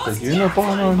haven't lost The yet.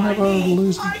 Unabomber never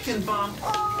loses. I can bomb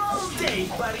all day,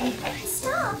 buddy.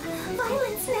 Stop.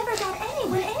 Violence never got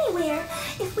anyone anywhere.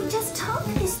 If we just talk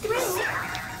this through...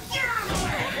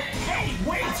 Hey,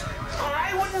 wait!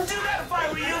 I wouldn't do that if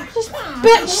I were you. Just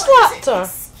bitch slapped her.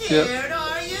 Scared,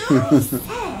 are you?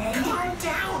 Calm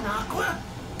down, Aqua.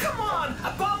 Come on,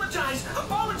 apologize.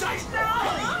 Apologize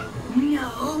now. No.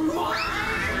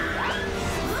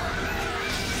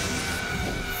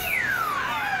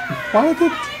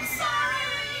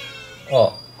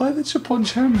 Why did you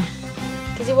punch him?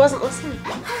 Because he wasn't listening.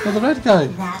 No, the red guy.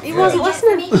 He wasn't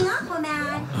listening. Making Aqua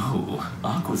mad. Oh,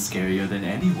 Aqua's scarier than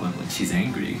anyone when she's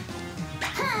angry.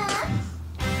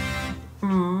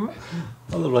 Oh,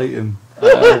 the writing.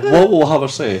 What will have her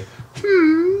say?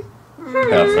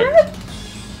 Perfect.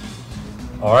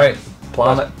 Alright.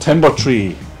 Planet Timber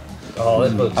Tree. Oh,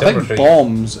 let's go I timber think tree.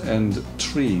 bombs and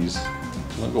trees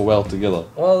don't go well together.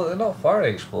 Well, they're not fire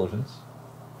explosions.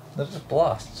 They're just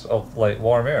blasts of like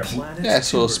warm air. Yeah,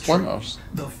 so splinters.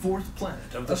 The fourth planet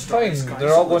of the That's starry fine. sky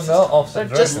They're all going in the solar opposite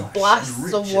They're just direction.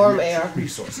 blasts of warm air.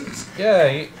 resources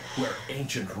Yeah. You, where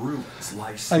ancient ruins lie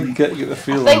I sleeping. get the I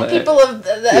feeling think that people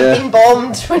that have been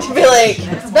bombed would be like,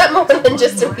 it's a bit more than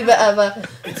just a wee bit of a...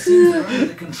 It seems they're under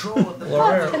the control of the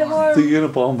Kind of warm. the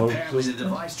Unabomber Apparently just the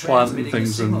device planting transmitting a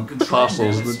things signal in control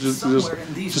parcels and is just somewhere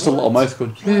in these just a little mouth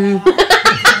going.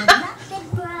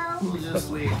 We'll just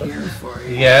wait here for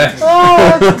you. yeah.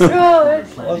 Oh god.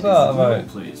 What's that about?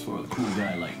 Place for a cool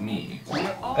guy like me.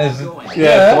 Is it,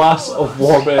 Yeah, blast of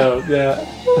warm air. Yeah.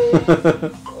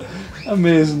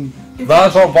 Amazing.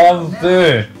 That's what bombs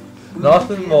do.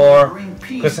 Nothing more.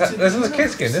 This is a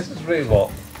kid's game. This is really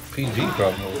what PG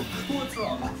probably.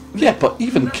 Yeah, but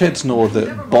even kids know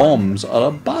that bombs are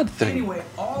a bad thing Anyway,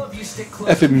 all of you stick close.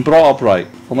 if they've been brought up right.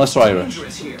 Unless they're Irish,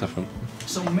 Dangerous here. different.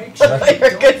 So make sure You're you don't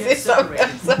good to get say something.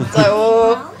 separated. It's like,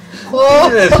 oh.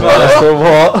 This man. So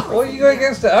what? What are you going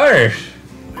against the Irish?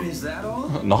 Is that all?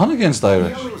 Nothing against the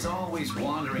Irish. He was always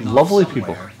wandering off Lovely somewhere.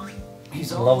 people.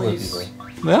 He's Lovely always... people.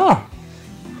 They are.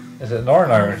 Is it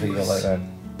Northern Irish that you don't like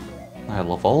then? I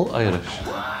love all Irish.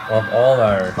 Love all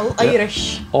Irish. All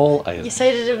Irish. All You Irish.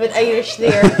 sounded a bit Irish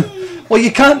there. Well,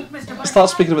 you can't start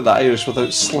speaking about that Irish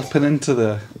without slipping into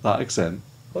that accent.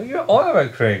 What are you on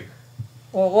about, Craig?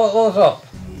 What's up?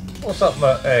 What's up,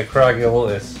 Craggy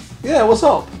Lotus? Yeah, what's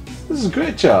up? This is a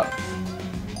great chat.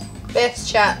 Best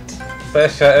chat.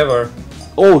 Best chat ever.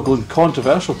 Oh, we're going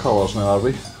controversial colours now, are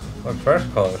we? Like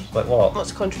first colours. Like what?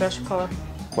 What's a controversial colour?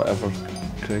 Whatever.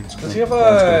 Craig's Does he have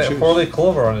a 4-leaf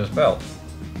clover on his belt?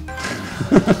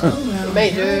 You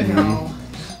might do.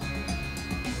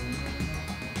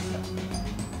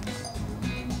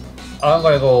 I'm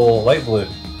gonna go light blue.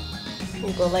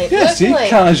 You go like Yeah, this, see, like.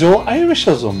 casual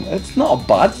Irishism. It's not a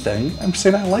bad thing. I'm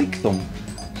saying I like them.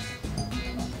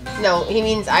 No, he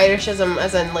means Irishism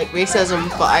as in like racism,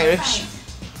 but Irish.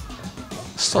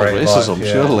 It's not Right, racism,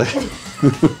 yeah. surely.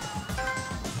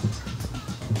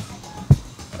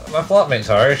 My flatmate's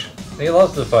Irish. He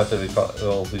loves the fact that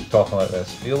we'll be talking like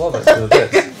this. He loves it to the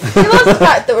bits. He loves the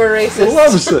fact that we're racist.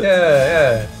 Loves it.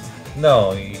 Yeah.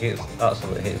 No, he hates,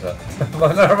 absolutely hates that.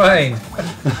 But never mind.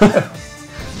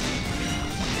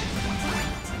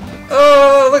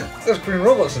 Oh, look, there's green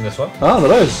robots in this one. Ah,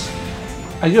 there is.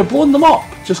 And you're blowing them up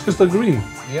just because they're green.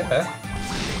 Yeah.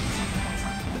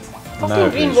 Fucking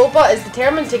green robot is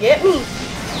determined to get me.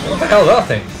 What the hell is that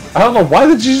thing? I don't know, why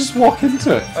did you just walk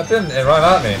into it? I didn't, it ran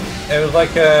at me. It was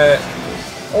like a...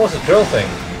 What was a drill thing?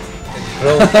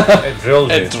 It drills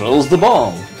you. It drills the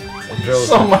bomb. It drills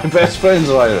Some of you. my best friends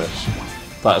are Irish.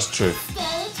 That's true.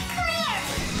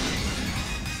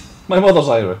 My mother's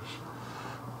Irish.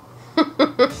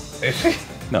 Is she?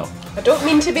 No. I don't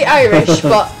mean to be Irish,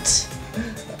 but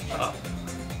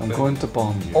I'm going to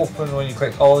bomb you. Open when you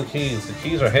click all the keys. The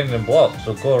keys are hidden in blocks,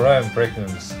 so go around breaking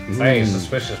any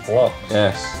suspicious blocks.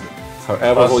 Yes.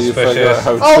 However That's will you figure out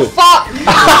suspicious. how oh to... fuck!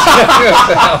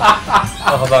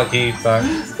 I'll have that key back.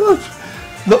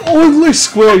 The only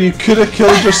square you could have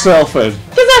killed yourself in.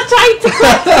 Because I I tried to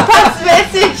click the pass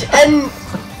message and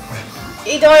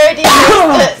he'd already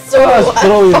pressed it, so That's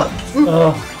brilliant.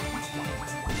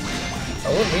 I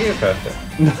wasn't me who pressed it.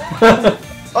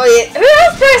 Oh yeah, who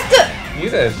else pressed it? You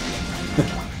did.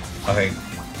 I think.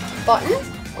 Button?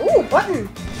 Ooh, button.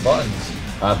 Buttons.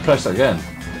 Press it again.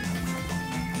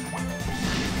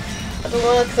 I don't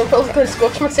know, because I'm probably going to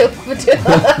squash myself if I do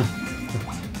that. I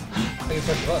think you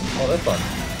pressed the button. Oh, this one.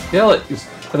 Yeah, like,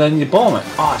 and then you bomb it.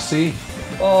 Ah, see.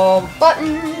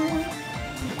 Button.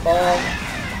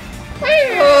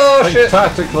 Oh Think shit.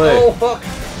 tactically. Oh fuck.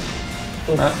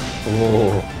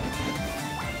 Oh.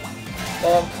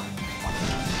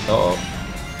 Uh-oh.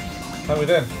 How are we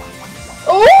doing?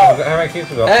 Oh! How many keys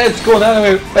we got? It's going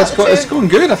anyway. It's going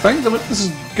good, I think. This is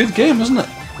a good game, isn't it?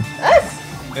 Yes.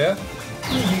 Yeah.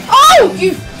 Oh,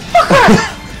 you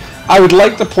fucker! I would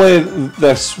like to play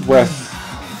this with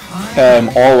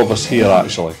all of us here,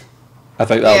 actually. I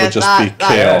think that would just be that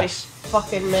would be chaos.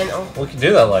 fucking mental. We can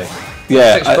do that, like.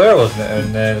 Yeah, 6 player, wasn't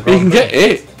it? And, you can get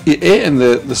 8 in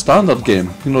the standard game.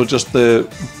 You know, just the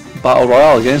battle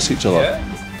royale against each other. Yeah.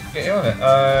 Get you on it.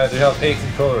 Do you have 8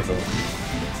 controllers though?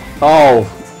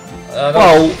 Oh.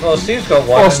 No, Steve's got one.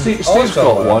 Well, and Steve's Oz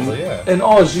got one. actually, yeah. In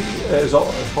Oz,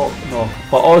 no,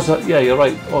 but Oz, yeah, you're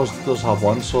right. Oz does have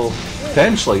one, so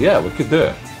potentially, yeah, we could do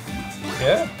it.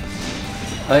 Yeah.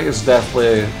 I think it's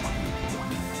definitely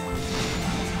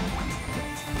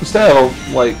instead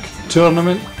of like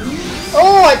tournament.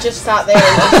 Oh, I just sat there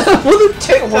and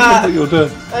took that. What you were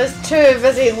doing? I was too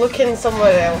busy looking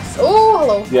somewhere else. Oh,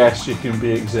 hello. Yes, you can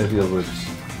be Xavier Woods.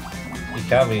 You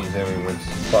can be Xavier Woods,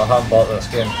 but I haven't bought that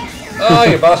skin. Oh,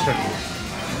 you bastard!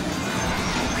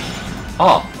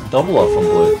 Ah, double up from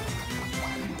blue.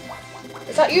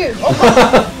 Is that you?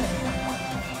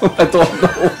 Oh, I don't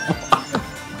know.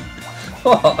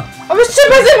 I was too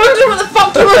busy wondering what the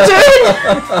fuck you were doing!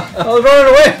 I was running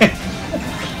away!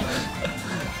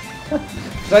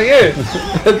 Is that you?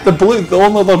 the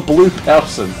only other blue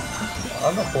person.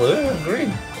 I'm not blue, I'm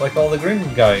green. Like all the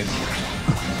green guys.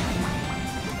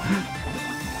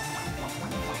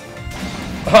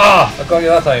 Ha! I got you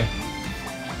that time.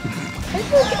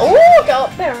 Oh, get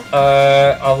up there.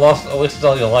 I wasted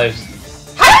all your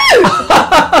lives.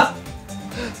 How?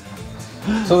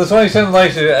 So there's 27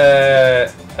 lives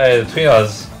between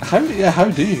us. How do you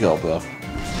get up there?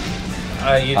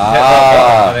 You hit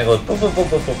that button and it goes boop boop boop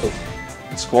boop boop boop.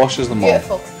 It squashes them all.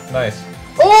 Beautiful. Nice.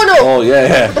 Oh no! Oh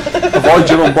yeah. Avoid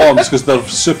your own bombs because they're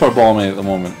super bomby at the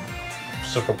moment.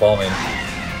 Super bombing.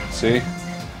 See?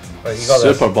 Right, you got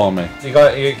super this. bomby.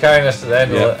 You're carrying us to the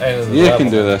end of the You level. can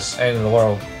do this. End of the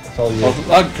world. That's all you. Well,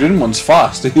 that green one's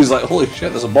fast. He's like, holy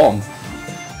shit, there's a bomb.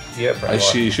 Yeah, pretty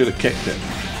much. You should have kicked it.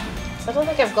 I don't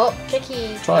think I've got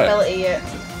kicky Try ability yet.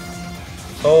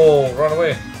 Oh, run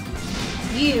away.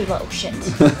 You little shit.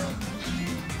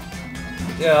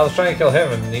 Yeah, I was trying to kill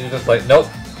him and he was just like, nope,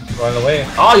 run away.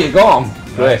 Oh, you got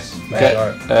him. Nice. Get,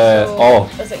 So,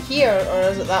 is it here or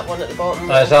is it that one at the bottom?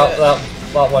 It's that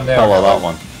one there. Pillar, that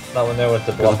one. That one there with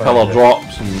the The block. pillar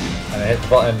drops and I hit the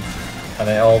button and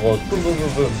it all goes boom boom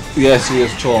boom boom. yes, he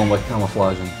is trolling like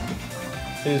camouflaging.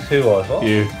 Who was? What?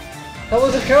 You. That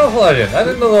was a camouflaging. I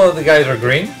didn't know the guys were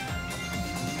green.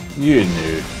 You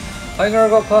knew. I never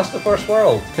got past the first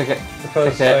world Kick it.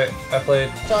 because Kick it. I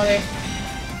played. Sorry.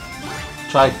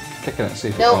 Try kicking it, see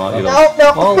if No, you can.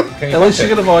 no. Well, Can you at least you punch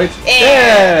can avoid.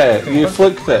 Yeah. Yeah, you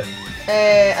fluked it.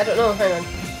 I don't know. Hang on.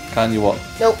 Can you what?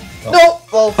 Nope. No. Nope.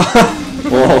 Well,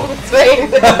 Whoa. it's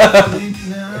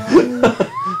fine.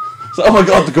 So, oh my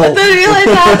god, the I goal. didn't realise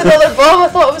I had another bomb. I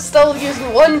thought I was still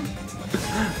using one.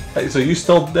 Right, so you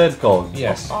still dead, Colin?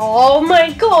 Yes. Oh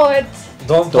my god.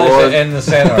 Don't place it in the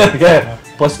center. Yeah,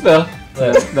 plus there.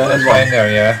 That's fine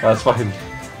there, yeah. That's fine.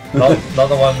 Not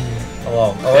the one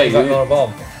along. Oh, Hey, you got you- another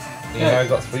bomb. You Yeah. now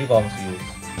got 3 bombs to use.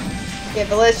 Yeah,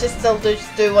 but let's just still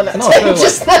do one at a No, time do it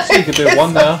just like- now. so you could do 'cause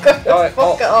one there. I'm gonna Alright,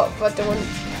 fuck it up if I don't.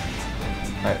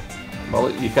 Right.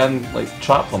 Well, you can like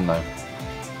trap them now.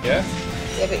 Yeah?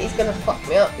 Yeah, but he's gonna fuck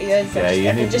me up. He is. Yeah, you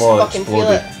I can need just more fucking feel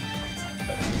exploded. it.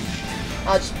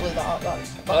 I just blew that up. That was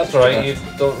That's right, you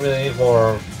don't really need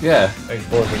more Yeah.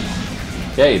 explosions.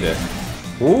 Yeah, you do.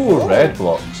 Ooh, red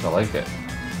blocks. I like it.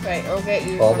 right. I'll get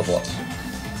you. All the first. blocks.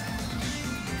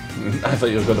 I thought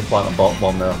you were going to plant a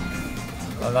bomb there.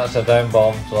 And that's a down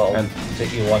bomb, so that'll And-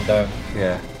 take you 1 down.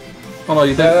 Yeah. Oh no,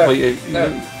 you There, didn't. Wait, you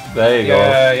there. there you go.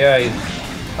 Yeah,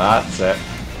 That's it.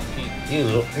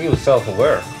 he was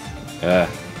self-aware. Yeah.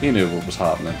 He knew what was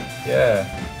happening. Yeah.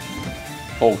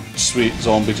 Oh, sweet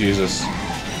zombie Jesus.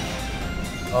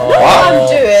 Oh, What I'm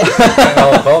doing?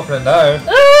 I'm all confident now.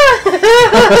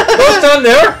 Don't stand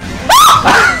there!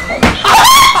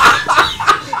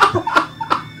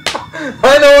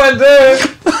 I know what I'm doing!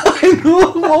 I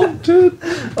know what I'm doing!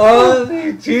 Oh,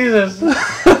 Jesus!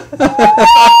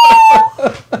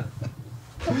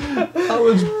 That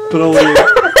was brilliant.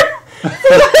 I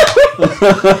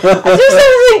just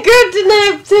something good and then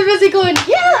I'm too busy going,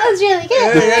 yeah, that was really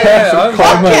good. Yeah, I'm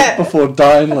Comment before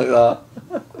dying like that.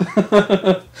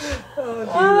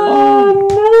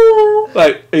 Oh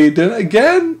Right, are you doing it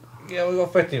again? Yeah, we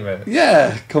got 15 minutes.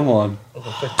 Yeah, come on. We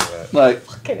got 15 minutes. Right,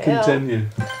 Fucking hell. continue.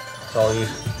 That's all you.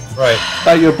 Right.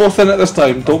 Right, you're both in it this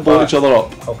time. Don't blow each other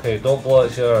up. Okay, don't blow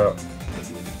each other up.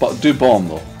 But do bomb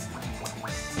though. Okay.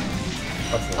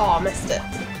 Oh, I missed it.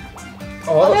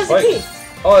 Oh, there's that's a key. right.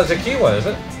 Oh, it's a key one, is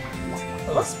it?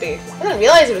 Must be. I didn't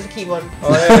realise it was a key one.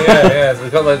 Oh yeah.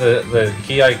 They've got like the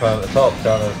key icon at the top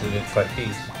telling us to collect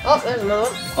keys. Oh, there's another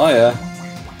one. Oh yeah.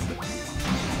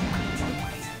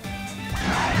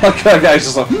 Okay, that guy's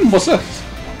just like, what's this?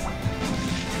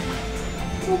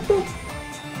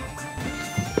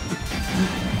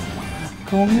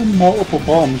 Going multiple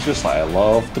bombs, just like I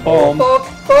love the bomb.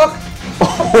 Fuck!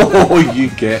 Oh, you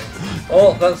get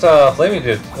Oh, that's a flaming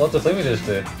dude. What's the flaming dude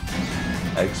do?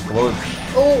 explode.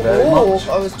 Very Oh, much.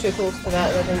 I was too close to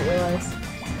that and I didn't realise.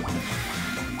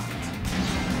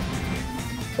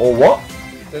 Oh, what?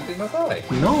 Did he not die?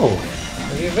 No.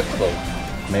 Is he invincible?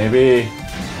 Maybe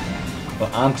the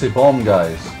anti-bomb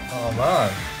guys. Oh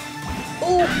man.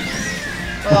 Oh,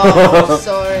 oh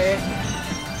sorry.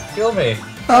 Kill me.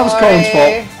 That was Colin's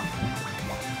fault.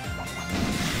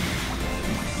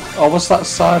 Oh, what's that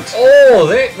sad? Oh,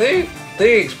 they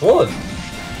explode.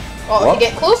 Oh, What? if you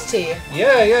get close to you.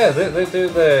 Yeah, they do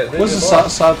the. They What's do the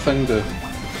both. sad thing do?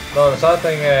 No, the sad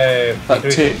thing. That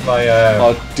decreases take my.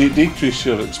 decrease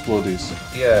your explodies.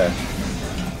 Yeah.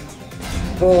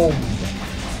 Boom.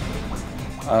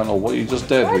 I don't know what you just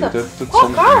did. Where You the did fuck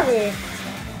something. are we?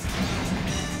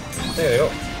 There you go.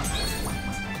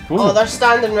 Oh, they're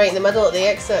standing right in the middle at the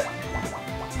exit.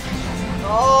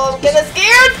 Oh, I'm getting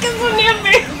scared because they're near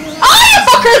me. Oh, you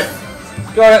fuckers!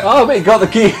 Got it. Oh, wait, you got the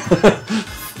key.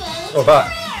 We're back.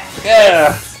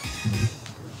 Yeah.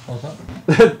 What's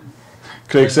that?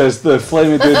 Craig says the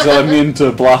flaming dudes are immune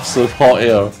to blasts of hot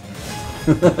air.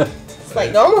 It's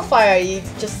like normal fire. You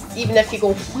just, even if you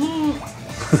go,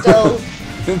 still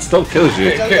It still kills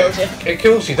you. kills you. It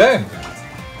cools you down.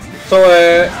 So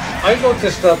I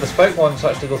noticed that the spike ones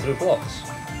actually go through blocks.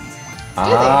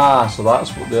 Ah, so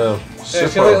that's what they're Yeah, see,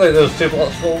 super. like those two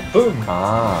blocks go boom.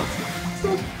 Ah.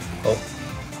 Oh.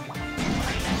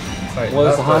 Right, What does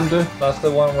that's the hand do? That's the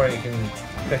one where you can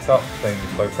pick up things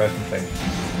by pressing things.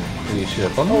 Are you sure?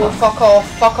 Done Oh, that? fuck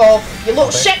off, you little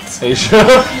shit! Are you sure?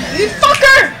 You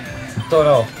fucker! Don't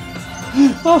know.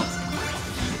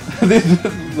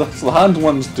 The hand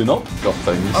ones do not pick up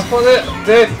things. I thought it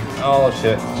did. Oh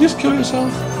shit. Did you just kill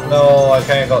yourself? No, I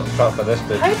kinda got trapped by this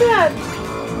dude. How do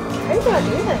I do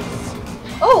this?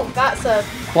 Oh, that's a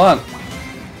Plant. thing?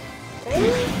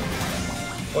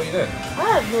 What are you doing? I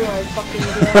have no fucking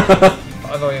idea.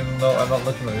 I don't even know. I'm not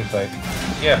looking at this side.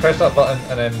 Yeah, press that button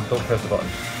and then don't press the button.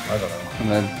 I don't know. And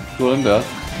then go in there.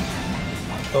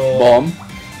 So Bomb.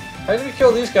 how do we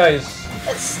kill these guys?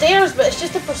 It's stairs, but it's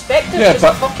just a perspective Yeah, just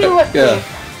but- fucking with yeah. me.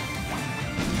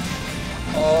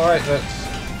 Alright, that's.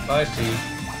 I see.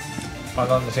 I'm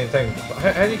on the same thing.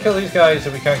 How do you kill these guys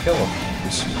if we can't kill them?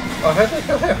 Oh, how do we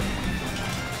kill him?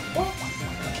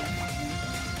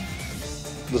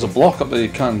 There's a block up there you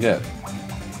can't get.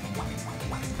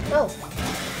 Oh.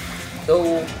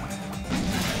 So.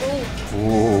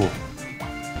 Oh.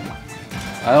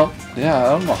 I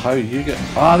don't know how you get.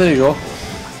 Ah, there you go.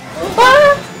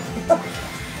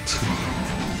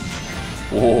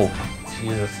 Oh.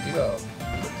 Jesus, you know.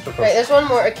 Right, there's one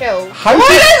more to kill. How What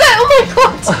did- is it? Oh my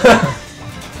god!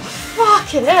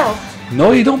 Fucking hell.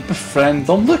 No, you don't befriend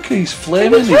them. Look, he's Did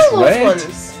flaming. we He's kill those red.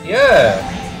 ones? Yeah!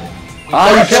 Ah,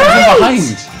 you That's get him right. from behind.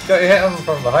 You got to hit him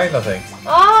from behind, I think.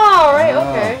 Oh, right,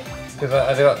 okay. Because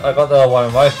I got the one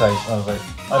on my side, and I was like,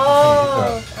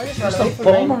 Oh, I just ran It's away the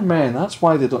from mine. Bomberman. That's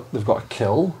why they've got a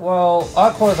kill. well,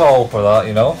 Aqua's all for that,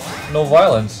 you know? No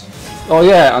violence. Oh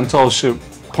yeah, until she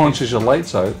punches your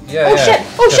lights out. Yeah, Oh yeah. shit!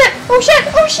 Oh shit! Oh shit!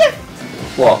 Oh shit!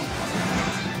 What?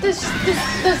 There's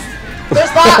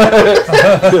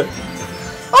that!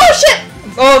 Oh shit!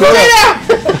 Oh, no, Stay no.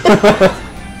 there!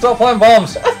 Stop playing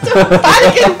bombs!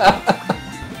 Panicking!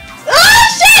 Oh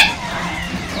shit!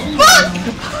 Fuck!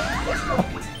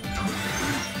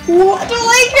 What? I don't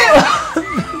like it!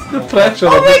 The pressure.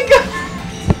 Oh of my it. god!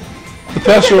 The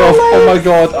pressure of oh my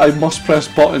god, I must press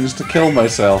buttons to kill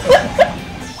myself.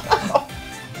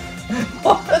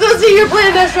 I don't see you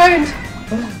playing this round.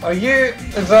 Are you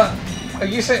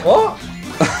saying what?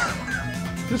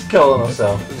 Just killing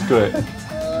herself. It's great.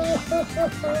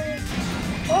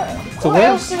 What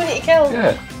else do we need to kill?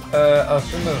 Yeah. I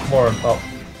assume there's more up.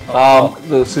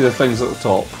 See the things at the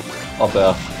top. Up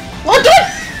there. What?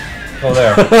 Oh,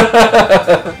 there.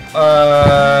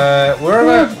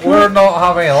 We're not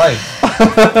having a life.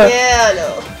 Yeah, I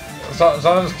know.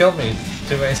 Someone's killed me.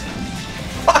 Too many.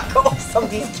 Fuck off,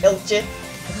 somebody's killed you.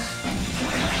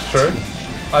 True.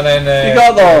 And then you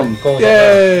got them! Gold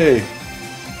Yay!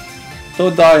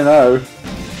 Don't die now.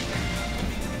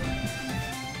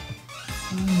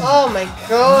 Oh my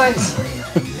god.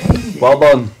 Well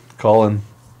done, Colin.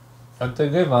 I'm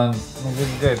doing good, man. I'm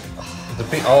doing good.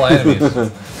 Defeat all enemies.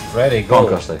 Ready, Go go. on,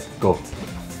 Kirsty. Go.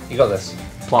 You got this.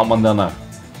 Plant one there now.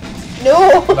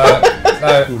 No!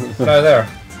 Now there.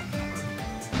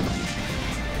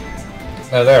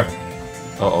 Now there.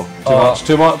 Uh-oh. Too much,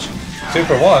 too much. 2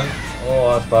 for 1?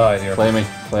 Oh, that's bad here. Play me,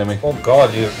 play me. Oh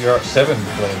god, you're at 7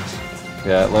 flames.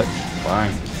 Yeah,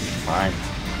 bang, bang.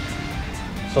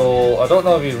 So, I don't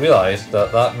know if you realised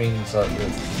that means that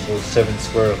it goes 7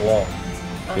 squares long.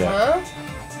 Yeah.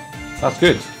 That's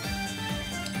good.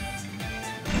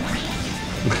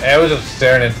 I was just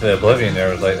staring into the oblivion there,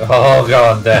 I was like, oh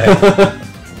god, I'm dead.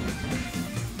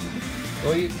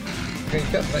 Well, you can't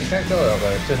kill it up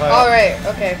there, it's too high up. Alright,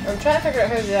 okay. I'm trying to figure out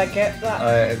how did I get that.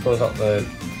 It goes up the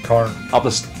corner. Up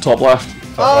the top left.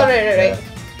 Oh, right. Yeah.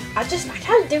 I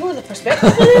can't deal with the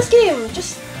perspective in this game.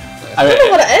 I mean, don't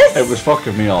know what it is. It was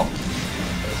fucking me up.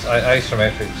 It's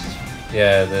isometrics.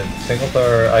 Yeah, the single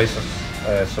player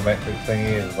isometric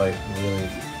thingy is like really.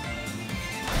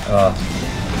 Oh.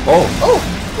 Oh,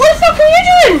 what the fuck are you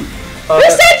doing? Who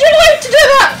said you'd like to do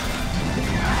that?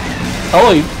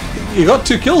 Oh, you got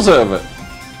 2 kills out of it.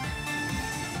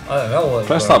 I don't know what.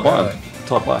 Press that button.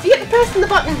 Top left. You get the pressing the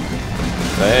button.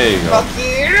 There you go. Fuck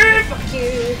you, fuck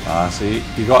you. Ah, see,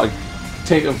 you got to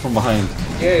take them from behind.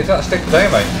 Yeah, you gotta stick the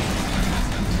dynamite.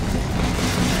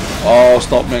 Oh,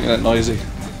 stop making it noisy.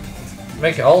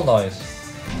 Make it all noise.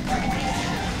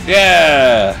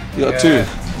 Yeah, you got 2.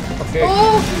 Okay.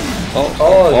 Oh,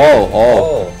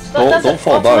 Don't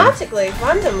fall down. automatically,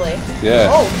 randomly. Yeah.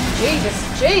 Oh,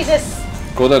 Jesus.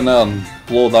 Go down there and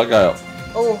blow that guy up.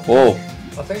 Oh. Whoa.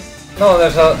 I think. No,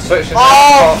 there's a switch in there.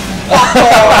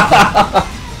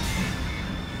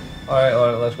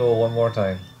 Alright, let's go one more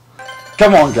time.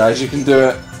 Come on, guys, you can do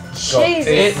it. Jesus.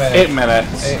 8 minutes. 8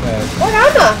 minutes. 8 minutes. What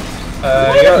am I?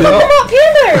 Why the fuck am I up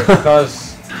here now? Because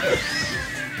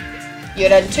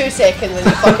you're in 2 seconds and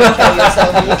you fucking kill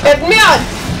yourself. Are you kidding me on?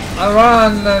 I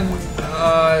ran and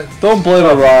don't blame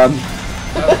Iran.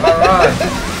 I ran.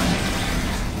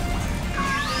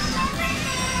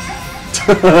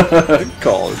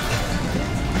 God.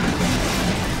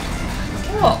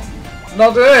 What?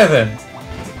 Not doing anything.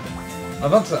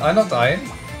 I'm not dying.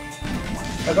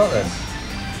 I got this.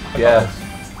 I got this.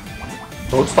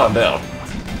 Don't stand there.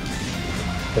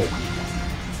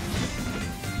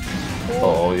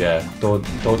 Oh yeah. Don't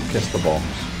kiss the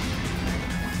bombs.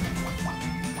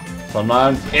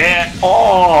 Sometimes. Yeah.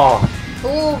 Oh.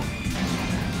 Ooh.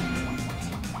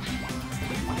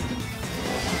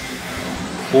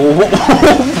 Oh. What?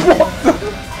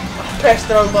 Pressed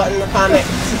the wrong button. I panicked.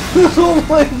 There's only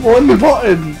 1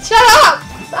 button. Shut up!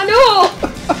 I know.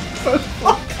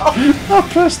 I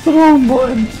pressed the wrong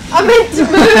button. I meant to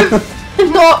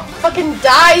move, not fucking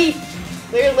die.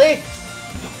 Clearly.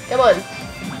 Come on.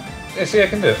 Yeah, see, I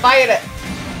can do it. Fire it.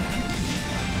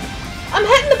 I'm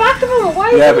hitting the back of him.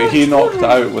 Why? Yeah, is but he knocked it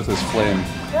exploding? out with his flame.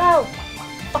 Well,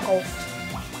 fuck off.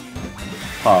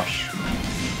 Harsh.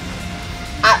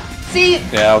 See.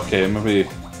 Yeah, okay, maybe.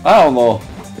 I don't know.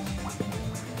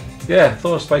 Yeah,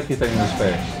 throw a spiky thing in his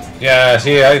face. Yeah,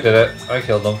 see, I did it. I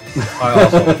killed him. I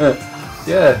also.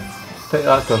 Yeah, take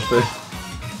that, Kirsty.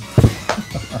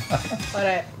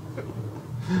 Alright.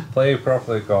 Play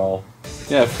properly, Carl.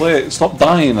 Yeah, play. Stop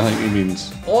dying, I think he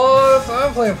means. What?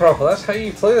 I'm playing properly. That's how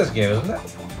you play this game, isn't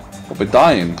it? But by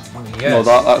dying? Yes. No,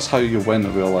 that's how you win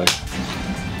in real life.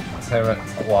 That's how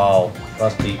wow,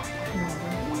 that's deep.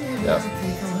 Yeah.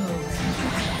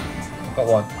 Got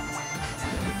one.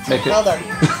 Make it. Well done.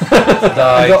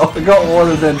 Die. I got one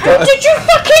and then How did you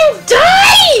fucking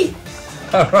die?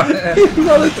 Alright. He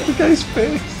ran into the guy's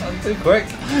face. I'm too quick.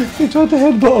 He tried to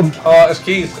headbutt him. Oh, it's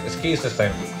keys. It's keys this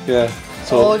time. Yeah.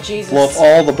 So Oh, Jesus. blow up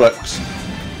all the bricks.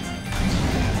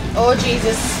 Oh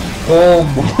Jesus. Boom.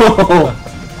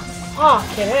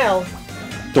 Fucking hell.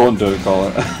 Don't do it,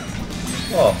 Colin.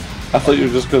 Oh, I thought you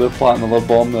were just going to plant another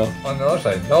bomb there. on the other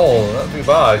side. No, that'd be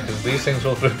bad because these things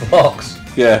go through blocks.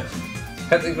 Yeah.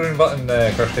 Hit the green button,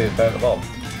 Kirsty, down at the bottom.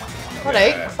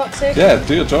 Alright, for fuck's sake. Yeah,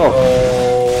 do your job.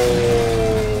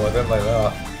 Oh, I didn't like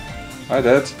that. I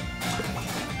did.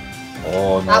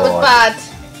 Oh no. That was bad.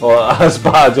 Well, that's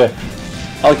bad, yeah.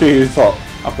 I like how you thought,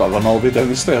 I've got to run all the way down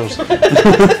the stairs. What's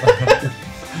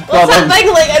that thing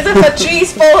like as if a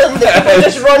tree's falling that people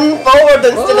just run forward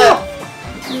instead of...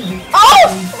 Oh!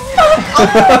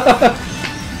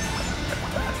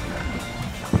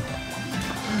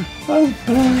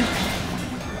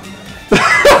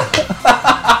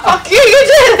 Fuck you, you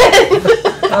did it!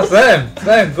 That's them.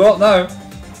 Them, go up now.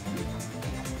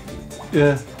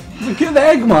 Yeah. Look at the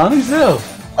egg, man, he's there.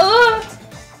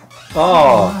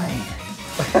 Oh.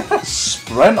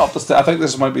 Sprint up the stairs. I think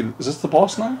this might be... Is this the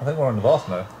boss now? I think we're on the boss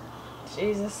now.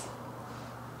 Jesus.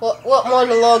 What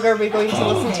monologue are we going to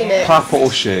listen to next? Capital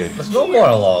shame. There's no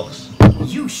monologues.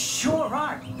 You sure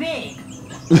are big.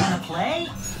 Wanna play?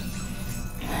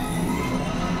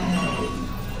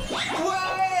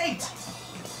 Wait!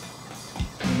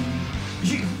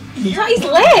 He's got his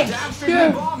leg!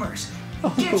 Yeah. Bombers.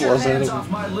 Get your was hands it? off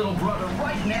my little brother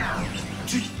right now.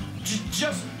 Just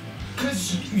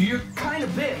because you're kind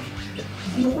of big.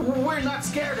 We're not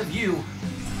scared of you.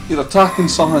 You're attacking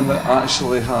something that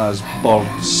actually has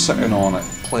birds sitting on it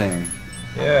playing.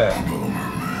 Yeah.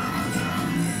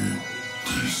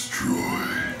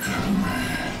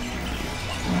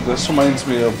 This reminds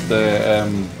me of the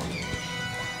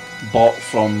bot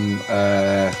from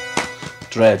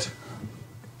Dread.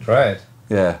 Dread?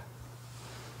 Yeah.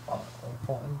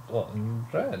 What in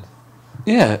Dread?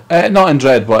 Yeah, not in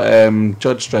Dread, but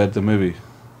Judge Dredd, the movie.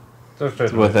 Judge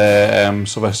Dredd. With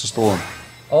Sylvester Stallone.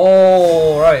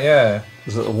 Oh, right, yeah.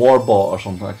 Is it a war bot or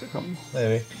something? I can't remember.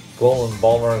 Maybe. Golem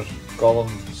bombers, golem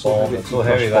bomb. It's so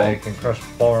heavy that it can crush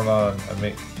Bomberman and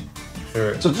make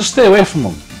sure. So just stay away from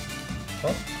him.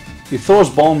 What? He throws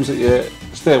bombs at you.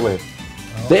 Stay away.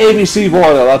 Oh. The ABC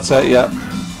warrior. That's it. Yeah.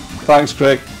 Thanks,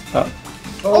 Craig.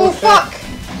 Oh fuck!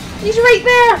 He's right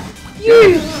there.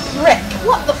 You prick!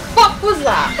 What the fuck was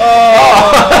that?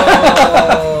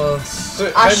 Oh!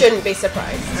 I shouldn't be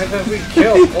surprised. How did we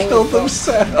kill? He killed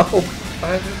himself.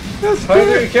 How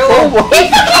did we kill him? He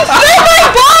fucking threw my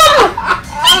bomb!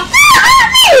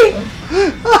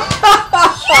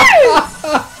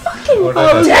 We're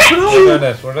doing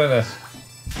this. We're doing this.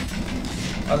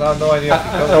 I have no idea.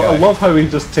 I love how he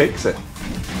just takes it.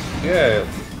 Yeah.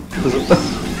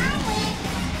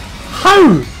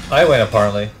 How? I win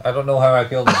apparently. I don't know how I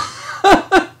killed him.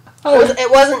 It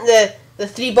wasn't the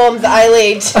 3 bombs that I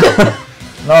laid.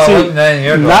 No, see,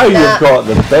 now you've got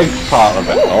the big part of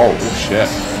it. Oh shit.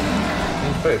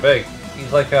 He's pretty big.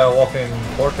 He's like a walking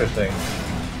fortress thing.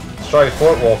 Strike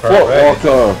Fort Walker. Fort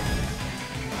Walker.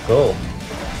 Cool.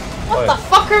 What the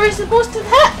fuck are we supposed to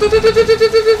hit?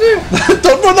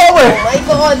 Don't run that way! Oh my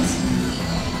god.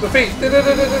 The feet.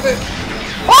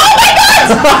 Oh my god!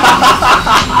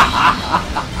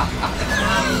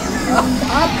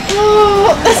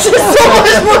 Oh, this is so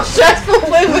much more stressful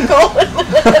than we call it.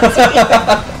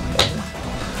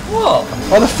 What?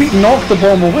 Oh, the feet knocked the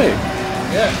bomb away.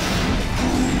 Yeah.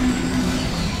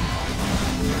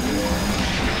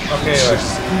 Okay,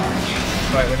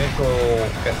 right, we need to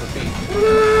get the feet.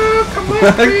 Come on,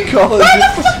 feet! God,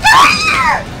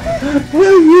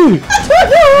 where are you? I don't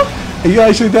know. Are you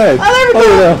actually dead? Oh, there we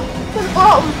go. The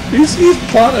bomb. He's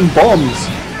planting bombs.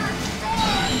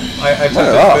 I took this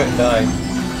foot and died.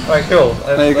 Right, cool.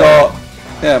 There you go.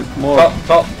 Yeah, more.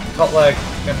 Top leg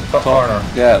in the top corner.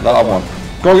 Yeah, that one.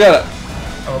 Go get it.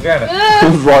 I will get it.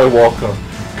 Roy Walker.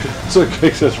 So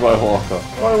Craig says Roy Walker.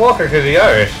 Roy Walker because he's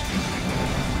Irish.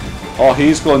 Oh,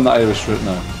 he's going the Irish route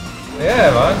now.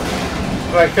 Yeah, man.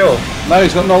 Right, cool. Now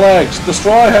he's got no legs.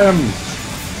 Destroy him.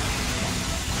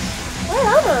 Where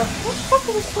am I? What the fuck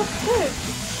are we supposed to do?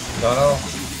 Don't know.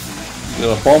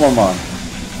 You're a Bomberman.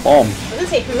 Bomb. I didn't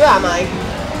say who am I?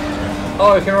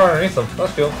 Oh, you can run underneath them.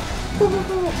 That's cool.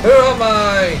 Who am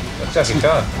I? That's Jackie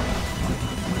Chan.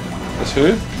 It's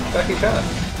who? Jackie Chan.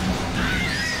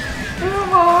 Who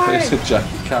am They I? said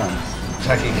Jackie Chan.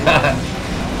 Jackie Chan.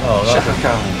 Oh, that's Jackie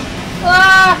Chan.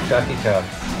 Ah! Jackie Chan.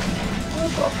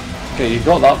 Okay, you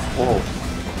got that. Oh.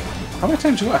 How many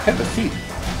times you got to hit the feet?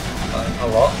 A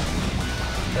lot.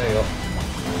 There you go.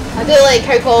 I do like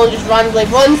how Colin just randomly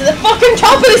runs to the fucking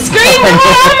top of the screen!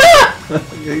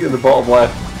 You're in the bottom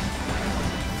left.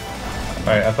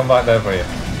 Alright, I'll come back down for you.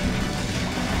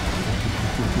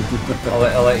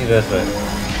 I'll let you do this bit.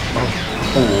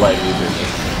 I'll let you do this.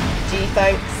 Gee,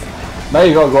 thanks. Now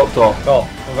you gotta go up top. Top.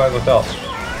 We gotta go top.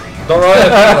 Don't run it.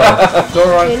 Don't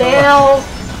run it. Janelle.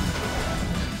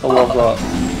 I love that.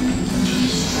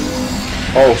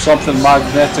 Oh, something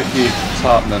magnetic-y is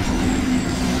happening.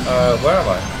 Where am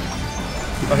I?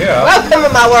 Oh, here I am. Welcome to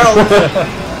my world.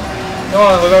 Come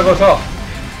on, we gotta go top.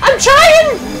 I'm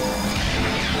trying!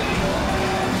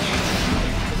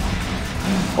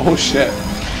 Oh shit.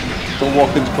 Don't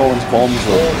walk into Colin's bombs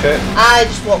though. Oh shit. I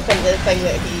just walked into the thing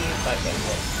that he fucking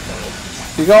did.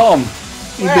 You got him.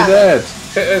 He'd Where be am I? dead.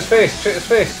 Shoot his face, shoot his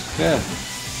face. Yeah.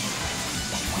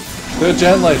 Do it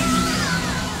gently.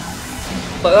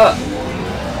 Like that.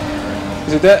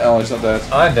 Is he dead? Oh, he's not dead.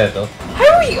 I'm dead though.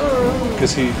 How are you?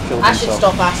 Because he killed I should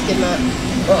himself. stop asking that.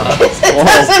 What? It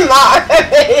doesn't matter how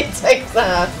many times I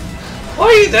ask. Why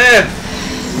are you dead?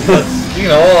 You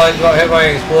know, like got hit by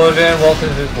an explosion, walked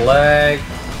into his leg.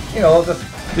 You know, just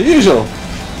The usual.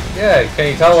 yeah. Can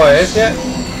you tell what it is yet?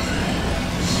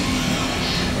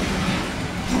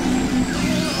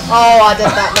 Oh, I did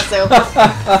that myself.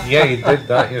 Yeah, you did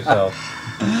that yourself.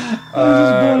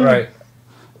 Right.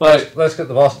 Right. Let's get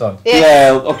the boss done.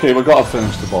 Yeah, okay, we've got to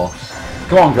finish the boss.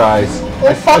 Come on, guys.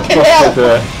 Oh, fucking Let's hell. do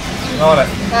it. On it.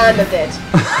 And I'm dead.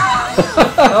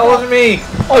 That wasn't me.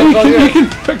 Oh, you can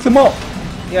pick them up.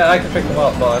 Yeah, I can pick them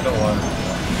up, but I don't want.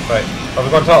 Right. Are we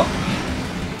going top?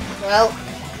 Well,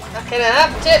 I kind of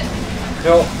have to.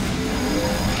 Go.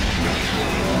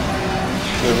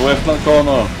 We've left that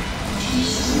corner.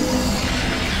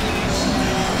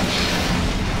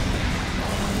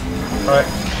 Right.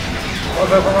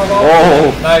 What's up, my ball?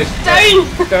 Oh. Nice. Down!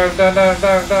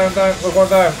 Down. We're going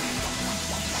down.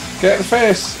 Get the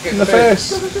face. Get in the the face.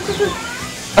 face. What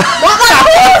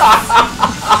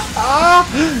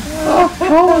the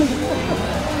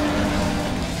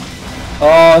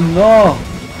Oh no.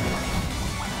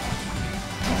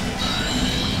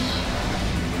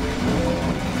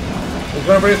 He's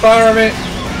gonna breathe fire on me.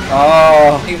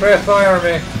 Oh. He breathed fire on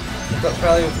me. He's got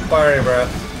smelly fiery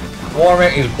breath. Warm air.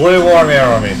 He's blue warm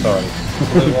air on me. Sorry.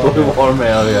 Blue warm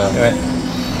area. Right.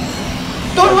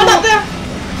 Don't run up there!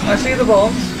 I see the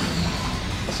bombs.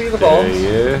 I see the bombs.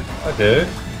 Yeah. I do.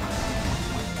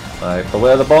 Right,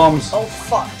 beware the bombs. Oh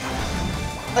fuck.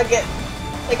 Like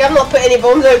I'm not putting any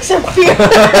bombs out because I'm fearing.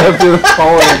 You're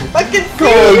falling. Fucking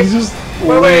God, serious. just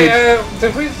Wait,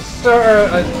 did we start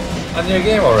a new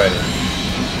game already?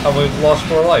 And we've lost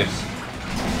 4 lives.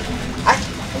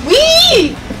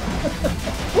 Wee!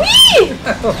 Wee!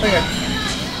 I don't think I...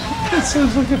 That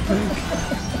sounds like a pig.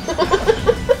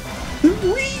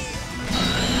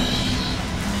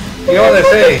 You know what they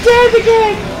say? Dead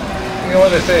again! You know what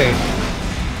they say?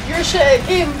 You're shit at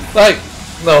games. Right,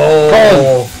 No.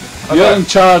 Colin, you're in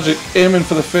charge of aiming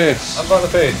for the face. I'm on the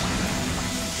face.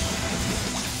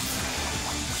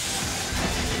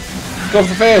 Go for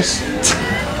the face.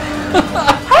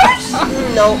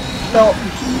 No.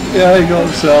 Yeah, he got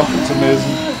himself. It's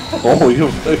amazing. Oh, you're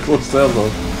very close there though.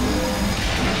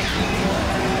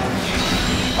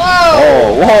 Whoa!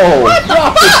 Oh, whoa!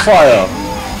 Rapid fire!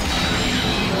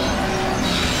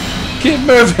 Keep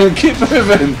moving, keep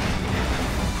moving!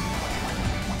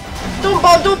 Don't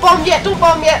bomb yet,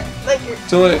 Thank you.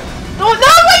 Too late. No, why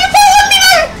are you following me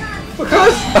now?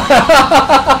 Because...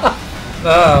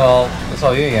 No, it's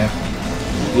all you again.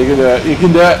 You can do it, you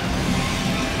can do it.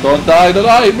 Don't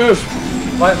die, move!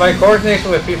 My coordination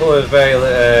with people is very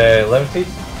limited.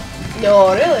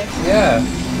 No, really? Yeah.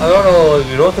 I don't know if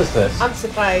you noticed this. I'm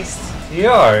surprised. You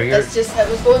are. It's just, it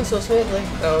was going so smoothly.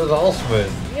 That was all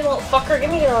smooth. You little fucker,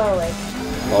 give me your other leg.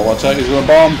 Well, watch out, he's gonna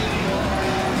bomb.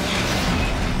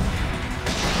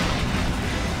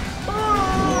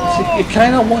 See, you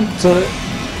kind of want to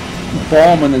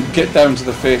bomb and then get down to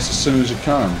the face as soon as you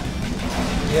can.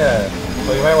 Yeah.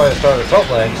 But you might want to start with top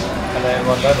legs and then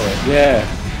run down the way. Yeah.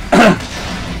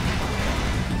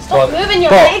 Stop moving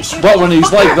your legs, you but when he's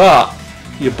fucker. like that,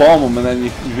 you bomb him and then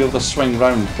you'll be able to swing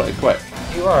round pretty quick.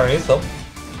 You are, ain't you?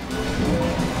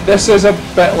 This is a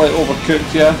bit like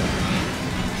Overcooked, yeah.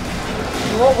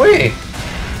 In what way?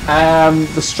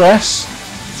 The stress.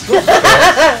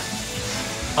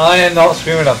 I am not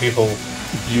screaming at people.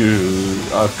 You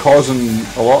are causing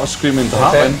a lot of screaming to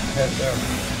happen.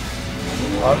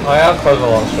 I am causing a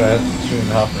lot of stress screaming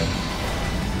to happen.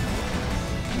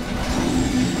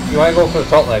 You want to go for the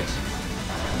top legs?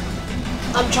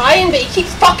 I'm trying, but he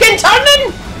keeps fucking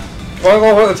turning! You want to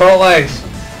go for the top legs?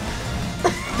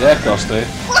 Yeah, Kirsty.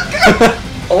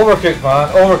 Overcooked, man.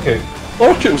 Overcooked.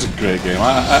 Overcooked was a great game.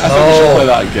 I think we No. should play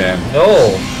that again. No.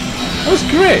 That was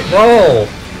great. No.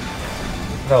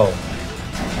 No.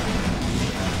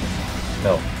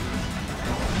 No.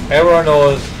 Everyone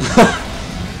knows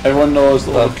Everyone knows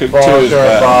that that Overcooked 2 is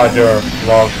better.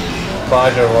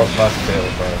 Badger loves mashed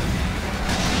potatoes, right?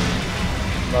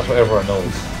 That's what everyone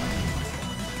knows.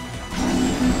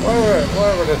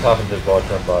 Whatever did happen to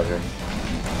Badger and Badger?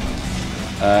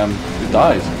 He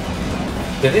died.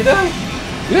 Did he die?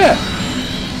 Yeah.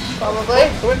 Probably.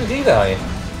 So when did he die?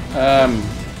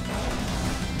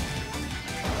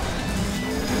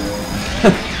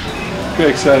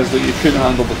 Greg says that you couldn't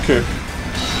handle the cook.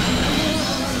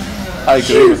 I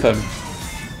agree with him.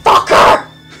 Fucker!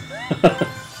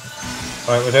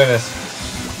 Alright, we're doing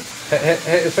this. Hit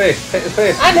his face. Hit his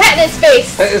face. I'm hitting his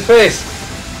face. Hit his face.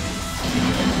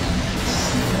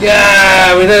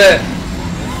 Yeah, we did it.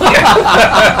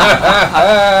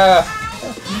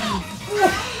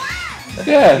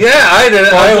 Yeah. Yeah, I did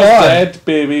it. I Bodger's won. dead,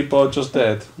 baby. Bodger's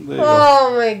dead. There you go.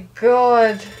 Oh my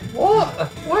god. What?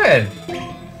 When?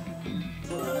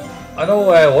 I know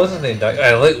why it wasn't in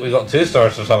that. Look, we got 2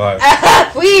 stars or somehow.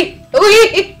 We.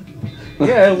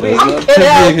 Yeah, we. Get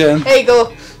out. Again. There you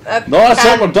go. No, that's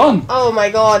it. We're done. Oh my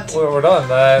god. We're done.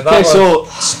 That Okay, was so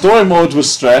story mode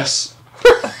was stress.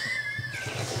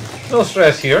 no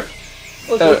stress here.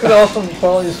 Look at the awesome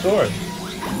quality story.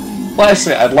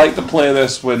 Honestly, I'd like to play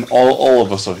this when all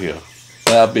of us are here.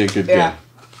 That'd be a good Yeah. game.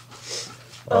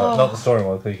 Not the story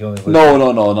mode, because you can only play.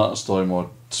 No, not story mode.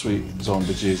 Sweet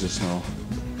zombie Jesus, no.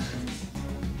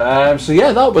 So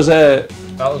yeah, that was That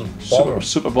was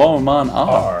Super Bomberman R.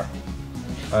 R.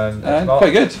 And it's not,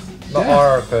 quite good. Not Yeah.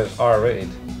 R because R rated.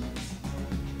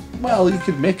 Well, you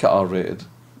could make it R rated.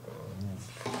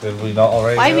 Did we not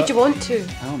already? Why do would that? you want to?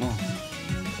 I don't know.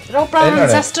 They're all brothers and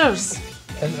Internet. sisters.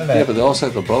 Internet. Yeah, but they all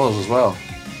said they're brothers as well.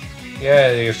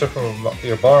 Yeah, your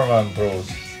Bomberman bros.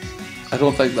 I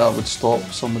don't think that would stop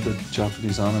some of the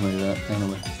Japanese anime that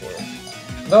anyway.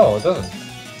 No, it doesn't.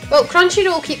 Well,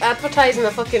 Crunchyroll keep advertising a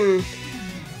fucking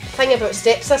thing about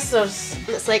stepsisters. And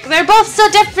it's like, they're both so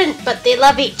different, but they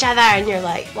love each other. And you're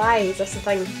like, why is this a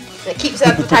thing? And it keeps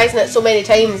advertising it so many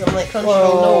times. I'm like, Crunchyroll,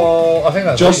 no. Well, I think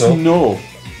that's Just legal. no. I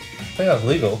think that's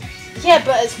legal. Yeah,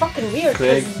 but it's fucking weird.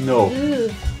 Craig, 'cause- no.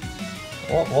 Ugh.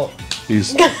 What?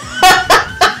 He's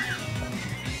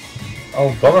Oh,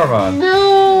 Bomberman.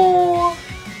 No.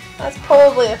 That's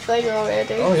probably a thing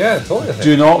already. Oh yeah, totally. a thing.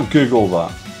 do not Google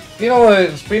that. You know,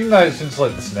 it's been out since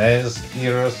like the SNES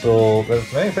era, so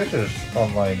there's many pictures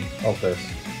online of this.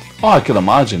 Oh, I can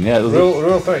imagine. Yeah.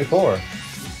 Rule 34.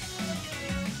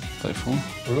 34?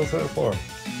 Rule 34.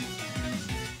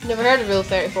 Never heard of Rule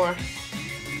 34.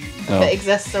 No. If it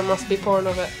exists, there must be porn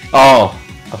of it. Oh,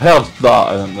 I've heard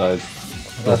that. And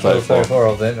That's Rule 34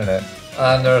 of the internet.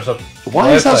 And there's a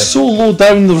Why is that website. so low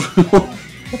down the rule?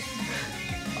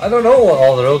 I don't know what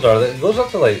all the rules are. It goes up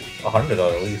to like 100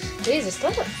 or at least. Jesus,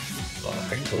 does it? Well, I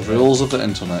think so. Rules of the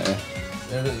internet. Eh?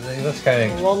 That's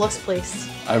kind Lawless place.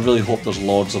 I really hope there's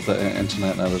lords of the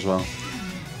internet now as well.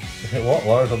 of what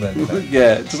lords of the internet?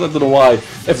 Yeah, just I don't know why.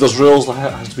 If there's rules, there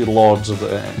has to be lords of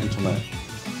the internet.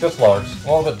 Just lords.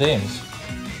 What about dames?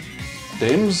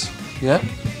 Dames? Yeah.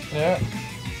 Yeah.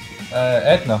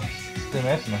 Edna. Dame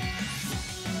Edna.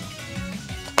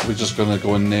 We're just gonna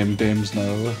go and name dames now.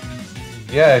 Are we?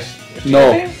 Yeah. Is she No.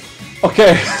 a dame?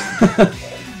 Okay.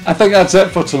 I think that's it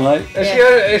for tonight. Is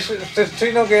Yeah. does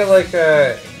Trino get like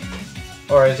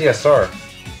or is he a sir?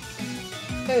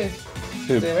 Who?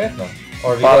 Who? Dame Edna?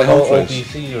 Or do you Barry get Humphries.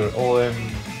 OBC or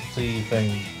OMC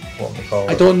thing, what they call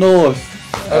it? I don't know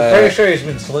if. I'm pretty sure he's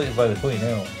been selected by the Queen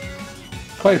now.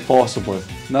 Quite possibly.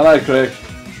 Night, Craig.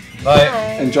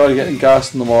 Right. Enjoy getting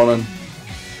gassed in the morning.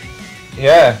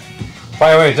 Yeah.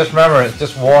 By the way, just remember, it's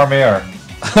just warm air.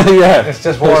 Yeah. It's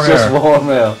just warm It's just air. warm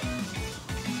air.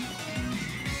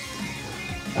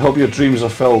 I hope your dreams are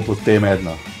filled with Dame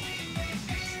Edna.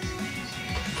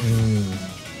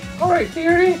 Alright,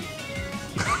 dearie.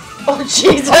 Oh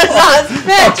Jesus, that's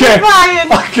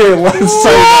petrifying. Okay, let's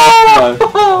sign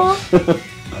off now.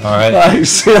 Alright. Right,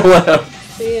 see you later.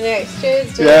 See you next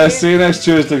Tuesday. Yeah, see you next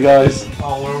Tuesday, guys.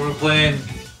 Oh, we're playing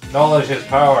Knowledge is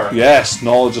Power. Yes,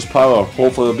 knowledge is power.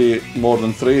 Hopefully there'll be more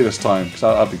than 3 this time, because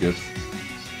that'd be good.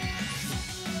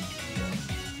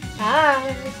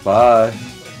 Bye. Bye.